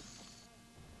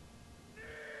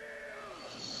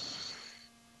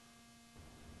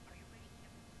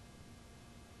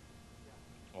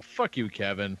 Fuck you,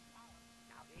 Kevin.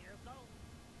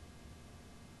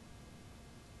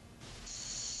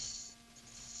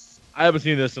 I haven't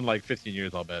seen this in like 15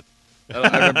 years, I'll bet.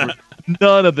 I remember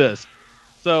none of this.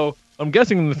 So I'm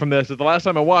guessing from this that the last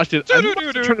time I watched it, I must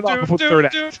have turned it off before the third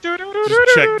act. Just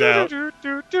checked out.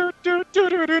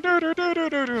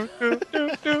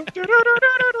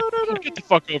 Get the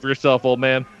fuck over yourself, old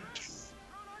man.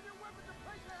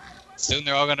 Soon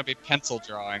they're all going to be pencil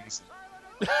drawings.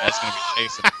 That's going to be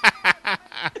chasing.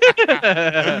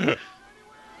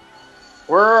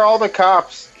 Where are all the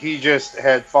cops he just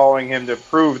had following him to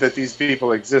prove that these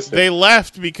people existed? They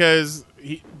left because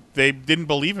they didn't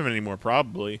believe him anymore,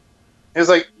 probably. It was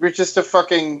like, you're just a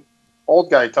fucking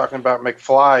old guy talking about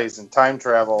McFlys and time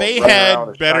travel. They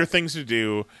had better things to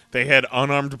do. They had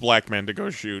unarmed black men to go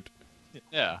shoot.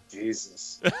 Yeah.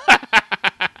 Jesus.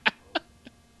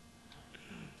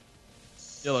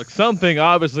 Yeah, look, something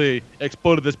obviously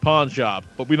exploded this pawn shop,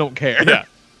 but we don't care. Yeah.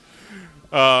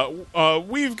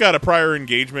 We've got a prior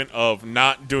engagement of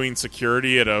not doing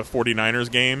security at a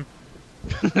 49ers game.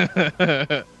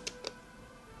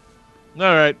 All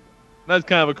right. That's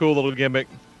kind of a cool little gimmick.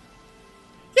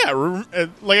 Yeah,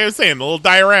 like I was saying, the little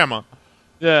diorama.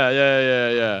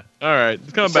 Yeah. All right,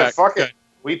 it's coming back. Fuck it.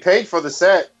 We paid for the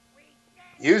set.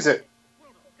 Use it.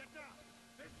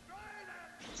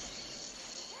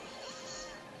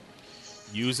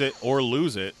 Use it or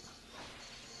lose it.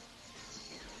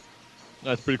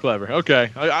 That's pretty clever. Okay,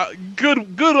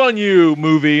 good on you,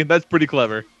 movie. That's pretty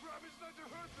clever.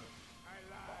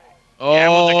 Yeah,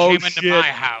 well, they Oh came into shit! my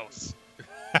house.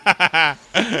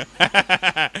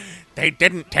 They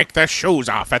didn't take their shoes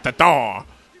off at the door.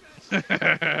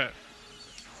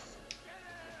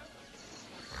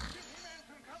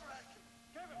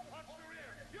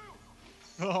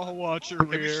 Oh, watch your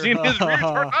Have you rear. seen his rear?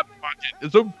 Not watch it.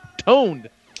 It's so toned.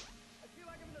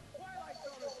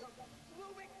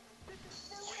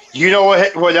 You know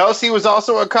what else he was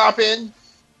also a cop in?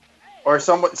 Or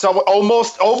someone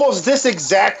almost this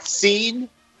exact scene.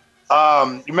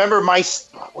 Remember my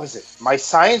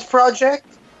science project?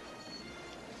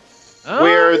 Oh,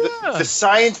 where yeah. the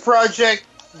science project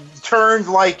turned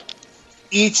like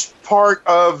each part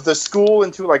of the school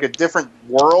into like a different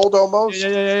world almost.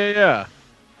 Yeah.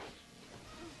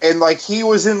 And like he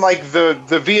was in like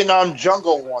the Vietnam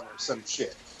jungle one or some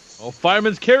shit. Oh,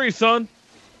 fireman's carry, son.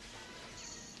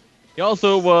 He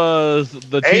also was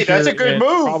the Hey, teacher that's a good in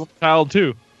move. Problem Child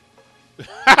 2.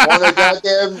 Won a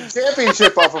goddamn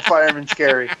championship off of Fireman's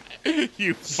Carry.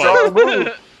 You Strong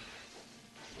move.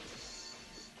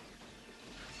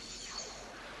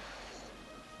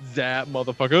 That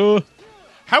motherfucker.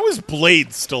 How is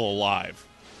Blade still alive?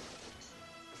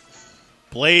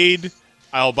 Blade,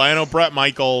 albino Bret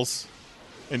Michaels,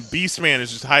 and Beastman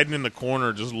is just hiding in the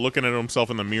corner, just looking at himself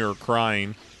in the mirror,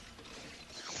 crying.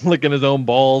 Licking his own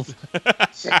balls.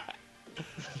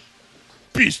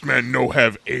 Beastman no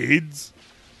have AIDS.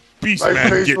 My Beastman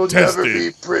face get will tested. never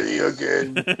be pretty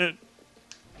again.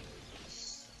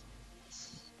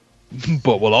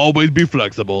 But will always be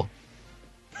flexible.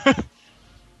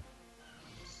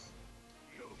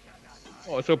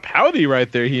 Oh, it's so pouty right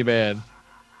there, He-Man.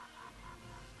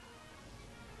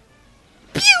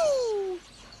 Pew!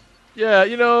 Yeah,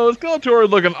 Skeletor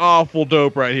looking awful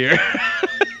dope right here.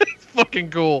 It's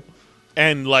fucking cool.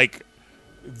 And, like,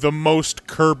 the most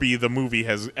Kirby the movie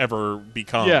has ever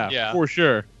become. Yeah, for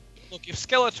sure. Look, if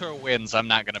Skeletor wins, I'm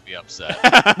not going to be upset.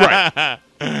 Right.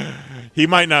 He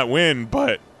might not win,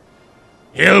 but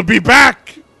he'll be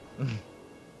back!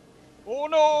 Oh,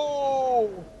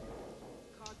 no!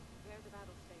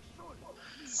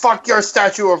 Fuck your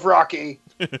statue of Rocky.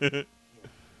 That's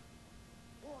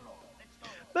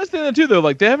the thing, too, though.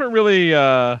 Like, they haven't really,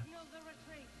 have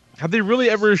they really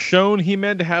ever shown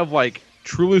He-Man to have, like,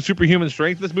 truly superhuman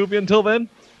strength in this movie until then?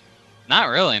 Not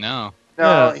really, no.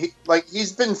 No, Yeah.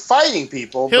 he's been fighting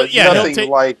people, He'll- but yeah, he'll nothing take-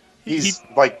 like he's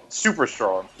like super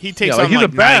strong. He takes Yeah, like, on, he's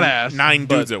like, a badass, nine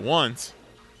but- dudes at once.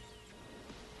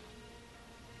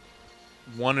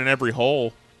 One in every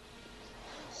hole.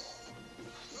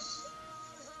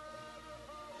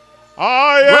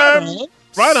 I am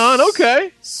Right on,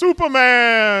 okay.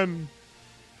 Superman!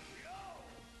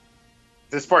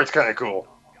 This part's kind of cool.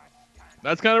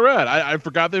 That's kind of rad. I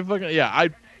forgot they fucking... Yeah,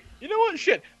 you know what?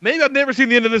 Shit. Maybe I've never seen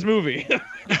the end of this movie.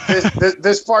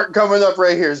 This part coming up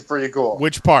right here is pretty cool.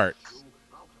 Which part?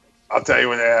 I'll tell you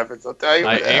when it happens.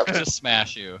 I ache to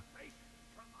smash you.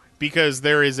 Because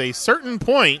there is a certain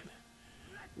point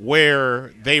where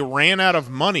they ran out of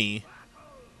money.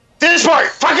 This part!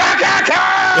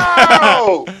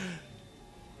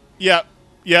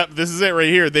 Yep, this is it right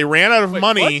here. They ran out of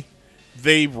money. what?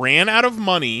 They ran out of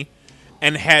money,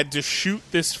 and had to shoot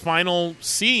this final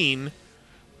scene,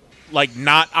 like,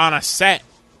 not on a set.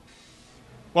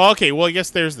 Well, okay, well, I guess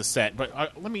there's the set, but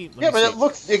let me but see. it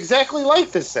looks exactly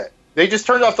like the set. They just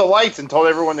turned off the lights and told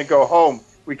everyone to go home.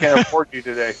 We can't afford you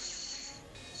today.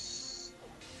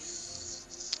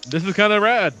 This is kind of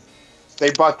rad.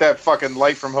 They bought that fucking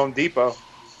light from Home Depot.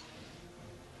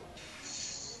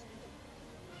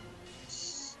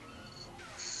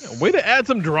 Yeah, way to add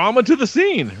some drama to the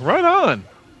scene. Right on.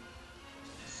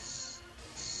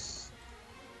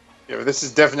 Yeah, but this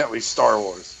is definitely Star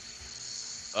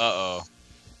Wars. Uh-oh.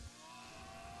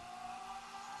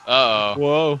 Uh-oh.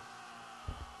 Whoa.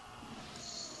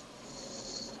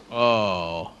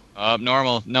 Oh.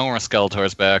 Normal. No more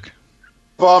Skeletor's back.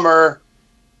 Bummer.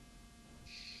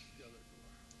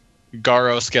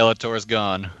 Garo Skeletor's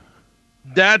gone.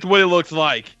 That's what it looks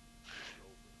like.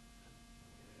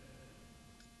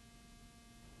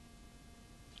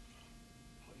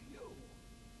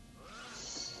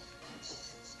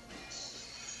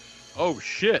 Oh,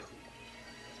 shit.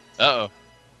 Uh-oh.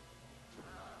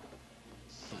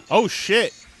 Oh,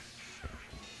 shit.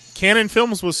 Canon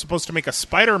Films was supposed to make a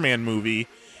Spider-Man movie.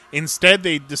 Instead,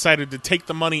 they decided to take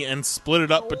the money and split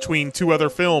it up between two other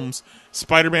films,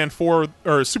 Spider-Man 4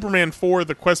 or Superman 4: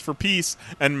 The Quest for Peace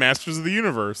and Masters of the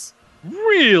Universe.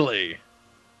 Really?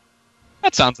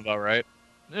 That sounds about right.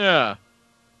 Yeah.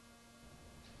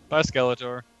 Bye,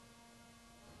 Skeletor.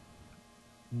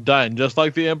 Dying just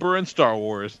like the Emperor in Star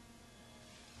Wars.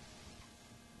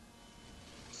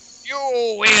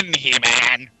 You win,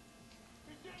 He-Man.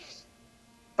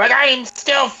 But I'm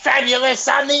still fabulous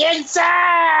on the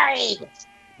inside!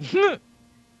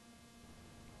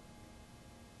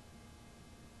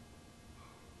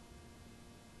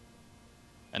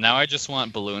 And now I just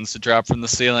want balloons to drop from the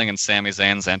ceiling and Sami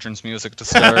Zayn's entrance music to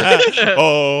start.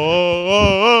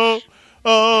 oh,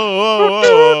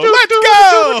 let's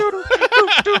go!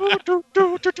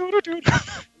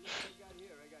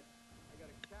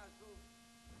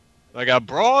 I got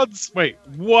broads. Wait,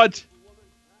 what?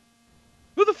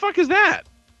 Who the fuck is that?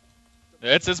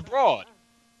 It's his broad.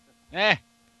 This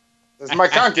is my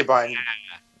concubine.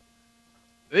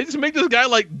 They just make this guy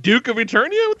like Duke of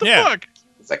Eternia? What the fuck?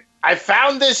 It's like, I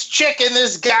found this chick in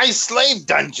this guy's slave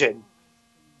dungeon.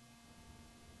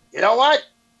 You know what?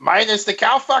 Minus the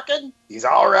cow fucking, he's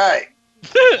all right.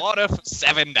 Water for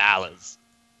 $7.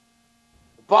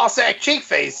 Ball sack cheek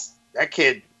face, that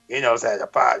kid, he knows how to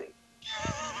party.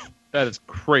 That is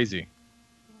crazy.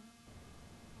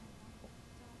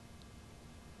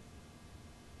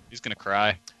 He's gonna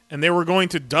cry. And they were going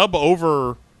to dub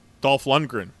over Dolph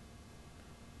Lundgren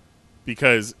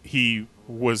because he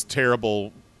was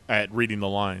terrible at reading the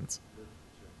lines.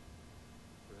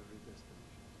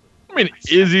 I mean,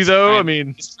 is he though? I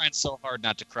mean, he's trying so hard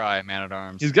not to cry, Man at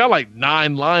Arms. He's got like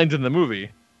 9 lines in the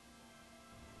movie.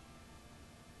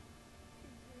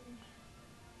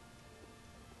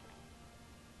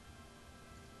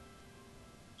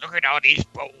 Look at all these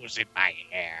bows in my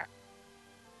hair.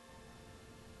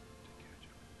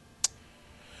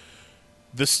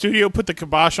 The studio put the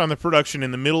kibosh on the production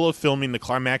in the middle of filming the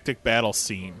climactic battle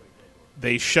scene.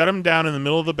 They shut him down in the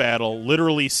middle of the battle.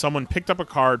 Literally, someone picked up a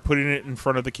card, putting it in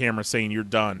front of the camera, saying, "You're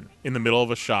done," in the middle of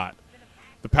a shot.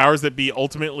 The powers that be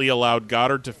ultimately allowed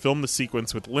Goddard to film the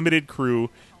sequence with limited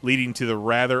crew, leading to the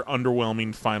rather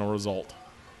underwhelming final result.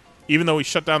 Even though we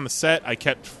shut down the set, I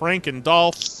kept Frank and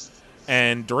Dolph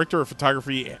and director of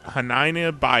photography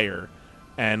Hanina Bayer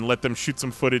and let them shoot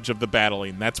some footage of the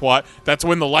battling. That's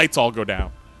when the lights all go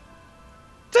down.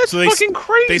 That's fucking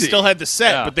crazy. They still had the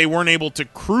set, Yeah. but they weren't able to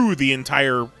crew the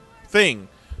entire thing.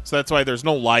 So that's why there's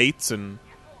no lights and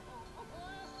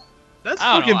That's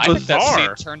I don't fucking know. I think bizarre.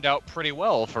 that scene turned out pretty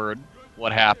well for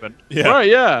what happened. yeah. Right,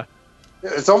 yeah.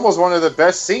 It's almost one of the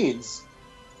best scenes.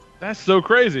 That's so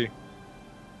crazy.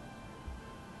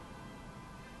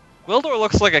 Wildor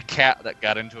looks like a cat that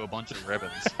got into a bunch of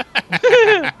ribbons.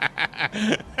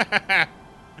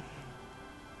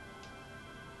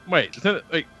 Wait,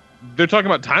 they're talking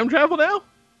about time travel now?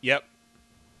 Yep.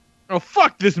 Oh,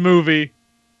 fuck this movie.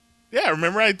 Yeah,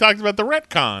 remember I talked about the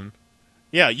retcon.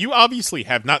 Yeah, you obviously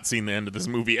have not seen the end of this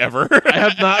movie ever. I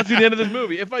have not seen the end of this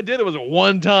movie. If I did, it was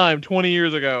one time 20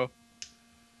 years ago.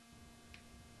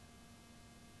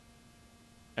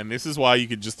 And this is why you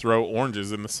could just throw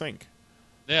oranges in the sink.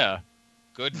 Yeah.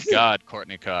 Good God,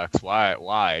 Courtney Cox.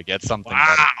 Why? Get something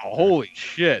Wow, better. holy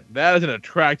shit. That is an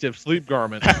attractive sleep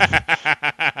garment.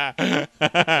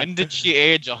 When did she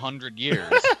age 100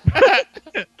 years?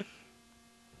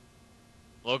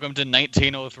 Welcome to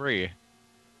 1903.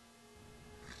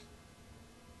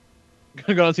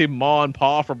 Gonna see Ma and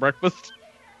Pa for breakfast.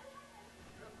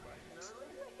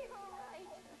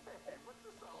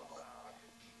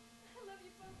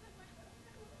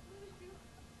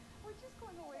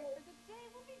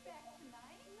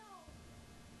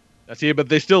 See, but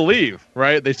they still leave,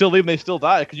 right? They still leave and they still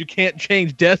die because you can't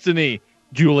change destiny,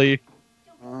 Julie.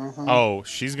 Oh,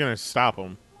 she's gonna stop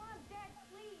him.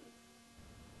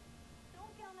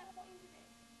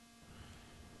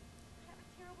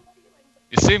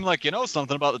 You seem like you know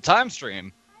something about the time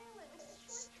stream.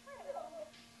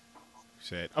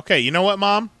 Said, okay, you know what,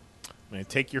 Mom? I'm gonna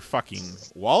take your fucking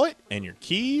wallet and your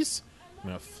keys. I'm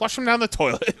gonna flush them down the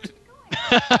toilet.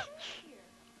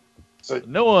 So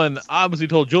no one obviously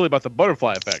told Julie about the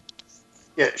butterfly effect.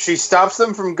 yeah, she stops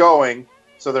them from going.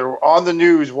 So they're on the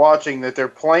news watching that their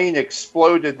plane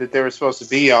exploded that they were supposed to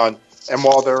be on. And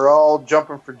while they're all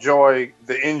jumping for joy,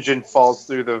 the engine falls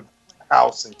through the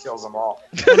house and kills them all.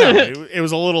 It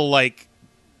was a little like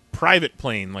private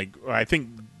plane. Like I think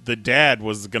the dad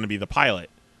was going to be the pilot.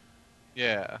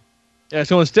 Yeah. Yeah.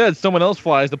 So instead, someone else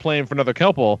flies the plane for another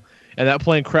couple, and that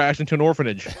plane crashed into an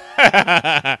orphanage.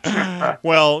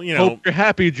 Well, you know, hope you're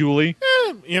happy, Julie.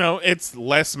 You know, it's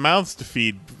less mouths to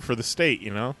feed for the state.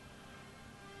 You know,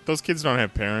 those kids don't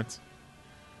have parents.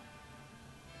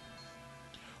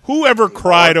 Who ever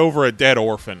cried over a dead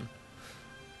orphan?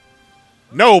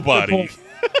 Nobody.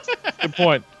 Good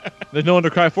point. There's no one to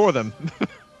cry for them.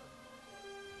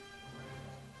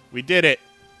 We did it.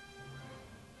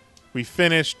 We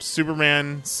finished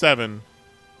Superman 7.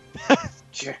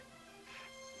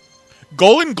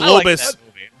 Golan Globus.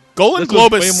 Golan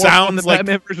Globus sounds like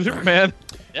Batman vs Superman.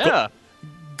 Yeah.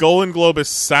 Golan Globus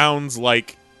sounds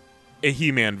like a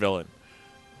He-Man villain.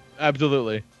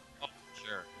 Absolutely. Oh,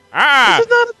 sure. Ah, This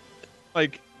is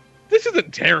not this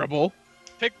isn't terrible.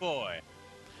 Pig boy.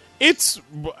 it's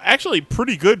actually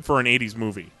pretty good for an 80s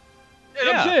movie.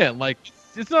 Yeah. I'm saying,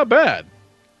 it's not bad.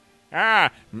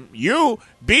 Ah, you,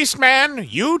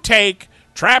 Beastman, you take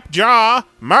Trapjaw,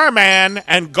 Merman,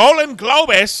 and Golan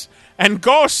Globus and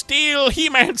go steal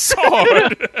He-Man's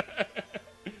sword.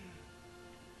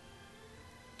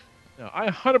 No, I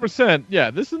 100%. Yeah,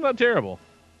 this is not terrible.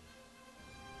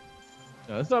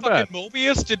 No, it's not bad.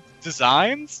 Mobius did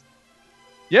designs?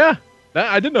 Yeah,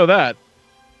 I didn't know that.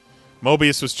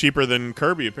 Mobius was cheaper than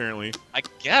Kirby, apparently. I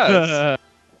guess.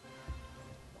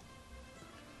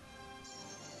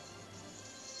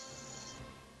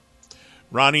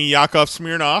 Ronnie Yakov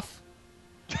Smirnoff.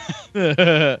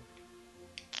 That's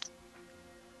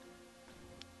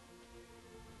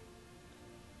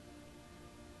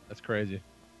crazy.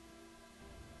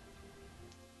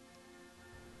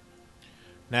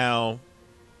 Now,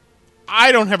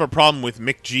 I don't have a problem with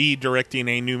Mick G directing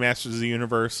a new Masters of the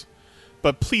Universe,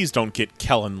 but please don't get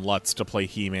Kellen Lutz to play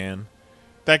He-Man.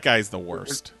 That guy's the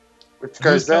worst. Which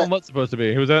Who's Kellen Lutz supposed to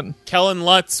be? Who's that? Kellen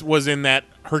Lutz was in that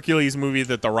Hercules movie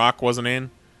that The Rock wasn't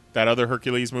in. That other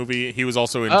Hercules movie. He was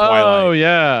also in Twilight. Oh,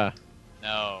 yeah.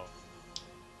 No.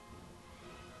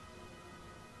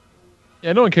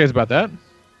 Yeah, no one cares about that.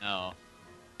 No.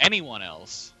 Anyone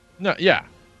else? No, yeah.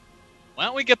 Why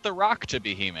don't we get The Rock to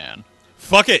be He-Man?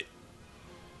 Fuck it.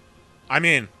 I'm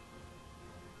in.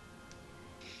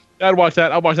 I'd watch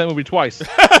that. I'll watch that movie twice.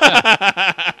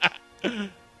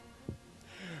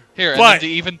 Here, and then to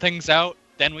even things out,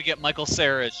 then we get Michael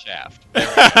Cera as Shaft.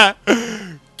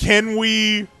 Can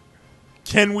we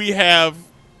have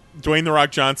Dwayne The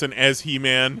Rock Johnson as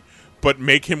He-Man, but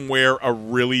make him wear a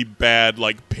really bad,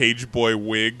 page boy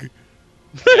wig?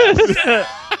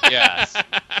 Yes.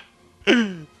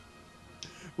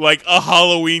 Like a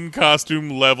Halloween costume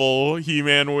level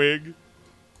He-Man wig?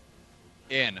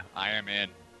 I am in.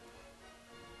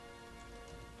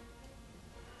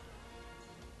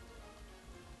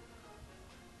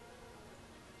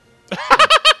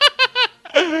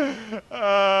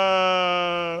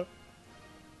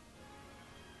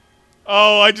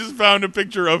 Oh, I just found a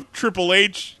picture of Triple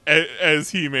H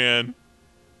as He-Man.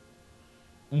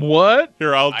 What?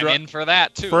 Here, I'm in for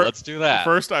that, too. Let's do that.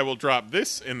 First, I will drop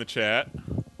this in the chat.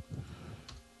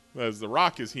 As The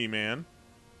Rock is He-Man.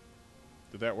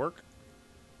 Did that work?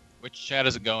 Which chat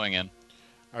is it going in?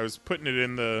 I was putting it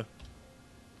in the...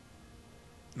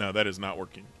 No, that is not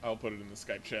working. I'll put it in the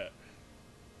Skype chat.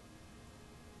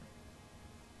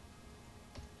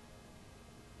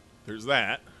 There's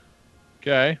that.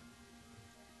 Okay.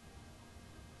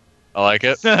 I like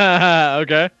it.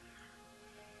 Okay.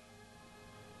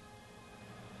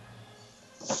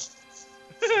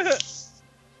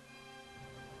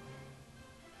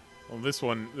 Well, this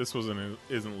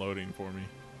isn't loading for me.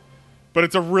 But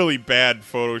it's a really bad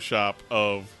Photoshop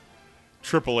of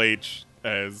Triple H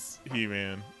as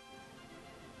He-Man.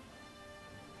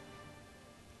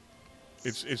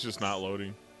 It's just not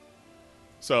loading.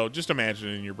 So just imagine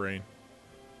it in your brain.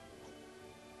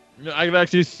 I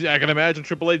can imagine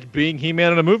Triple H being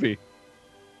He-Man in a movie.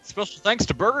 Special thanks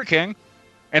to Burger King.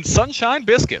 And Sunshine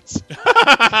Biscuits.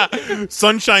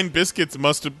 Sunshine Biscuits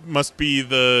must be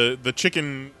the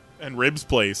chicken and ribs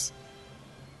place.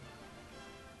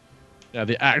 Yeah,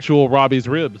 the actual Robbie's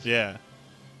ribs. Yeah.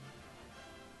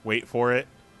 Wait for it.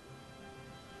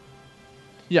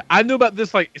 Yeah, I knew about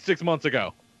this like 6 months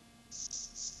ago.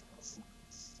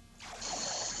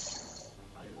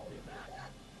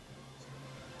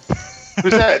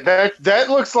 Who's that? That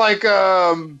looks like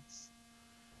was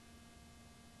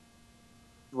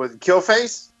it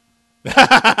Killface?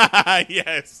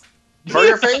 Yes.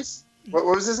 Murderface? What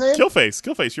was his name?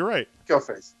 Killface, you're right.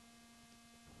 Killface.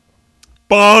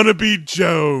 Barnaby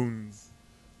Jones.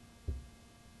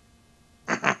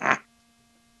 And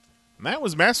that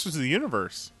was Masters of the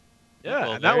Universe. Yeah,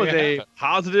 Well, and that there was you a have it.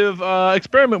 positive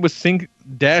experiment with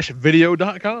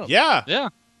sync-video.com. Yeah. Yeah.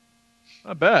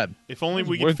 Not bad. If only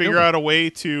we Worth could figure doing. out a way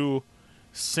to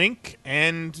sync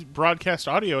and broadcast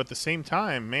audio at the same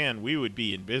time, man, we would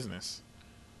be in business.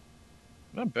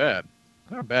 Not bad.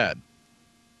 Not bad.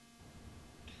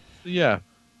 Yeah.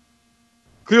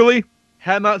 Clearly,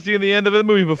 had not seen the end of the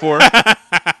movie before.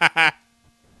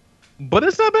 But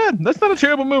it's not bad. That's not a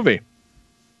terrible movie.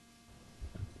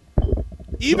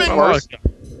 Even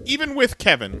with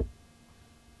Kevin.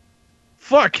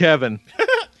 Fuck Kevin.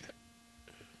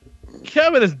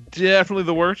 Kevin is definitely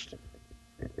the worst.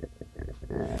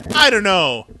 I don't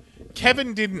know.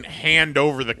 Kevin didn't hand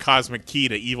over the cosmic key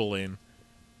to Evelyn.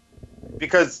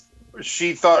 Because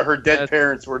she thought her dead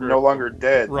parents were no longer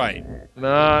dead. Right.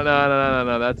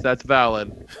 No. That's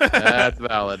valid. That's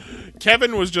valid.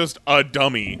 Kevin was just a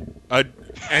dummy.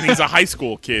 And he's a high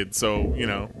school kid, so,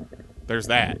 there's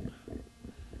that.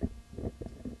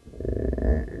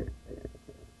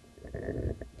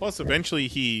 Plus,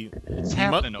 eventually What's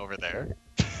happening over there?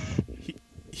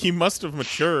 He must have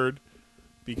matured,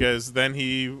 because then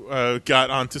he got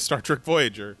onto Star Trek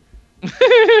Voyager.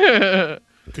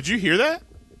 Could you hear that?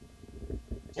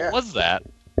 What was that?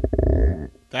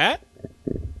 That?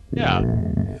 Yeah.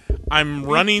 I'm What are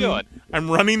you running. doing? I'm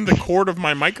running the cord of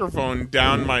my microphone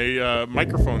down my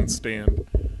microphone stand.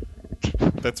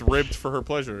 That's ribbed for her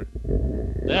pleasure.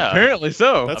 Yeah. Apparently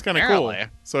so. That's kind of cool.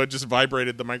 Apparently. So it just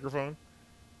vibrated the microphone.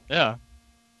 Yeah.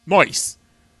 Nice.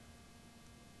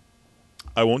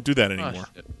 I won't do that Oh, anymore.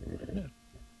 shit. Yeah.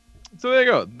 So there you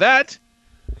go. That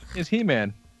is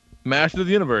He-Man. Masters of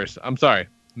the Universe. I'm sorry.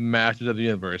 Masters of the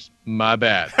Universe. My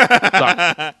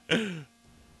bad. Sorry.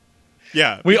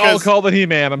 Yeah. We all because- called it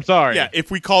He-Man. I'm sorry. Yeah,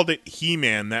 if we called it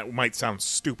He-Man, that might sound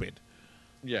stupid.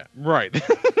 Yeah, right.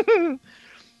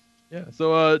 Yeah,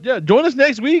 so join us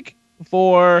next week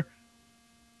for,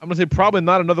 I'm going to say probably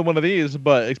not another one of these,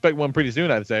 but expect one pretty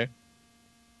soon, I'd say.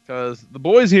 Because the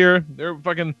boys here, they're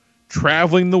fucking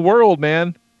traveling the world,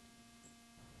 man.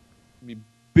 Be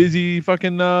busy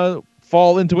fucking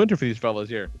fall into winter for these fellas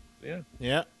here. Yeah.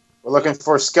 Yeah. We're looking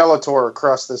for Skeletor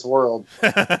across this world.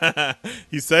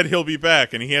 He said he'll be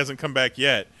back, and he hasn't come back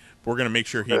yet. But we're going to make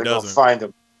sure he Better go doesn't. find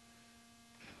him.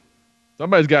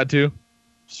 Somebody's got to.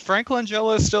 Is Frank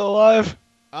Langella still alive?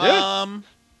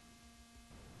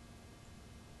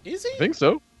 Is he? I think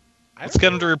so. Let's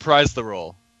get him to reprise the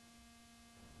role.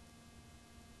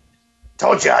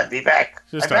 Told you I'd be back.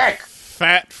 Just I'm back.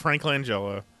 fat Frank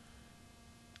Langella.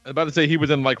 I was about to say he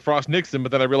was in like Frost Nixon,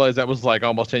 but then I realized that was like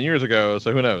almost 10 years ago,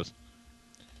 so who knows?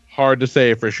 Hard to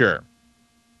say for sure.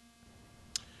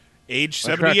 Age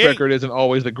My track 78. record isn't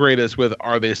always the greatest with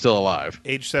Are They Still Alive?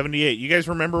 Age 78. You guys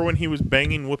remember when he was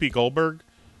banging Whoopi Goldberg?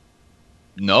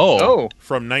 No. Oh,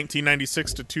 From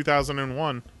 1996 to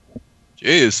 2001.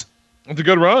 Jeez. that's a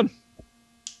good run.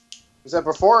 Was that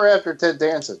before or after Ted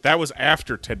Danson? That was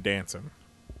after Ted Danson.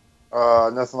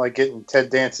 Nothing like getting Ted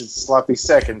Danson's sloppy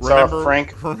seconds off,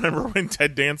 Frank. Remember when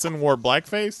Ted Danson wore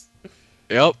blackface?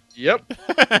 Yep.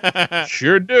 Yep.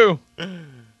 Sure do.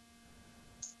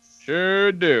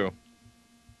 Sure do.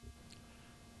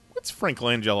 What's Frank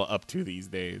Langella up to these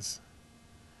days?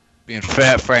 Being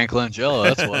fat Frank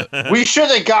Langella, that's what. We should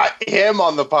have got him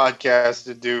on the podcast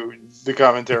to do the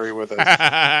commentary with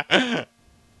us.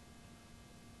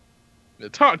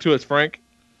 Talk to us, Frank.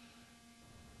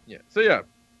 Yeah. So yeah.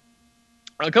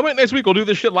 Coming up next week, we'll do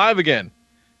this shit live again.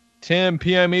 10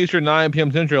 p.m. Eastern, 9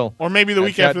 p.m. Central. Or maybe the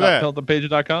week after that.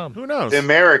 Chat.peltonpages.com. Who knows? The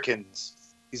Americans.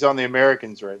 He's on the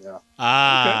Americans right now.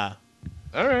 Ah.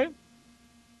 All right.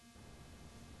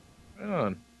 Right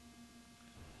on.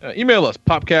 Email us,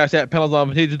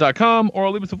 popcast@panelsonpages.com,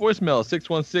 or leave us a voicemail,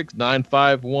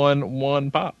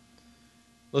 616-951-1POP.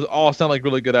 Those all sound like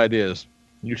really good ideas.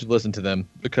 You should listen to them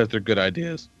because they're good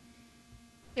ideas.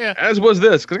 Yeah. As was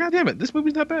this, because God damn it, this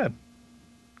movie's not bad.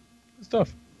 Good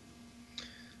stuff.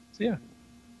 So yeah.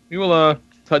 We will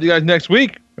talk to you guys next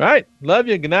week. All right. Love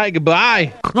you. Good night.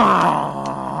 Goodbye.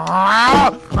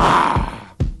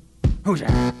 Who's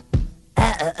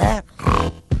that?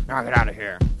 Now get out of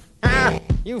here.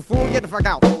 You fool, get the fuck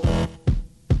out.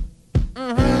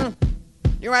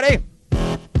 You ready?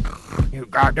 You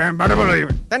goddamn better believe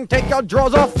it. Then take your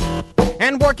drawers off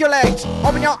and work your legs.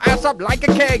 Open your ass up like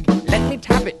a keg. Let me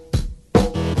tap it.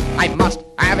 I must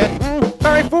have it.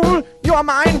 Very fool, you are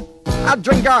mine. I'll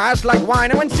drink your ass like wine,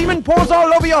 and when semen pours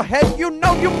all over your head, you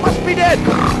know you must be dead.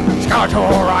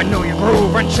 Skeletor, I know you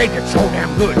groove and shake it so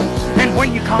damn good. And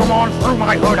when you come on through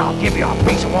my hood, I'll give you a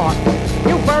piece of what?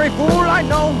 You very fool, I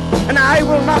know, and I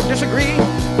will not disagree.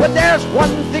 But there's one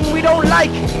thing we don't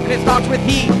like, and it starts with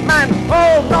he, man.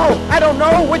 Oh no, I don't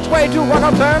know which way to run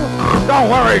or turn. Don't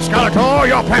worry, Skeletor,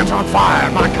 your pants on fire.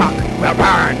 My cock will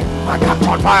burn. My cock's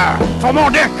on fire. For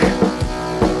more dick.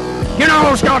 You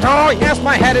know, Skeletor, yes,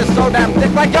 my head is so damn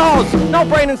thick like yours. No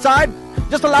brain inside,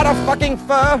 just a lot of fucking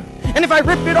fur. And if I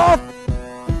ripped it off,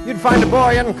 you'd find a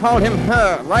boy and call him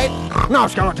her, right? No,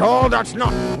 Skeletor, that's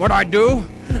not what I'd do.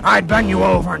 I'd bend you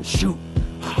over and shoot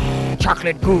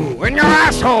chocolate goo in your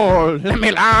asshole. Let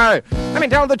me lie. Let me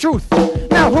tell the truth.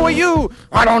 Now, who are you?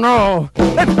 I don't know.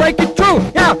 Let's break it true.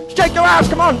 Yeah, shake your ass.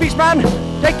 Come on, Beastman.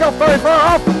 Take your furry fur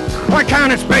off. Why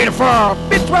can't it's made of fur?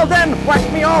 Bitch, well then, whack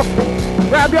me off.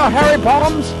 Grab your hairy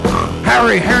palms.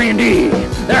 Hairy indeed.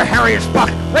 They're hairy as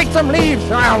fuck. Rake some leaves.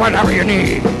 Whatever you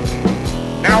need.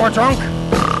 Now we're drunk.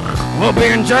 We'll be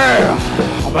in jail.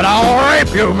 But I'll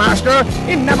rape you, master.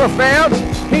 He never fails.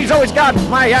 He's always got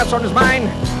my ass on his mind.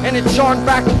 And it's shorn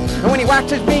back. And when he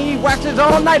waxes me, he waxes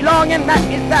all night long. And that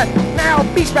is that. Now,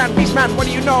 Beastman, what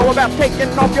do you know about taking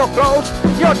off your clothes?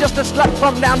 You're just a slut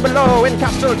from down below in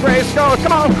Castle Grayskull.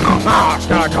 Come on.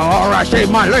 Skeletor, I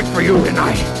saved my leg for you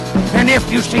tonight. And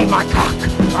if you see my cock,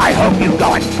 I hope you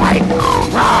go and fight.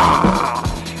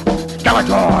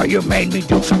 Skeletor, you made me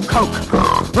do some coke.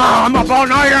 I'm up all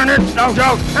night and it's no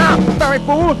joke. Furry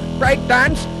fool, break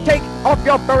dance. Take off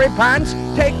your furry pants.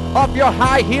 Take off your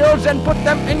high heels and put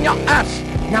them in your ass.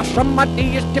 Now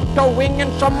somebody is tiptoeing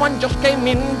and someone just came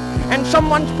in. And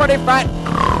someone's pretty fat.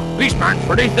 Beastman's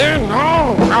pretty thin.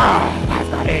 Oh,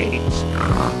 I've got AIDS.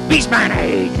 Beastman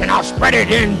AIDS, and I'll spread it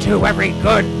into every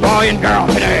good boy and girl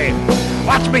today.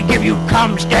 Watch me give you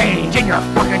cum stains in your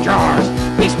fucking drawers.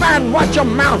 Beastman, watch your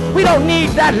mouth. We don't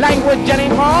need that language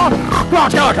anymore. Come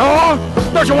on, Skeletor.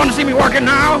 Don't you want to see me working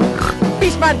now?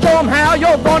 Beastman, show him how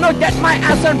you're gonna get my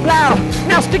ass and plow.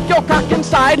 Now stick your cock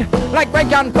inside, like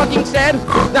Reagan fucking said.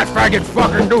 That faggot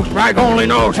fucking douchebag only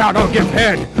knows how to give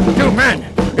head. Two men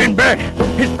in bed,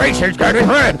 his face is getting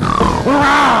red.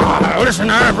 Listen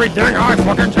to everything I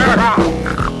fucking said.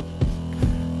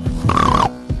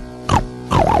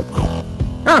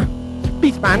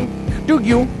 Beastman, do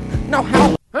you know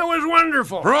how? That was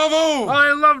wonderful. Bravo!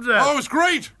 I loved that. Oh, it was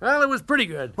great. Well, it was pretty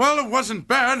good. Well, it wasn't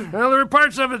bad. Well, there were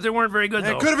parts of it that weren't very good,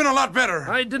 though. It could have been a lot better.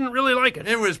 I didn't really like it.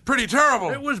 It was pretty terrible.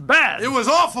 It was bad. It was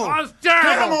awful. It was terrible.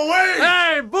 Get him away!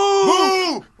 Hey, boo!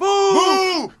 Boo! Boo!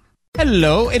 Boo!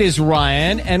 Hello, it is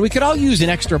Ryan, and we could all use an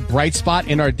extra bright spot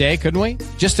in our day, couldn't we?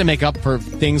 Just to make up for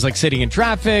things like sitting in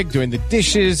traffic, doing the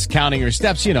dishes, counting your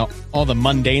steps, you know, all the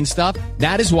mundane stuff.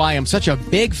 That is why I'm such a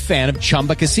big fan of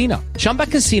Chumba Casino. Chumba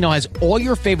Casino has all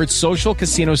your favorite social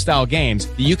casino-style games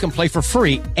that you can play for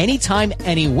free anytime,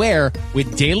 anywhere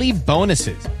with daily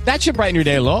bonuses. That should brighten your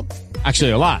day a little.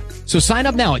 Actually, a lot. So sign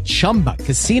up now at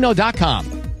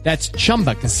ChumbaCasino.com. That's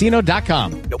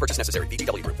ChumbaCasino.com. No purchase necessary.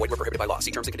 VGW Group. Void where prohibited by law. See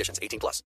terms and conditions. 18+.